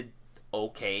did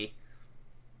okay.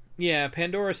 Yeah,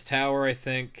 Pandora's Tower, I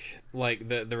think, like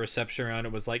the reception around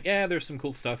it was like, yeah, there's some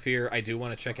cool stuff here. I do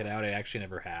want to check it out. I actually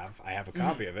never have. I have a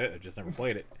copy of it. I've just never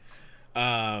played it.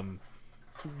 The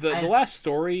last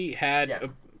story had a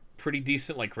pretty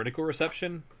decent like critical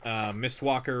reception.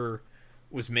 Mistwalker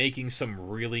was making some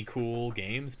really cool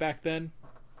games back then.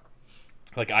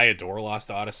 Like I adore Lost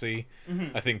Odyssey.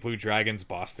 I think Blue Dragon's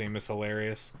boss theme is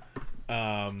hilarious.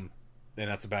 And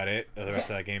that's about it. The rest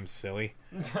of that game's silly.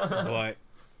 But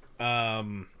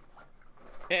and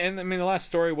I mean the last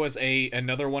story was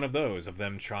another one of those of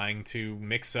them trying to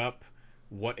mix up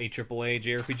what a AAA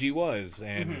JRPG was,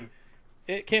 and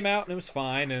it came out and it was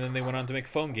fine, and then they went on to make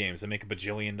phone games and make $1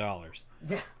 bajillion.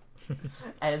 Yeah.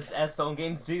 as phone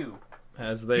games do.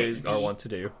 As they are wont to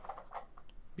do.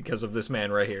 Because of this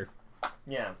man right here.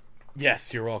 Yeah.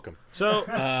 Yes, you're welcome. So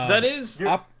that is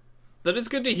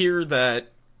good to hear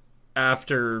that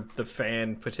after the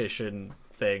fan petition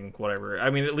thing, whatever. I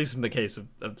mean, at least in the case of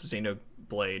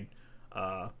Xenoblade,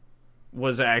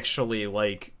 was actually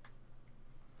like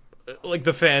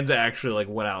the fans actually like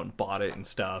went out and bought it and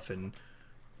stuff and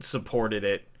supported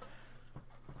it.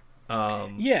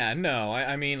 Yeah, no,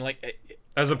 I mean, like,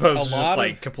 as opposed to just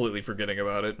like of, completely forgetting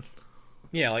about it.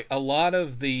 Yeah, like a lot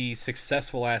of the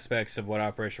successful aspects of what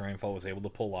Operation Rainfall was able to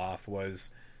pull off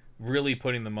was really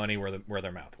putting the money where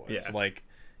their mouth was. Yeah. Like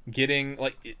getting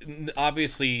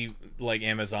obviously like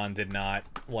Amazon did not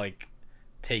like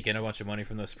take in a bunch of money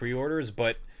from those pre-orders,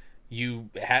 but you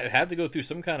had to go through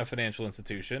some kind of financial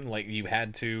institution. Like you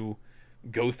had to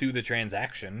go through the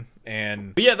transaction,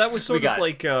 and but yeah, that was sort of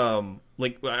like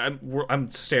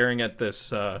I'm staring at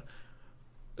this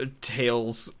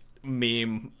Tails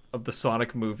meme of the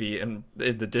Sonic movie in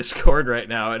the Discord right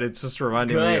now, and it's just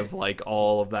reminding me of like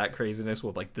all of that craziness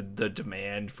with like the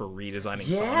demand for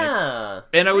redesigning Sonic.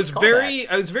 And I was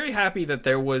very happy that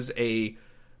there was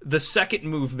the second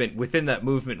movement within that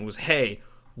movement was, hey,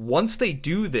 once they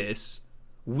do this,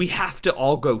 we have to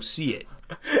all go see it.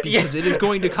 Because it is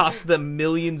going to cost them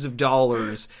millions of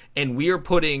dollars, and we are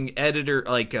putting editor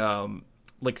like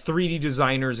 3D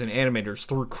designers and animators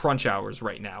through crunch hours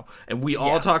right now. And we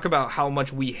all talk about how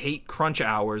much we hate crunch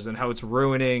hours and how it's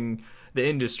ruining the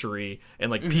industry, and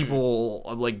like people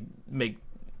like make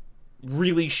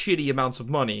really shitty amounts of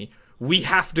money. We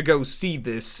have to go see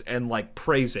this and like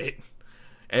praise it.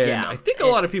 And I think a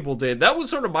lot of people did. That was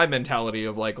sort of my mentality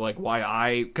of like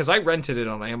why because I rented it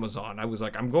on Amazon. I was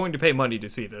like, I'm going to pay money to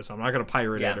see this. I'm not going to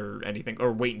pirate it or anything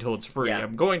or wait until it's free.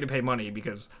 I'm going to pay money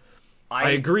because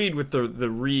I agreed with the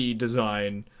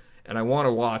redesign and I want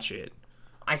to watch it.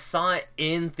 I saw it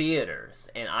in theaters,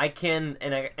 and I can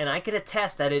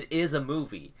attest that it is a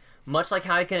movie. Much like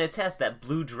how I can attest that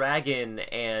Blue Dragon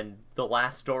and The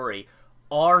Last Story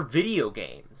are video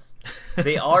games.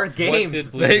 They are games. What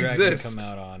did Blue Dragon come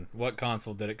out on? What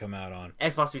console did it come out on?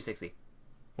 Xbox 360.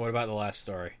 What about The Last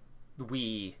Story?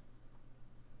 Wii.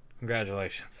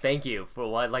 Congratulations. Thank you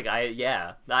for what. Like I've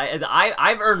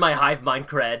earned my hive mind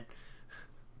cred.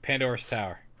 Pandora's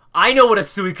Tower. I know what a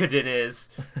Suikoden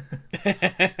is.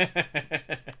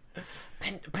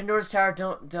 Pandora's Tower.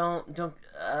 Don't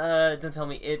tell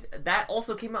me it. That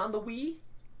also came out on the Wii.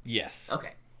 Yes.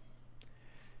 Okay.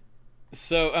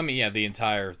 So, I mean, yeah, the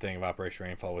entire thing of Operation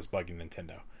Rainfall was bugging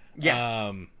Nintendo.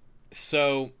 Yeah.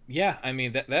 So, yeah, I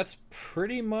mean, that's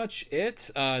pretty much it.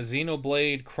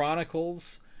 Xenoblade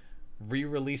Chronicles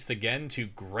re-released again to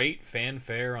great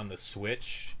fanfare on the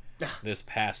Switch this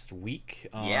past week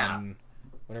on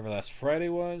whatever last Friday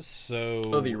was. So,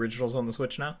 the original's on the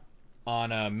Switch now? On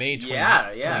May 29th, yeah.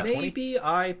 2020. Maybe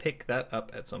I pick that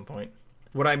up at some point.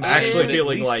 When I'm actually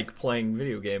feeling like playing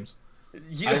video games.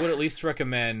 I would at least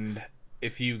recommend,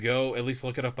 if you go, at least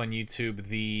look it up on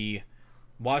YouTube,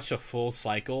 watch a full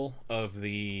cycle of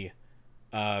the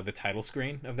title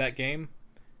screen of that game.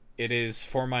 It is,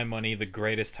 for my money, the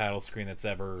greatest title screen that's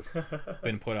ever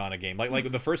been put on a game.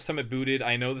 Like the first time it booted,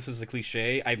 I know this is a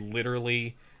cliche, I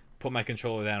literally put my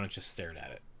controller down and just stared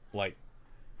at it. Like,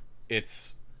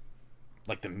 it's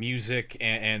like the music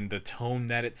and the tone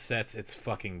that it sets, it's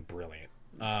fucking brilliant.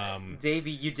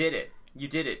 Davey, you did it. You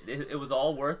did it. It was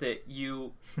all worth it.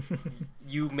 You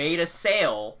made a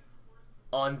sale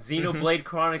on Xenoblade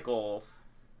Chronicles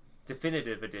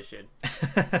Definitive Edition.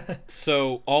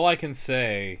 So all I can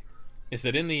say is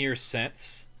that in the years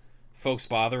since, folks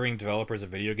bothering developers of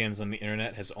video games on the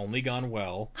internet has only gone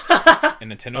well,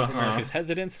 and Nintendo of America's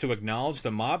hesitance to acknowledge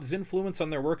the mob's influence on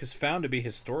their work is found to be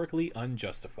historically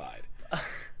unjustified.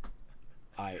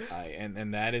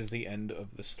 And that is the end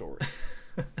of the story.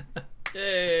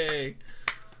 Yay!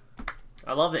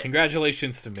 I love it.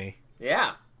 Congratulations to me.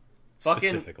 Yeah.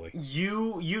 Specifically.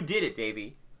 You did it,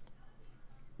 Davey.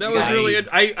 That was really good.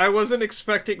 I wasn't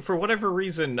expecting, for whatever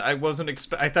reason, I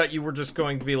thought you were just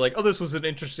going to be like, oh, this was an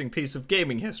interesting piece of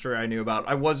gaming history I knew about.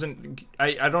 I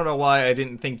don't know why I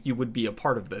didn't think you would be a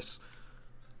part of this.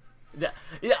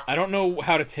 Yeah. I don't know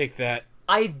how to take that.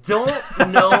 I don't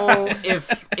know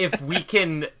if we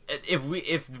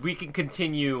can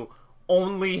continue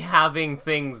only having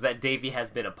things that Davey has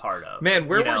been a part of. Man,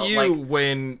 where were you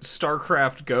when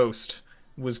StarCraft Ghost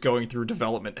was going through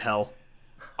development hell?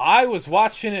 I was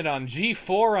watching it on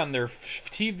G4 on their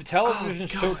television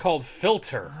show called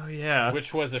Filter. Oh, yeah.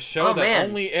 Which was a show that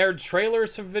only aired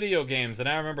trailers of video games. And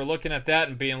I remember looking at that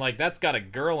and being like, that's got a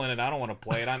girl in it. I don't want to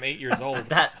play it. I'm 8 years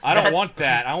old. I don't want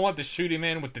that. I want to shoot him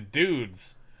in with the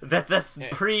dudes. That's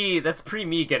pre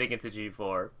me getting into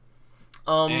G4.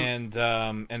 And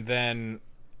then,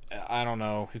 I don't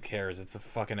know. Who cares? It's a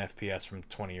fucking FPS from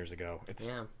 20 years ago.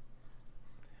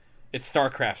 It's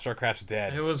StarCraft. StarCraft's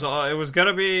dead. It was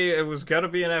gonna be an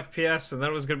FPS, and then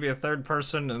it was gonna be a third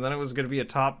person, and then it was gonna be a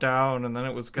top down, and then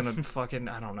it was gonna fucking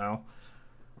I don't know.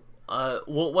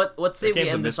 Well, let's say we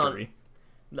end this on.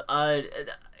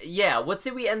 Yeah, let's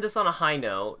say we end this on a high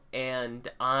note, and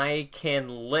I can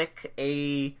lick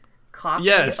a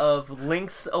copy of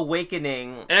Link's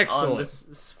Awakening. Excellent. On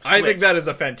this I think that is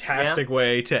a fantastic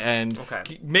way to end.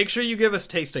 Okay. Make sure you give us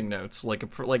tasting notes, like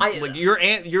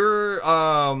you're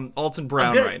Alton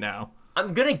Brown right now.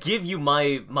 I'm gonna give you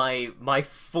my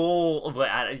full.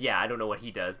 I don't know what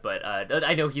he does, but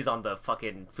I know he's on the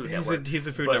fucking Food Network. He's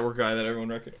a Food Network guy that everyone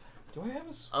recognizes. Do I have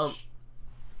a Switch?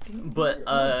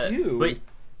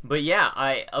 But yeah,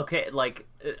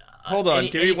 hold on,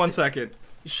 give me 1 second.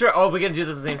 Sure. Oh, we're gonna do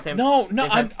this the same. No.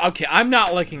 I'm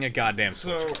not licking a goddamn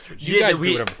Switch cartridge. You guys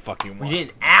do whatever the fuck you want. We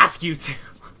didn't ask you to.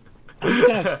 I'm just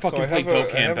gonna fucking play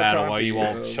Dokkan Battle while you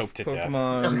all choke to death.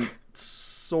 Pokemon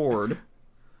Sword.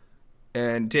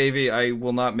 And Davey, I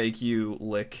will not make you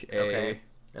lick a.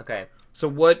 Okay. So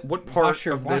what part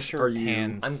of this are you?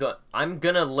 Hands. I'm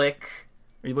gonna lick.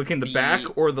 Are you looking the back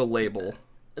or the label?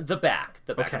 The back.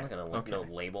 Okay. I'm not gonna lick no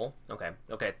label. Okay.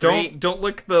 Don't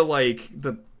lick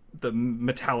the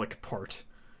metallic part.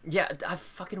 Yeah, I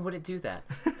fucking wouldn't do that.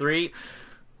 3,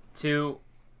 2,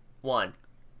 1.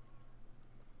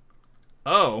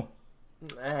 Oh.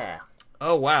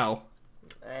 Oh wow.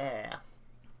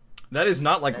 That is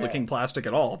not like licking plastic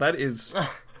at all. That is.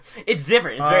 It's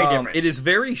different. It's very different. It is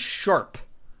very sharp.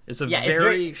 It's a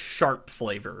very sharp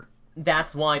flavor.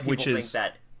 That's why people think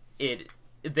that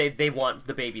they want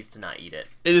the babies to not eat it.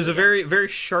 It is a very, very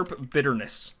sharp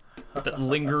bitterness that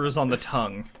lingers on the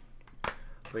tongue.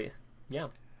 Yeah.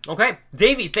 Okay,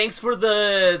 Davey, thanks for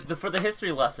the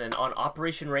history lesson on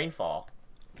Operation Rainfall.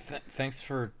 Thanks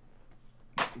for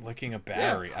licking a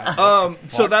battery. Yeah.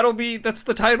 So that's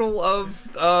the title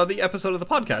of the episode of the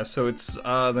podcast. So it's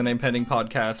the Name Pending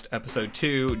Podcast, episode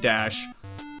 2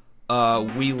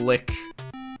 - We Lick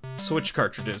Switch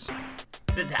Cartridges.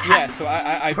 Yeah, so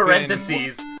I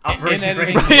parentheses Operation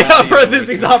Rainfall. Yeah,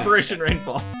 parentheses Operation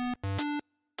Rainfall.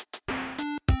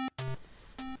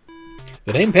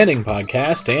 The Name Pending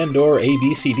Podcast and/or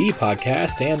ABCD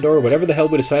Podcast and/or whatever the hell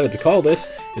we decided to call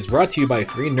this is brought to you by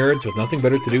 3 nerds with nothing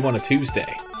better to do on a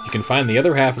Tuesday. You can find the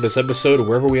other half of this episode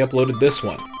wherever we uploaded this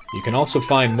one. You can also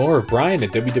find more of Brian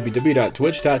at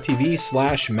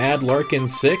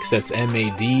www.twitch.tv/madlarkin6, that's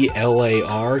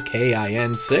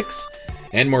MADLARKIN6,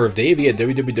 and more of Davey at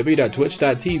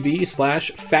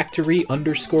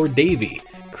www.twitch.tv/factory_Davey.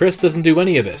 Chris doesn't do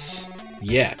any of this.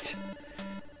 Yet.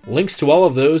 Links to all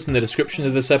of those in the description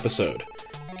of this episode.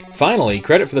 Finally,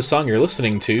 credit for the song you're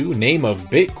listening to, Name of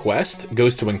BitQuest,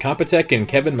 goes to Incompetech and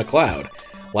Kevin MacLeod,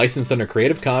 licensed under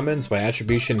Creative Commons by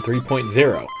Attribution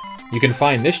 3.0. You can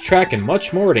find this track and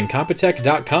much more at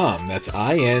Incompetech.com, that's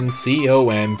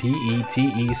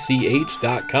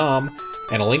INCOMPETECH.com,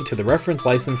 and a link to the reference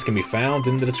license can be found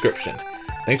in the description.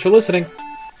 Thanks for listening!